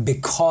hard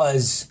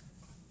because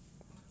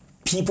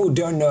people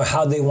don't know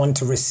how they want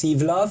to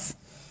receive love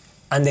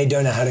and they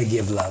don't know how to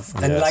give love.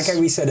 And like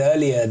we said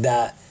earlier,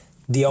 that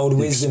the old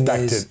wisdom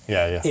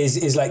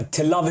is like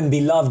to love and be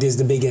loved is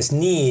the biggest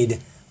need,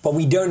 but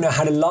we don't know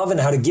how to love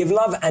and how to give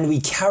love, and we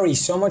carry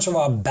so much of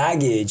our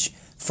baggage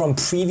from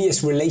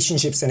previous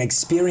relationships and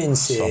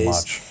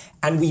experiences,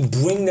 and we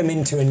bring them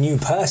into a new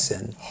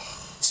person.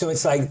 So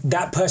it's like,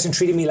 that person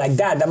treated me like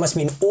that. That must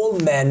mean all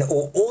men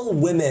or all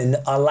women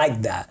are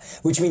like that.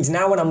 Which means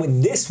now when I'm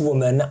with this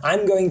woman,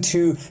 I'm going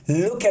to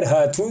look at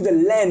her through the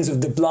lens of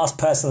the last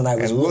person that I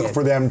was with. And look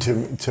for them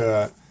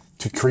to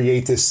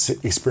create this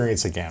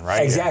experience again,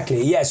 right?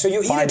 Exactly, So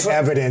you find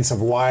evidence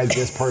of why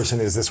this person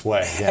is this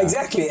way.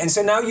 Exactly, and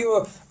so now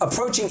you're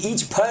approaching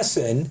each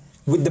person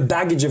with the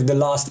baggage of the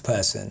last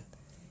person,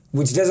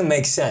 which doesn't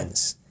make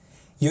sense.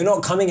 You're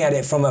not coming at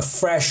it from a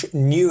fresh,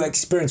 new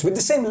experience with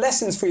the same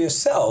lessons for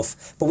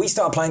yourself, but we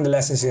start applying the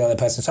lessons to the other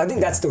person. So I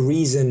think that's the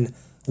reason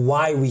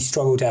why we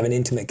struggle to have an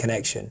intimate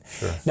connection.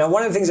 Now,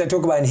 one of the things I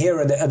talk about in here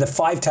are the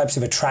 5 types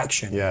of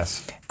attraction.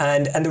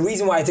 And the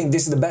reason why I think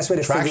this is the best way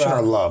to figure out... Attraction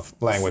or love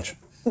language?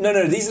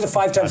 No, these are the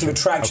 5 types of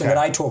attraction that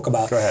I talk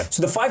about. Go ahead.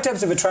 So the 5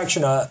 types of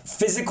attraction are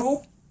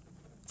physical,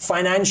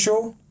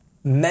 financial,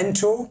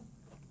 mental,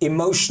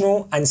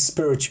 emotional, and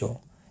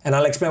spiritual. And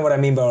I'll explain what I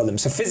mean by all of them.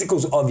 So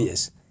physical's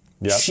obvious.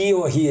 She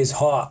or he is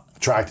hot.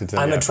 Attracted to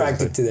them. I'm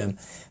attracted to them.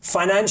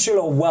 Financial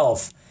or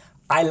wealth.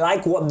 I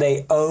like what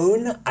they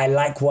own. I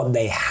like what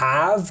they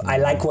have. I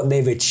like what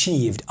they've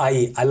achieved.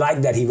 I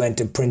like that he went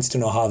to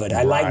Princeton or Harvard.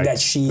 I like that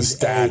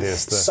she's a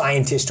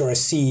scientist or a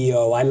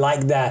CEO. I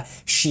like that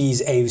she's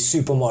a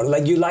supermodel.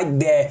 Like, you like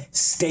their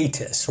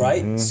status,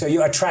 right? So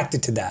you're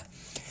attracted to that.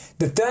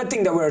 The third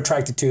thing that we're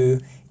attracted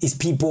to is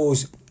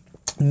people's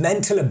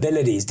mental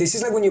abilities. This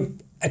is like when you're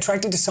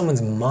attracted to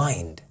someone's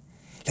mind.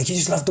 Like, you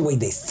just love the way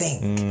they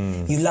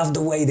think. You love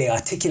the way they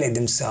articulate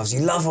themselves.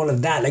 You love all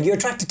of that. Like, you're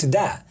attracted to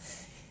that.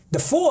 The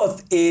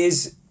fourth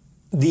is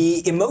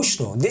the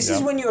emotional. This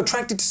is when you're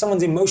attracted to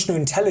someone's emotional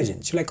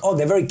intelligence. You're like, oh,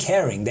 they're very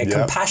caring. They're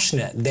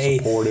compassionate.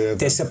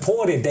 They're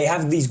supportive. They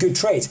have these good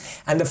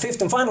traits. And the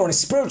fifth and final one is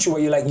spiritual,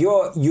 where you're like,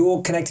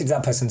 you're connected to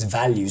that person's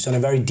values on a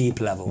very deep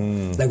level,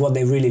 like what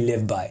they really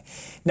live by.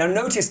 Now,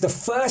 notice the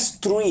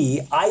first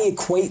 3, I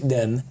equate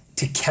them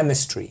to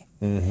chemistry.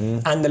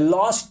 And the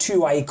last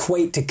 2 I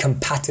equate to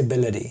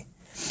compatibility.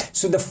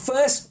 So the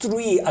first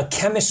 3 are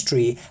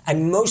chemistry,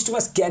 and most of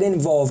us get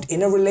involved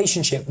in a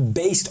relationship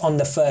based on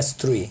the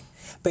first 3.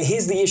 But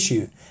here's the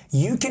issue.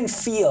 You can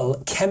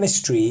feel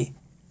chemistry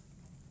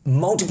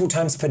multiple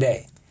times per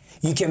day.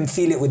 You can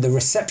feel it with the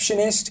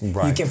receptionist.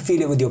 You can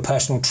feel it with your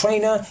personal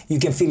trainer. You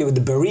can feel it with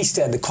the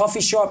barista at the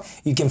coffee shop.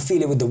 You can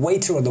feel it with the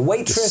waiter or the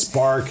waitress.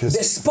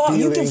 The spark.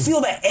 You can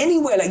feel that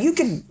anywhere. Like, you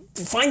can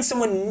find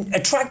someone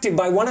attracted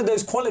by one of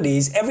those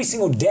qualities every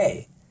single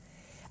day.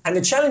 And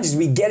the challenge is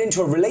we get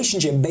into a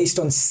relationship based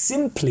on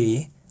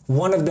simply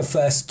one of the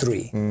first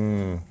 3.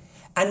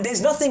 And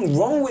there's nothing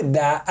wrong with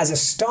that as a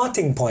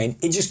starting point.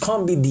 It just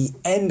can't be the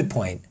end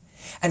point.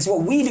 And so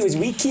what we do is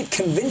we keep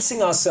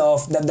convincing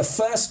ourselves that the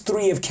first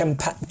 3 of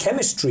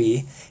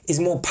chemistry is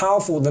more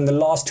powerful than the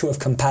last 2 of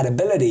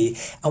compatibility.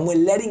 And we're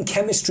letting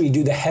chemistry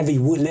do the heavy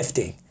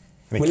lifting.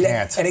 And it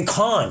can't. And it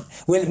can't.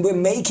 We're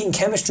making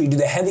chemistry do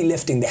the heavy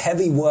lifting, the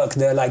heavy work,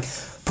 the like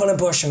pull and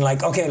push and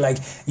like, okay, like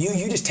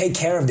you just take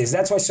care of this.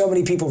 That's why so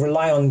many people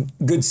rely on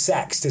good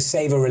sex to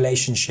save a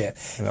relationship.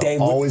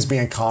 They'll always be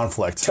in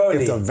conflict.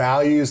 Totally. If the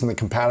values and the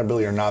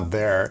compatibility are not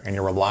there and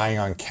you're relying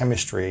on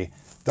chemistry,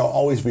 there'll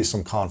always be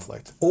some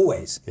conflict.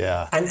 Always.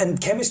 Yeah.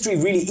 And chemistry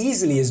really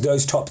easily is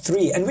those top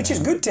three, and which is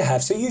good to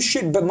have. So you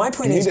should, but my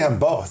point is... You need to have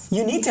both.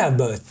 You need to have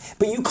both.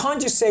 But you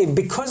can't just say,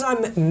 because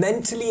I'm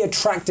mentally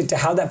attracted to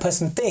how that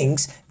person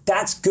thinks,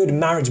 that's good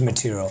marriage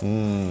material.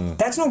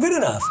 That's not good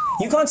enough.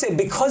 You can't say,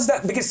 because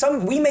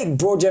we make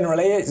broad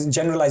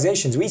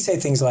generalizations. We say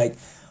things like,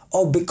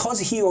 oh,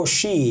 because he or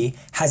she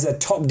has a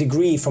top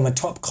degree from a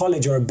top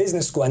college or a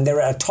business school and they're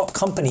at a top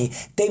company,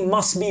 they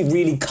must be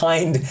really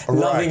kind,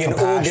 loving, and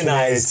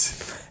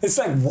organized. It's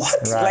like, what?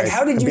 Right. Like,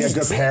 how did you be a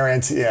good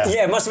parent? Yeah.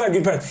 Yeah, must have been a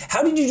good parent.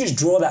 How did you just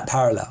draw that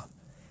parallel?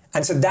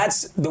 And so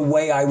that's the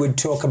way I would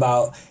talk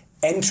about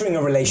entering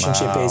a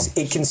relationship. Is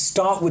it can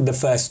start with the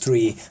first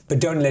three,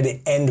 but don't let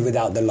it end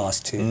without the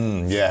last two.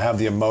 Have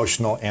the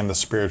emotional and the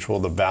spiritual,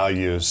 the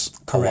values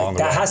along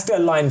the way. That has to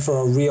align for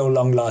a real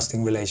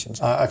long-lasting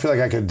relationship. I feel like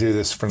I could do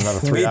this for another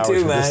 3 hours.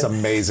 Too, man. This is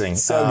amazing.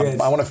 So good.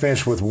 I want to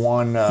finish with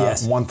one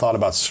thought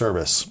about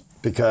service,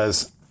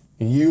 because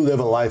you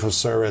live a life of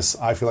service.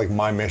 I feel like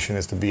my mission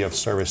is to be of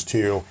service to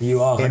you.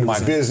 You are 100%. In my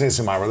business,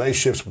 in my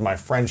relationships, with my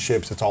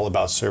friendships. It's all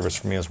about service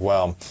for me as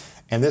well.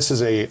 And this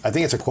is I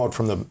think it's a quote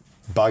from the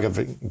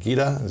Bhagavad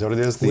Gita, is that what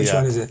it is? Which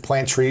one is it?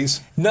 Plant trees.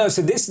 No,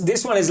 so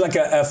this one is like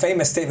a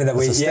famous statement that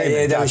we're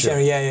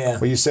sharing.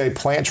 Where you say,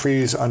 plant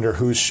trees under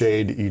whose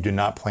shade you do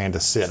not plan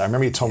to sit. I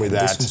remember you told me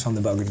that. This one's from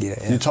the Bhagavad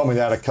Gita. You told me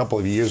that a couple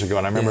of years ago,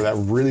 and I remember that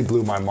really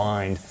blew my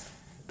mind,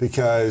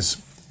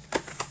 because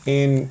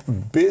in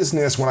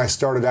business, when I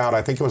started out,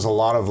 I think it was a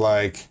lot of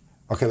like,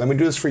 okay, let me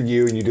do this for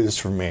you and you do this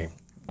for me.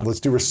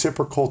 Let's do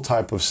reciprocal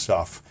type of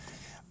stuff.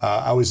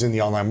 I was in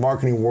the online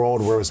marketing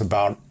world where it was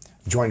about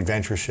joint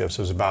ventureships. It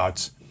was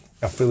about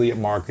affiliate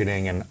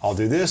marketing, and I'll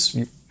do this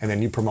and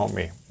then you promote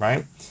me,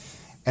 right?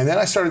 And then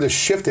I started to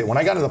shift it. When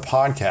I got into the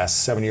podcast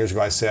 7 years ago,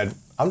 I said,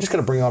 I'm just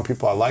going to bring on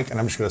people I like and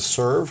I'm just going to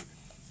serve.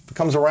 If it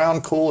comes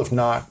around, cool. If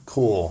not,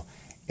 cool.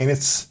 And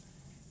it's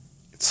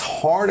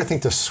hard, I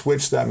think, to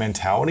switch that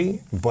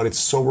mentality, but it's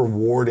so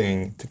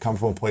rewarding to come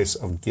from a place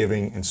of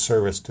giving and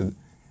service, to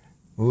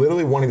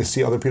literally wanting to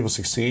see other people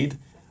succeed,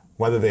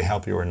 whether they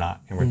help you or not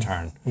in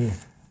return.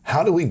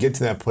 How do we get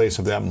to that place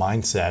of that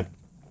mindset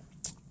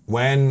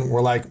when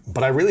we're like,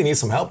 but I really need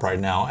some help right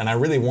now, and I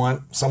really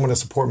want someone to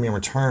support me in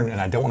return, and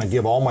I don't want to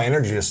give all my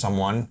energy to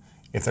someone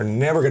if they're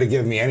never going to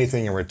give me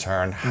anything in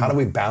return? How do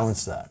we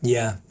balance that?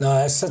 Yeah, no,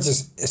 that's such a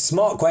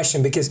smart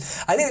question,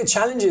 because I think the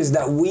challenge is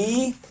that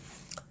we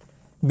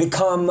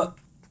become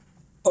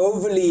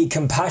overly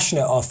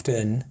compassionate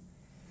often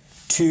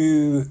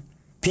to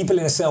people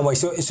in a certain way.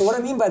 So what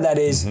I mean by that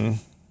is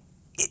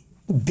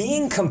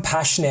being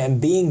compassionate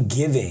and being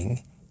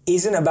giving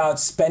isn't about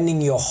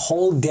spending your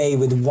whole day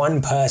with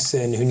one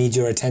person who needs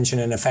your attention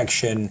and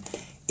affection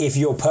if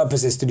your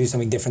purpose is to do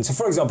something different. So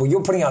for example,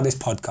 you're putting out this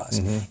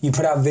podcast, you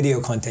put out video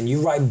content, you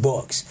write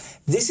books.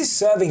 This is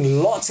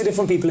serving lots of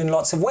different people in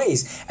lots of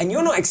ways. And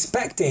you're not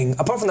expecting,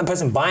 apart from the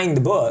person buying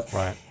the book,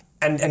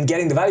 and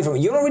getting the value from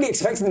it, you're not really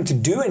expecting them to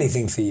do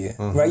anything for you,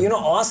 right? You're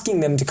not asking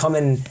them to come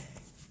and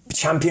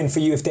champion for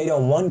you if they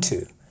don't want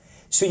to.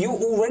 So you're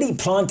already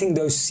planting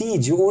those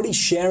seeds, you're already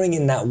sharing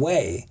in that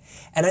way.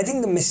 And I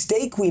think the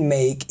mistake we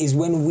make is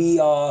when we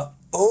are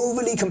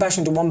overly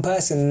compassionate to one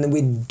person and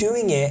we're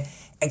doing it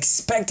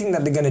expecting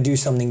that they're going to do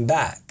something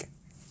back,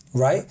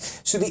 right?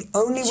 So the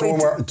only way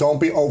don't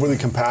be overly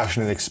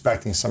compassionate and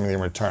expecting something in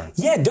return.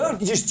 Yeah,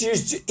 don't just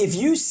if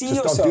you see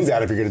yourself, don't do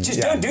that if you're going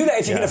to don't do that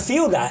if you're going to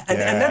feel that,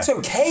 and that's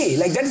okay.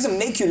 Like, that doesn't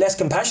make you less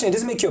compassionate. It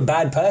doesn't make you a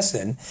bad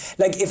person.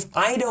 Like, if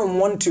I don't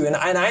want to, and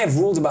I have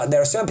rules about,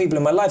 there are certain people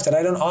in my life that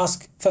I don't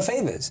ask for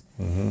favors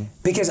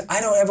because I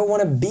don't ever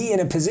want to be in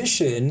a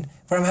position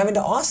where I'm having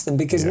to ask them,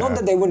 because not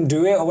that they wouldn't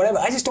do it or whatever,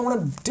 I just don't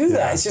want to do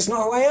that. It's just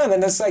not who I am.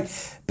 And it's like,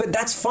 but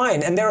that's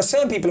fine. And there are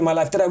certain people in my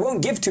life that I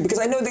won't give to because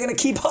I know they're going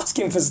to keep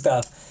asking for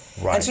stuff.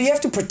 Right. And so you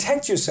have to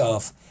protect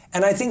yourself.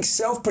 And I think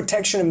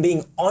self-protection and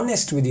being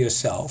honest with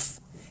yourself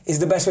is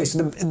the best way.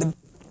 So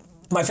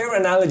my favorite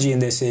analogy in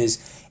this is,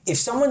 if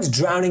someone's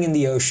drowning in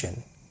the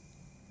ocean,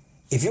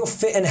 if you're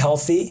fit and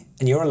healthy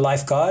and you're a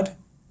lifeguard,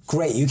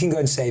 great, you can go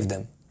and save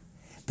them.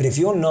 But if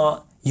you're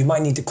not, you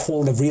might need to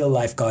call the real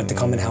lifeguard to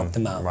come and help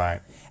them out.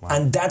 Right.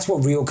 And that's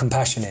what real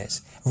compassion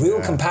is.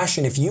 Real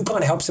compassion, if you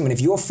can't help someone,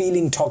 if you're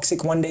feeling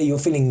toxic one day, you're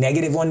feeling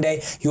negative one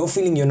day, you're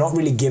feeling you're not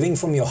really giving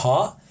from your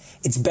heart,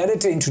 it's better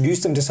to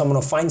introduce them to someone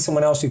or find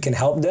someone else who can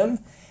help them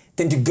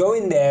than to go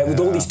in there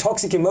with all these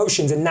toxic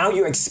emotions and now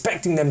you're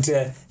expecting them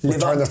to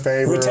return the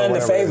favor.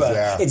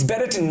 It's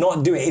better to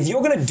not do it. If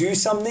you're going to do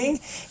something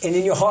and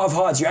in your heart of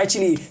hearts you're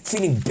actually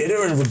feeling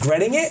bitter and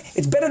regretting it,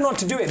 it's better not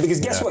to do it, because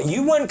guess what?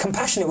 You weren't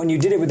compassionate when you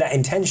did it with that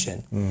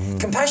intention.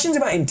 Compassion's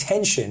about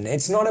intention.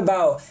 It's not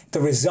about the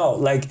result.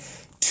 Like,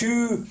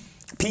 two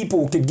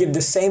people could give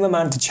the same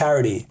amount to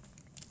charity.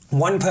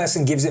 One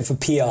person gives it for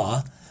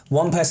PR,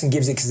 one person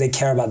gives it because they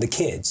care about the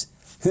kids.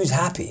 Who's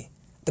happy?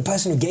 the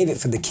person who gave it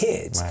for the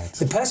kids.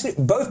 Right.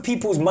 Both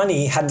people's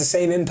money had the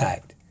same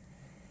impact.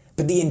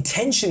 But the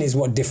intention is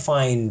what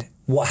defined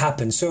what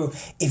happened. So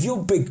if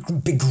you're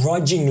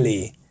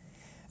begrudgingly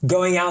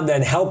going out there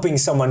and helping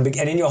someone,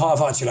 and in your heart of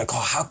hearts, you're like,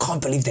 I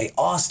can't believe they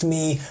asked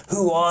me.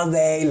 Who are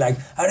they? Like,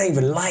 I don't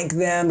even like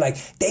them. Like,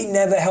 they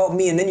never helped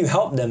me. And then you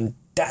help them.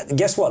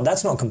 Guess what?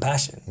 That's not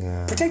compassion.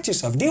 Yeah. Protect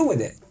yourself. Deal with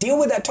it. Deal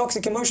with that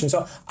toxic emotion.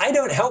 So I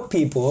don't help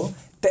people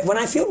when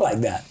I feel like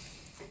that.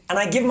 And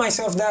I give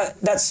myself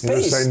that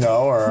space. You just say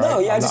no, or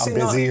I just say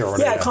busy, no. or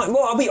whatever. Yeah, I can't.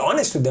 Well, I'll be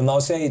honest with them.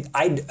 I'll say,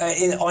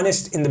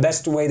 honest in the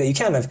best way that you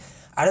can.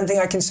 I don't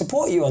think I can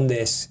support you on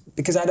this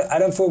because I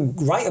don't feel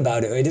right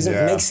about it. Or it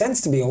doesn't make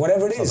sense to me, or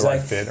whatever it is. It's not the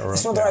right fit.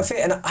 It's not the right fit.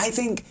 And I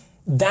think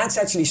that's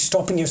actually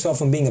stopping yourself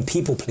from being a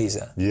people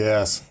pleaser.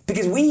 Yes.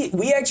 Because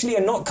we actually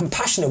are not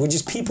compassionate. We're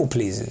just people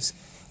pleasers.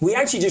 We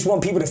actually just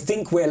want people to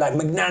think we're like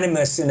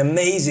magnanimous and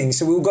amazing.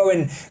 So we'll go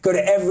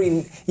to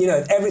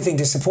everything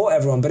to support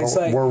everyone. But it's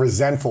like... We're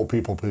resentful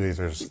people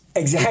pleasers.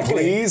 Exactly.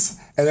 We please,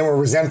 and then we're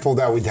resentful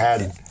that we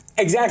had...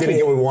 Exactly.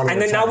 Didn't get what we wanted.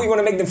 And then now we want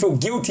to make them feel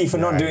guilty for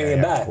not doing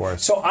it back.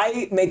 So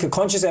I make a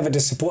conscious effort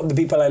to support the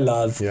people I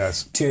love.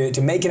 Yes.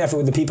 To make an effort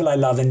with the people I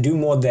love and do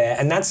more there.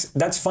 And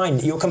that's fine.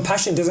 Your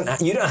compassion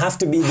you don't have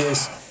to be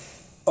this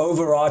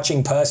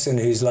overarching person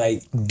who's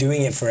like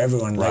doing it for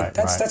everyone. Like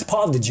that's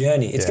part of the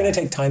journey. It's going to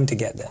take time to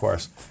get there. Of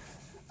course.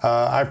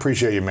 I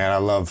appreciate you, man. I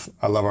love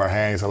our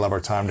hangs. I love our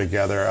time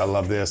together. I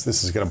love this.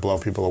 This is going to blow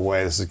people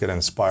away. This is going to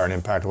inspire and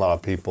impact a lot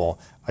of people.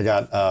 I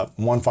got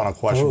one final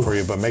question for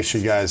you, but make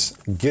sure you guys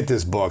get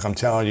this book. I'm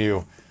telling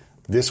you,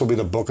 this will be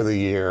the book of the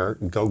year.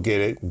 Go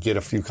get it. Get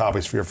a few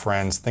copies for your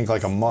friends. Think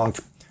Like a Monk.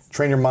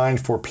 Train your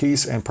mind for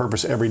peace and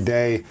purpose every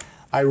day.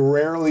 I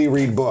rarely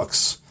read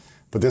books,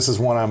 but this is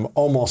one I'm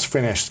almost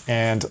finished.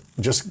 And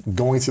just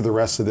going through the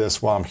rest of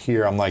this while I'm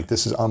here, I'm like,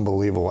 this is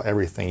unbelievable.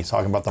 Everything. He's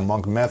talking about the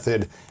monk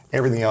method,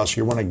 everything else.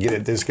 You want to get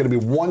it. There's going to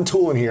be one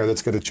tool in here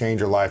that's going to change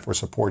your life or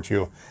support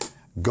you.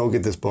 Go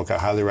get this book. I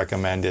highly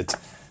recommend it.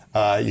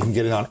 You can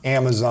get it on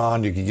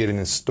Amazon. You can get it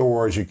in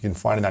stores. You can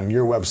find it on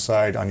your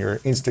website, on your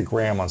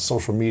Instagram, on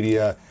social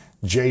media.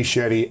 Jay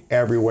Shetty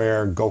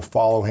everywhere. Go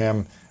follow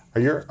him.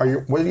 What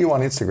are you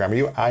on Instagram? Are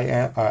you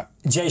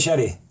Jay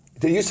Shetty.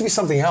 There used to be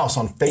something else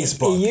on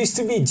Facebook. It used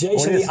to be Jay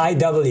Shetty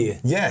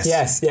IW. Yes.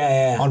 Yes.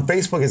 Yeah. On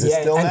Facebook, is it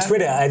still that? And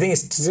Twitter. I think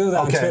it's still that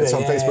on Twitter. Okay, it's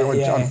on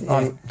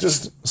Facebook.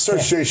 Just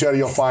search Jay Shetty.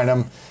 You'll find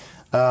him.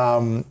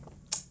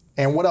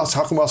 And what else?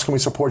 How else can we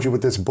support you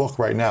with this book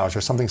right now? Is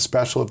there something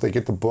special if they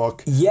get the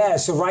book? Yeah,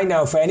 so right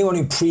now, for anyone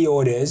who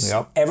pre-orders,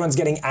 everyone's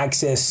getting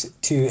access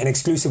to an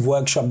exclusive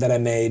workshop that I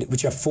made,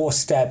 which are 4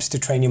 steps to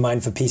train your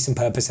mind for peace and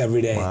purpose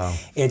every day. Wow.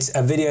 It's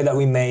a video that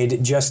we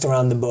made just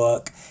around the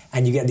book,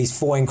 and you get these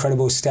 4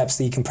 incredible steps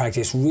that you can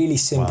practice, really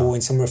simple,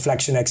 and some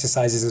reflection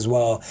exercises as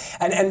well.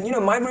 And you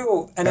know, my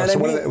real... So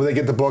when they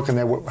get the book, and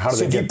how do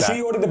they get that? So if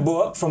you pre-order the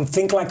book from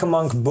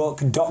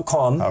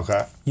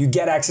thinklikeamonkbook.com, you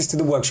get access to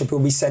the workshop. It will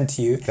be sent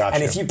to you. Gotcha.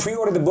 And if you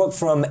pre-order the book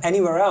from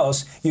anywhere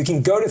else, you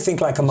can go to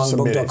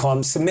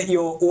thinklikeamonkbook.com, submit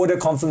your order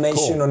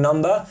confirmation or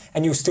number,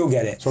 and you'll still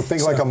get it. So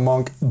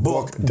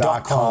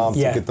thinklikeamonkbook.com to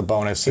get the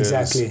bonuses.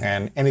 Exactly.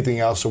 And anything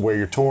else of where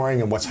you're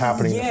touring and what's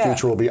happening in the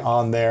future will be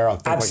on there. On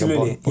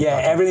Absolutely.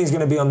 Everything's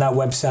going to be on that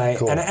website.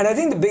 Cool. And I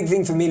think the big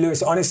thing for me,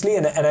 Lewis, honestly,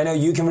 and I know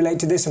you can relate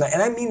to this, and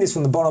I mean this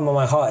from the bottom of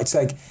my heart, it's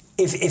like,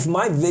 if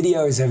my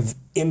videos have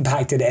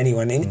impacted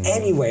anyone in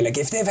any way, like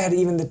if they've had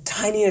even the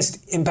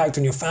tiniest impact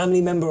on your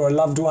family member or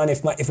loved one,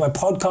 if my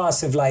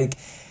podcasts have like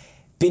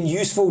been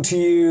useful to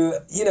you,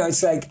 you know,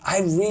 it's like,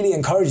 I really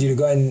encourage you to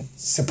go and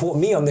support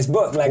me on this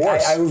book. Like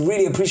I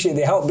really appreciate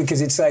the help,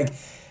 because it's like,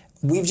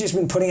 we've just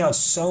been putting out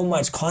so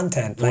much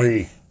content.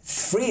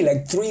 Free,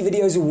 like 3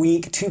 videos a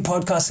week, 2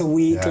 podcasts a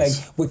week. Yes. Like,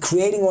 we're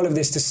creating all of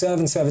this to serve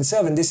and serve and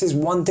serve. And this is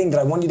one thing that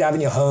I want you to have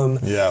in your home.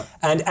 Yeah.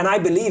 And I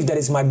believe that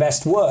it's my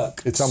best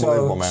work. It's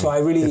unbelievable, man. So I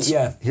really, here's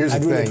I'd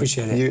the really thing.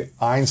 appreciate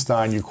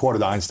it. You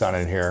quoted Einstein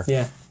in here.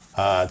 Yeah.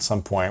 At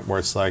some point, where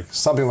it's like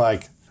something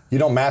like, you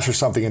don't master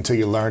something until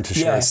you learn to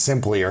share it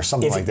simply, or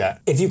something like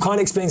that. If you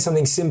can't explain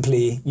something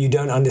simply, you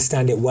don't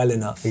understand it well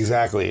enough.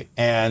 Exactly.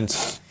 And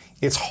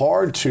it's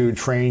hard to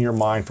train your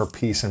mind for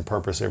peace and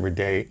purpose every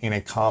day in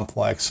a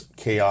complex,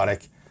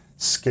 chaotic,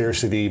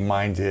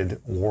 scarcity-minded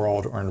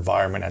world or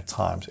environment at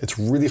times. It's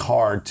really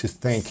hard to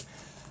think,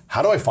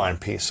 how do I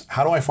find peace?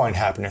 How do I find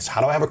happiness?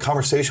 How do I have a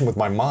conversation with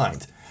my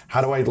mind?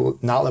 How do I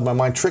not let my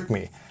mind trick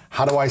me?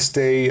 How do I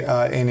stay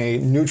in a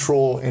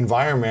neutral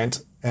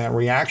environment and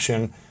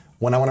reaction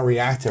when I want to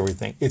react to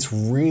everything? It's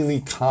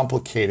really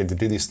complicated to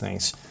do these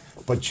things,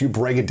 but you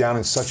break it down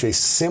in such a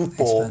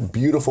simple,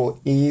 beautiful,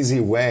 easy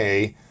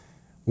way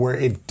where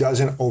it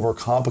doesn't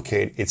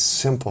overcomplicate, it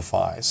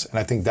simplifies. And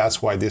I think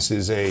that's why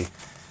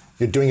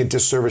you're doing a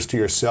disservice to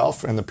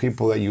yourself and the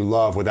people that you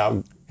love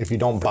if you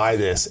don't buy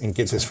this and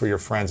get this for your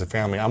friends and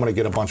family. I'm going to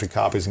get a bunch of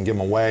copies and give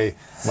them away.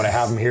 I'm going to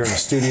have them here in the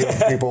studio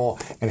for people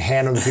and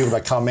hand them to people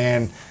that come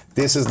in.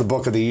 This is the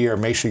book of the year.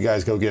 Make sure you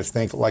guys go get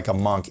Think Like a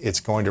Monk. It's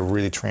going to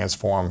really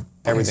transform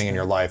everything in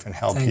your life and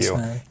help you.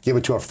 Man. Give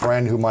it to a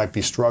friend who might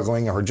be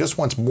struggling or just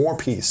wants more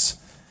peace.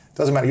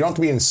 Doesn't matter. You don't have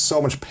to be in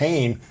so much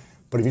pain,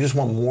 but if you just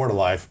want more to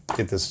life,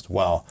 get this as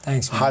well.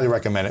 Thanks, man. Highly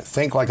recommend it.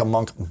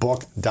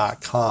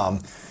 ThinkLikeAMonkBook.com.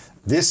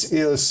 This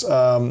is,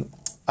 I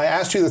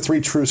asked you the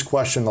 3 truths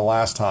question the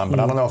last time, but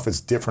I don't know if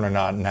it's different or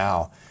not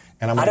now.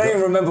 And I don't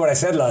even remember what I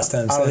said last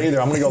time. I don't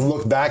either. I'm going to go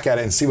look back at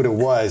it and see what it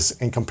was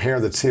and compare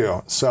the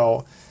two.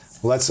 So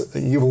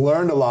you've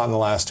learned a lot in the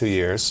last 2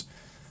 years.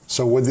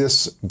 So would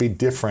this be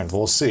different?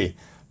 We'll see.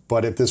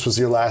 But if this was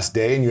your last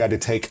day and you had to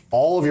take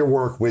all of your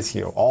work with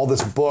you, all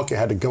this book, it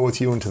had to go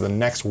with you into the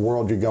next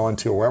world you're going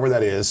to, or wherever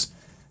that is,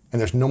 and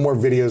there's no more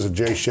videos of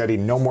Jay Shetty,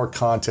 no more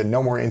content,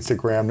 no more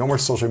Instagram, no more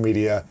social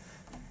media,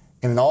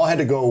 and it all had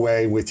to go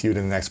away with you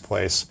to the next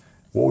place,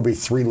 what would be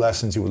 3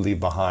 lessons you would leave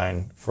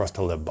behind for us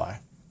to live by?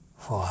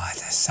 Oh,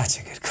 that's such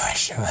a good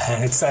question,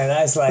 man.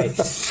 That's like,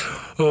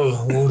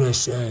 oh, what would I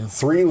say?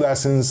 3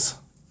 lessons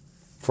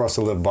for us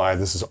to live by.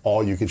 This is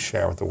all you could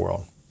share with the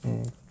world.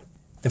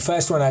 The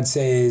first one I'd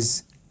say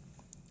is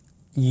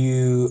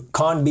you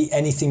can't be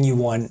anything you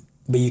want,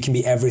 but you can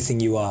be everything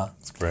you are.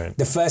 That's great.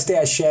 The first day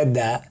I shared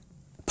that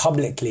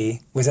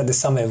publicly was at the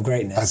Summit of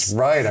Greatness. That's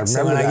right, I remember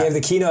So when that. I gave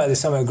the keynote at the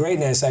Summit of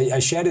Greatness, I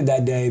shared it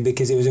that day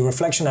because it was a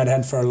reflection I'd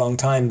had for a long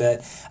time.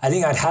 But I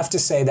think I'd have to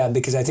say that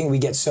because I think we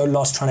get so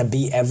lost trying to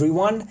be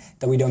everyone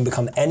that we don't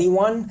become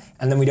anyone,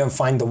 and then we don't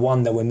find the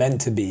one that we're meant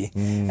to be.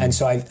 And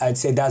so I'd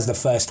say that's the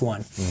first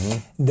one.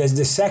 There's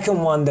the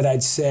second one that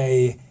I'd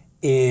say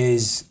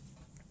is,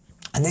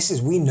 and this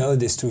is, we know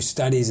this through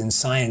studies and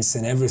science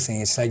and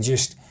everything, it's like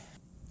just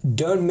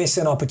don't miss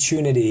an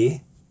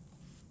opportunity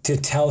to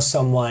tell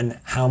someone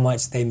how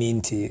much they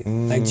mean to you.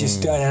 Like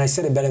just don't, and I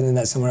said it better than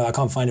that somewhere, I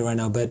can't find it right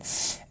now, but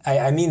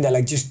I mean that,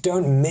 like just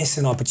don't miss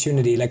an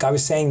opportunity. Like I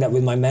was saying that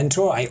with my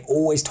mentor, I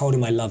always told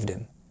him I loved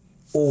him,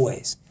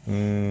 always.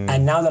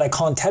 And now that I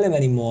can't tell him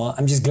anymore,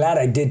 I'm just glad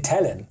I did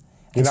tell him.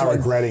 You're not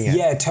regretting it.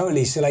 Yeah,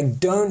 totally. So like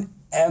don't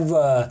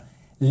ever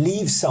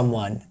leave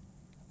someone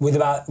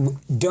without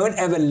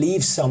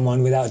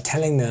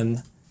telling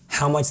them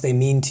how much they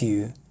mean to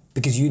you,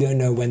 because you don't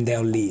know when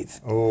they'll leave.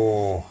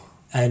 Oh.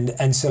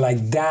 And so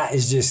like that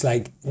is just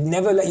like,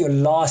 never let your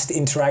last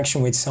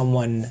interaction with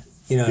someone,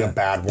 you know, be a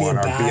bad one,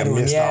 or be a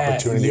missed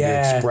opportunity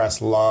to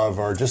express love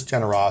or just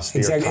generosity.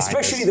 Exactly, or kindness.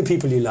 Especially the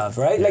people you love,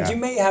 right? Like you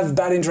may have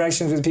bad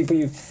interactions with people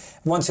you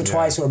once or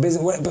twice or a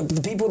business, but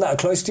the people that are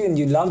close to you and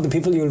you love, the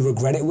people you'll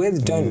regret it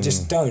with, don't.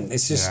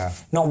 It's just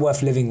not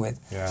worth living with.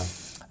 Yeah.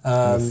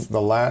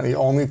 The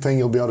only thing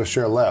you'll be able to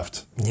share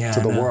left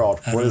to the world.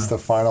 What is the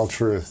final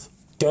truth?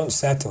 Don't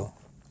settle.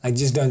 Like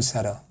just don't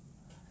settle.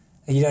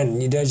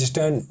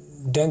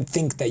 Don't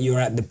think that you're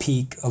at the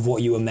peak of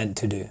what you were meant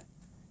to do,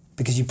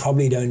 because you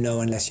probably don't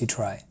know unless you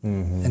try.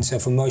 And so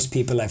for most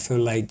people, I feel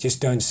like just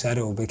don't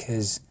settle,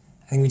 because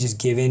I think we just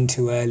give in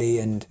too early,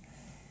 and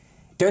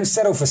don't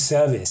settle for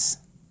service,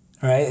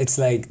 right? It's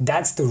like,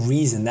 that's the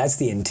reason, that's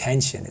the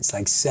intention. It's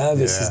like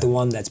service is the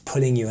one that's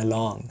pulling you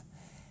along.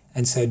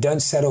 And so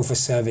don't settle for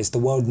service. The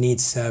world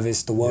needs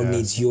service. The world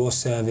needs your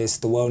service.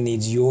 The world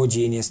needs your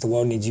genius. The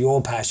world needs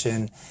your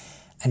passion.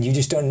 And you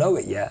just don't know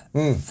it yet.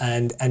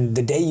 And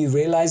the day you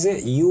realize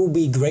it, you'll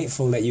be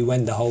grateful that you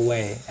went the whole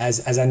way.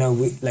 As I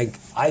know,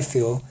 I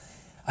feel,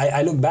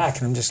 I look back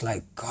and I'm just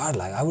like, God,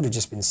 like I would have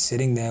just been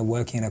sitting there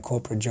working in a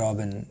corporate job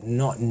and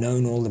not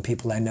known all the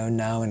people I know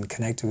now and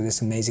connected with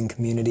this amazing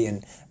community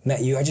and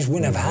met you. I just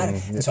wouldn't have had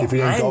it. And so if you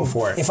didn't go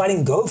for it. If I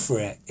didn't go for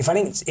it,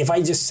 if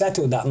I just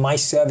settled that my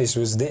service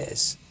was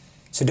this.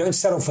 So don't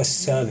settle for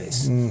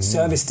service.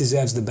 Service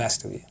deserves the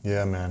best of you.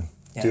 Yeah, man.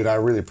 Yeah. Dude, I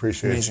really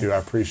appreciate you. I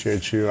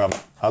appreciate you.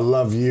 I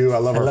love you. I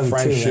love our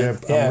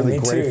friendship. Too, I'm really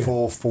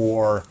grateful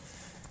for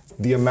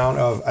the amount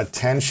of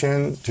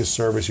attention to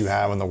service you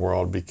have in the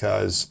world,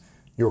 because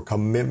your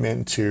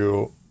commitment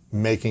to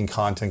making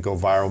content go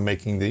viral,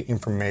 making the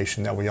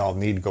information that we all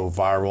need go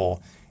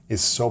viral is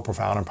so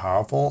profound and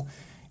powerful.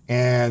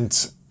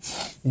 And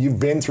you've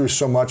been through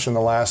so much in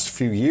the last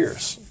few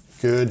years.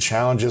 Good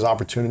challenges,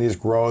 opportunities,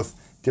 growth,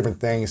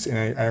 different things,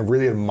 and I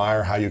really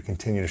admire how you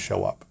continue to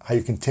show up, how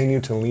you continue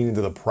to lean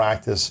into the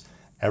practice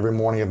every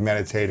morning of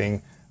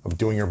meditating, of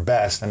doing your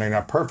best. I know you're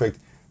not perfect,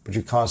 but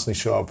you constantly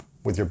show up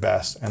with your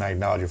best, and I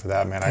acknowledge you for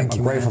that, man. I'm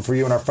grateful for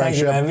you and our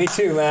friendship. Thank you, man. Me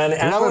too, man.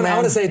 And I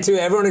want to say too,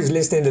 everyone who's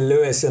listening to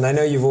Lewis, and I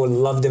know you've all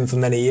loved him for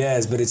many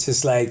years, but it's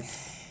just like,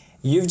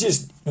 you've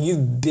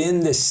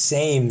been the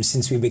same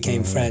since we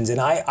became friends, and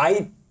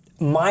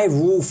my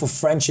rule for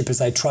friendship is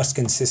I trust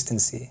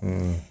consistency.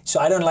 So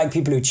I don't like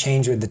people who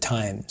change with the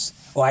times,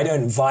 or I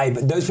don't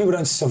vibe. Those people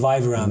don't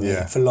survive around me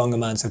for long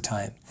amounts of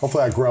time.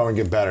 Hopefully I grow and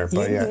get better,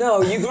 but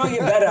No, you grow and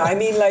get better. I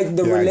mean, like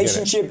the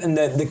relationship and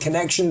the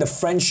connection, the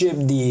friendship,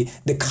 the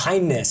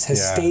kindness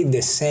has stayed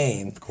the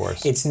same. Of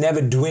course. It's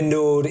never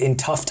dwindled in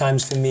tough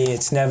times for me.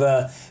 It's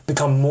never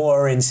become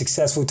more in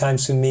successful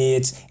times for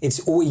me.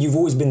 You've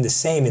always been the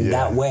same in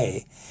that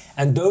way.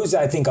 And those,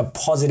 I think, are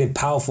positive,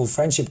 powerful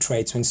friendship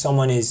traits, when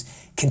someone is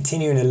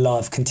continuing to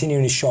love,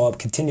 continuing to show up,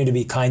 continue to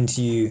be kind to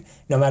you,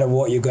 no matter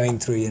what you're going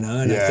through, you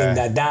know? And I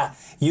think that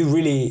you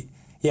really,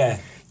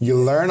 You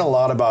learn a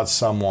lot about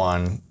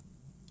someone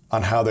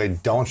on how they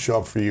don't show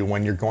up for you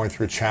when you're going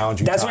through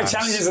challenging times. That's why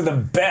challenges are the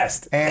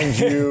best. And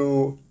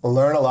you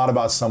learn a lot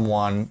about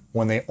someone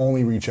when they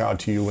only reach out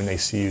to you when they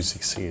see you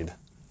succeed.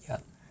 Yeah.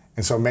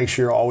 And so make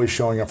sure you're always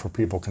showing up for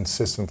people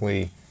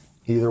consistently,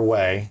 either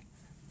way,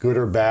 good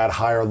or bad,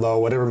 high or low,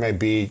 whatever it may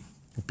be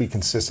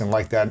consistent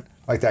like that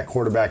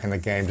quarterback in the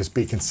game. Just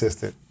be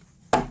consistent.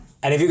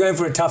 And if you're going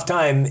for a tough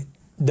time,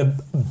 the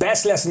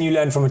best lesson you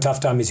learn from a tough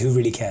time is who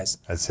really cares.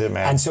 That's it,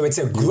 man. And so it's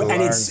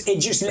it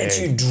just lets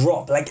you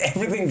drop. Like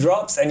everything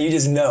drops and you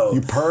just know.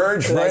 You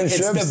purge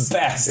friendships. It's the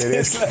best.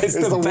 It's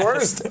the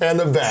worst and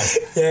the best.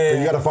 Yeah. But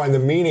you got to find the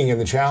meaning in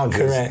the challenges.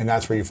 Correct. And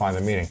that's where you find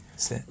the meaning.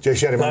 That's it. Jay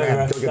Shetty, my Love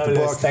man. You, Go get Love the you,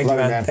 book. Thank Love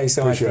you, you, man. Thanks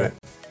so much. Appreciate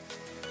it.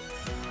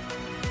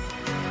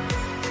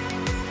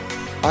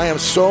 I am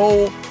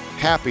so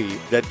happy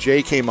that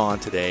Jay came on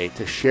today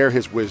to share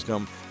his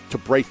wisdom, to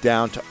break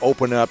down, to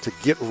open up, to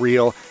get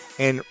real,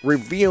 and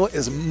reveal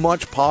as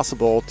much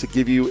possible to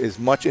give you as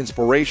much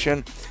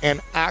inspiration and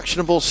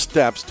actionable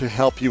steps to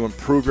help you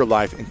improve your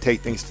life and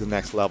take things to the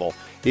next level.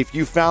 If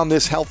you found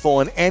this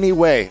helpful in any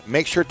way,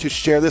 make sure to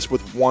share this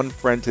with one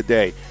friend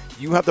today.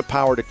 You have the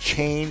power to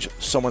change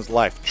someone's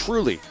life,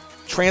 truly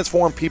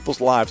transform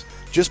people's lives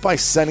just by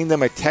sending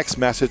them a text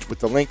message with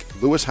the link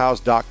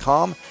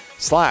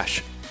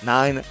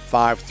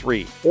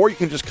lewishowes.com/953. Or you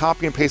can just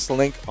copy and paste the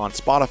link on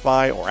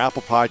Spotify or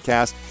Apple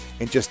Podcasts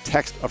and just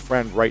text a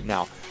friend right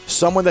now.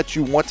 Someone that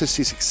you want to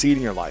see succeed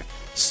in your life,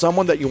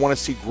 someone that you want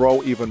to see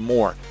grow even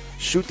more.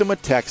 Shoot them a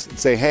text and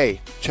say, hey,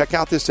 check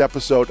out this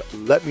episode.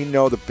 Let me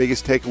know the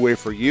biggest takeaway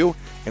for you,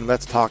 and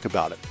let's talk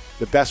about it.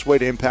 The best way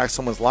to impact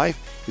someone's life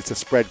is to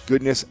spread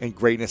goodness and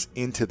greatness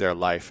into their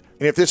life.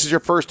 And if this is your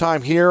first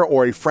time here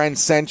or a friend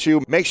sent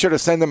you, make sure to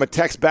send them a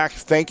text back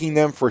thanking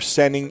them for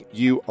sending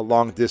you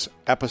along this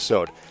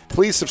episode.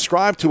 Please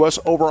subscribe to us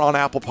over on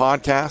Apple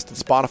Podcasts and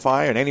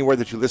Spotify and anywhere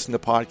that you listen to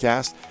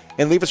podcasts,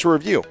 and leave us a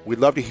review. We'd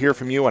love to hear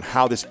from you on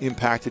how this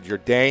impacted your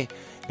day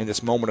in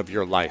this moment of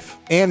your life.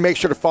 And make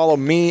sure to follow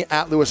me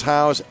at Lewis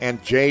Howes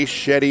and Jay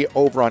Shetty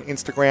over on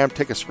Instagram.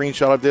 Take a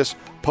screenshot of this,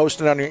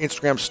 post it on your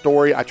Instagram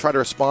story. I try to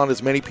respond to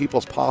as many people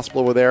as possible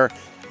over there,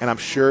 and I'm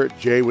sure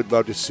Jay would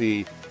love to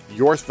see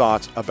your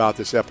thoughts about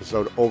this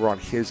episode over on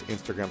his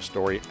Instagram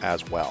story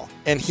as well.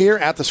 And here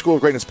at the School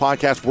of Greatness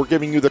Podcast, we're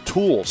giving you the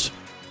tools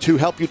to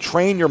help you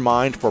train your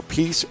mind for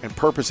peace and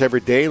purpose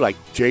every day, like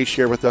Jay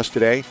shared with us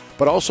today,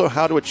 but also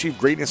how to achieve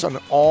greatness on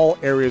all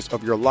areas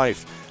of your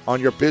life, on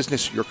your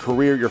business, your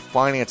career, your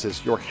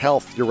finances, your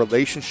health, your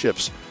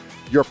relationships,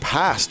 your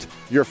past,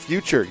 your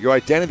future, your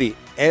identity,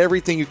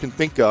 everything you can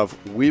think of.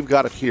 We've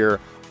got it here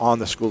on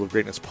the School of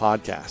Greatness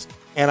Podcast.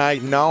 And I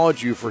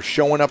acknowledge you for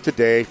showing up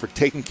today, for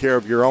taking care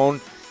of your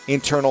own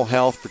internal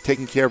health, for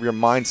taking care of your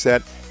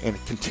mindset, and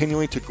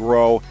continuing to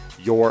grow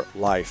your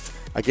life.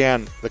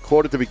 Again, the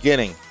quote at the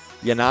beginning,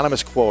 the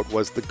anonymous quote,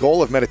 was, the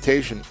goal of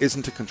meditation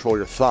isn't to control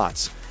your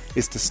thoughts,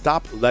 it's to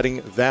stop letting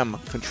them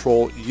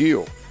control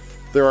you.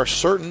 There are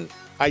certain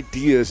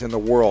ideas in the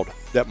world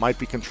that might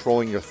be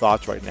controlling your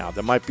thoughts right now,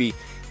 that might be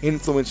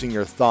influencing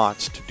your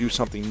thoughts to do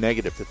something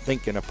negative, to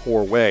think in a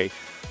poor way,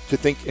 to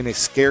think in a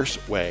scarce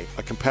way,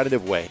 a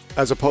competitive way,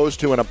 as opposed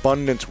to an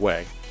abundance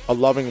way, a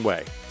loving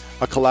way,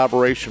 a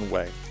collaboration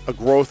way, a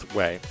growth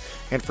way.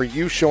 And for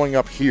you showing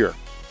up here,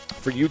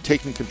 for you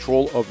taking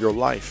control of your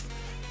life,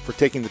 for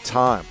taking the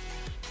time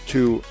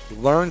to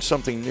learn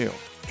something new,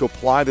 to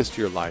apply this to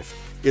your life,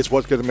 is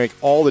what's going to make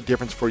all the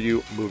difference for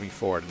you moving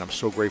forward. And I'm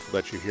so grateful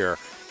that you're here.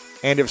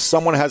 And if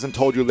someone hasn't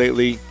told you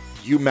lately,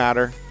 you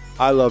matter,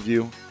 I love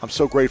you, I'm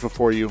so grateful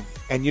for you,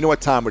 and you know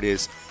what time it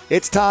is.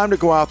 It's time to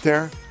go out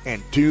there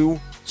and do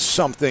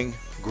something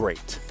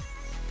great.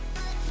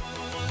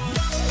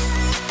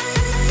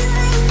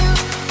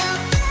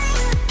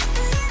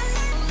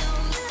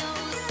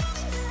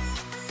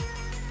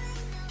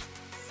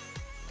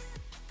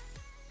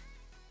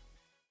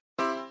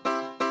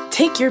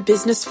 Take your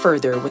business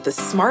further with the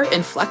smart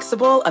and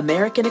flexible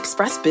American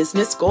Express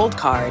Business Gold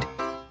Card.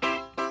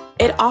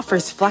 It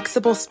offers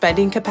flexible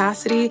spending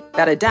capacity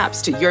that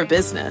adapts to your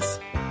business.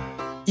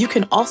 You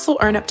can also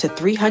earn up to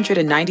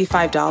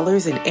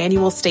 $395 in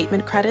annual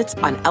statement credits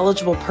on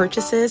eligible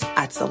purchases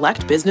at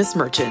select business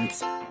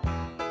merchants.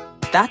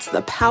 That's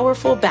the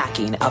powerful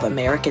backing of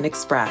American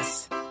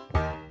Express.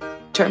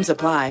 Terms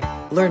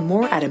apply. Learn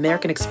more at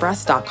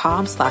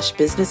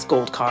americanexpress.com/business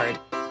gold card.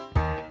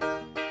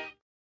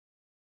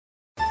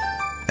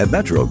 At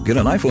Metro, get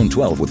an iPhone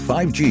 12 with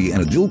 5G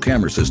and a dual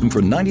camera system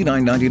for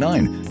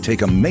 $99.99.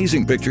 Take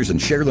amazing pictures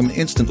and share them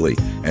instantly.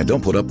 And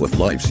don't put up with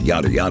life's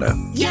yada yada.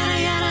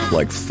 Yada yada.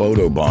 Like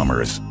photo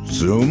bombers.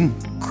 Zoom,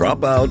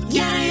 crop out,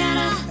 Yada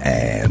yada.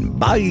 and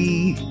bye.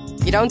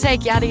 You don't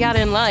take yada yada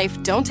in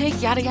life, don't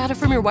take yada yada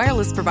from your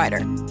wireless provider.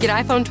 Get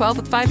iPhone 12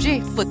 with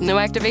 5G with no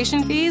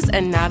activation fees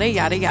and nada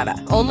yada yada.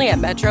 Only at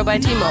Metro by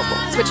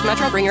T-Mobile. Switch to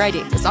Metro, bring your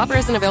ID. This offer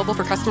isn't available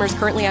for customers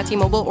currently at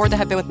T-Mobile or that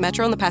have been with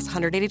Metro in the past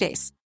 180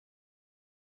 days.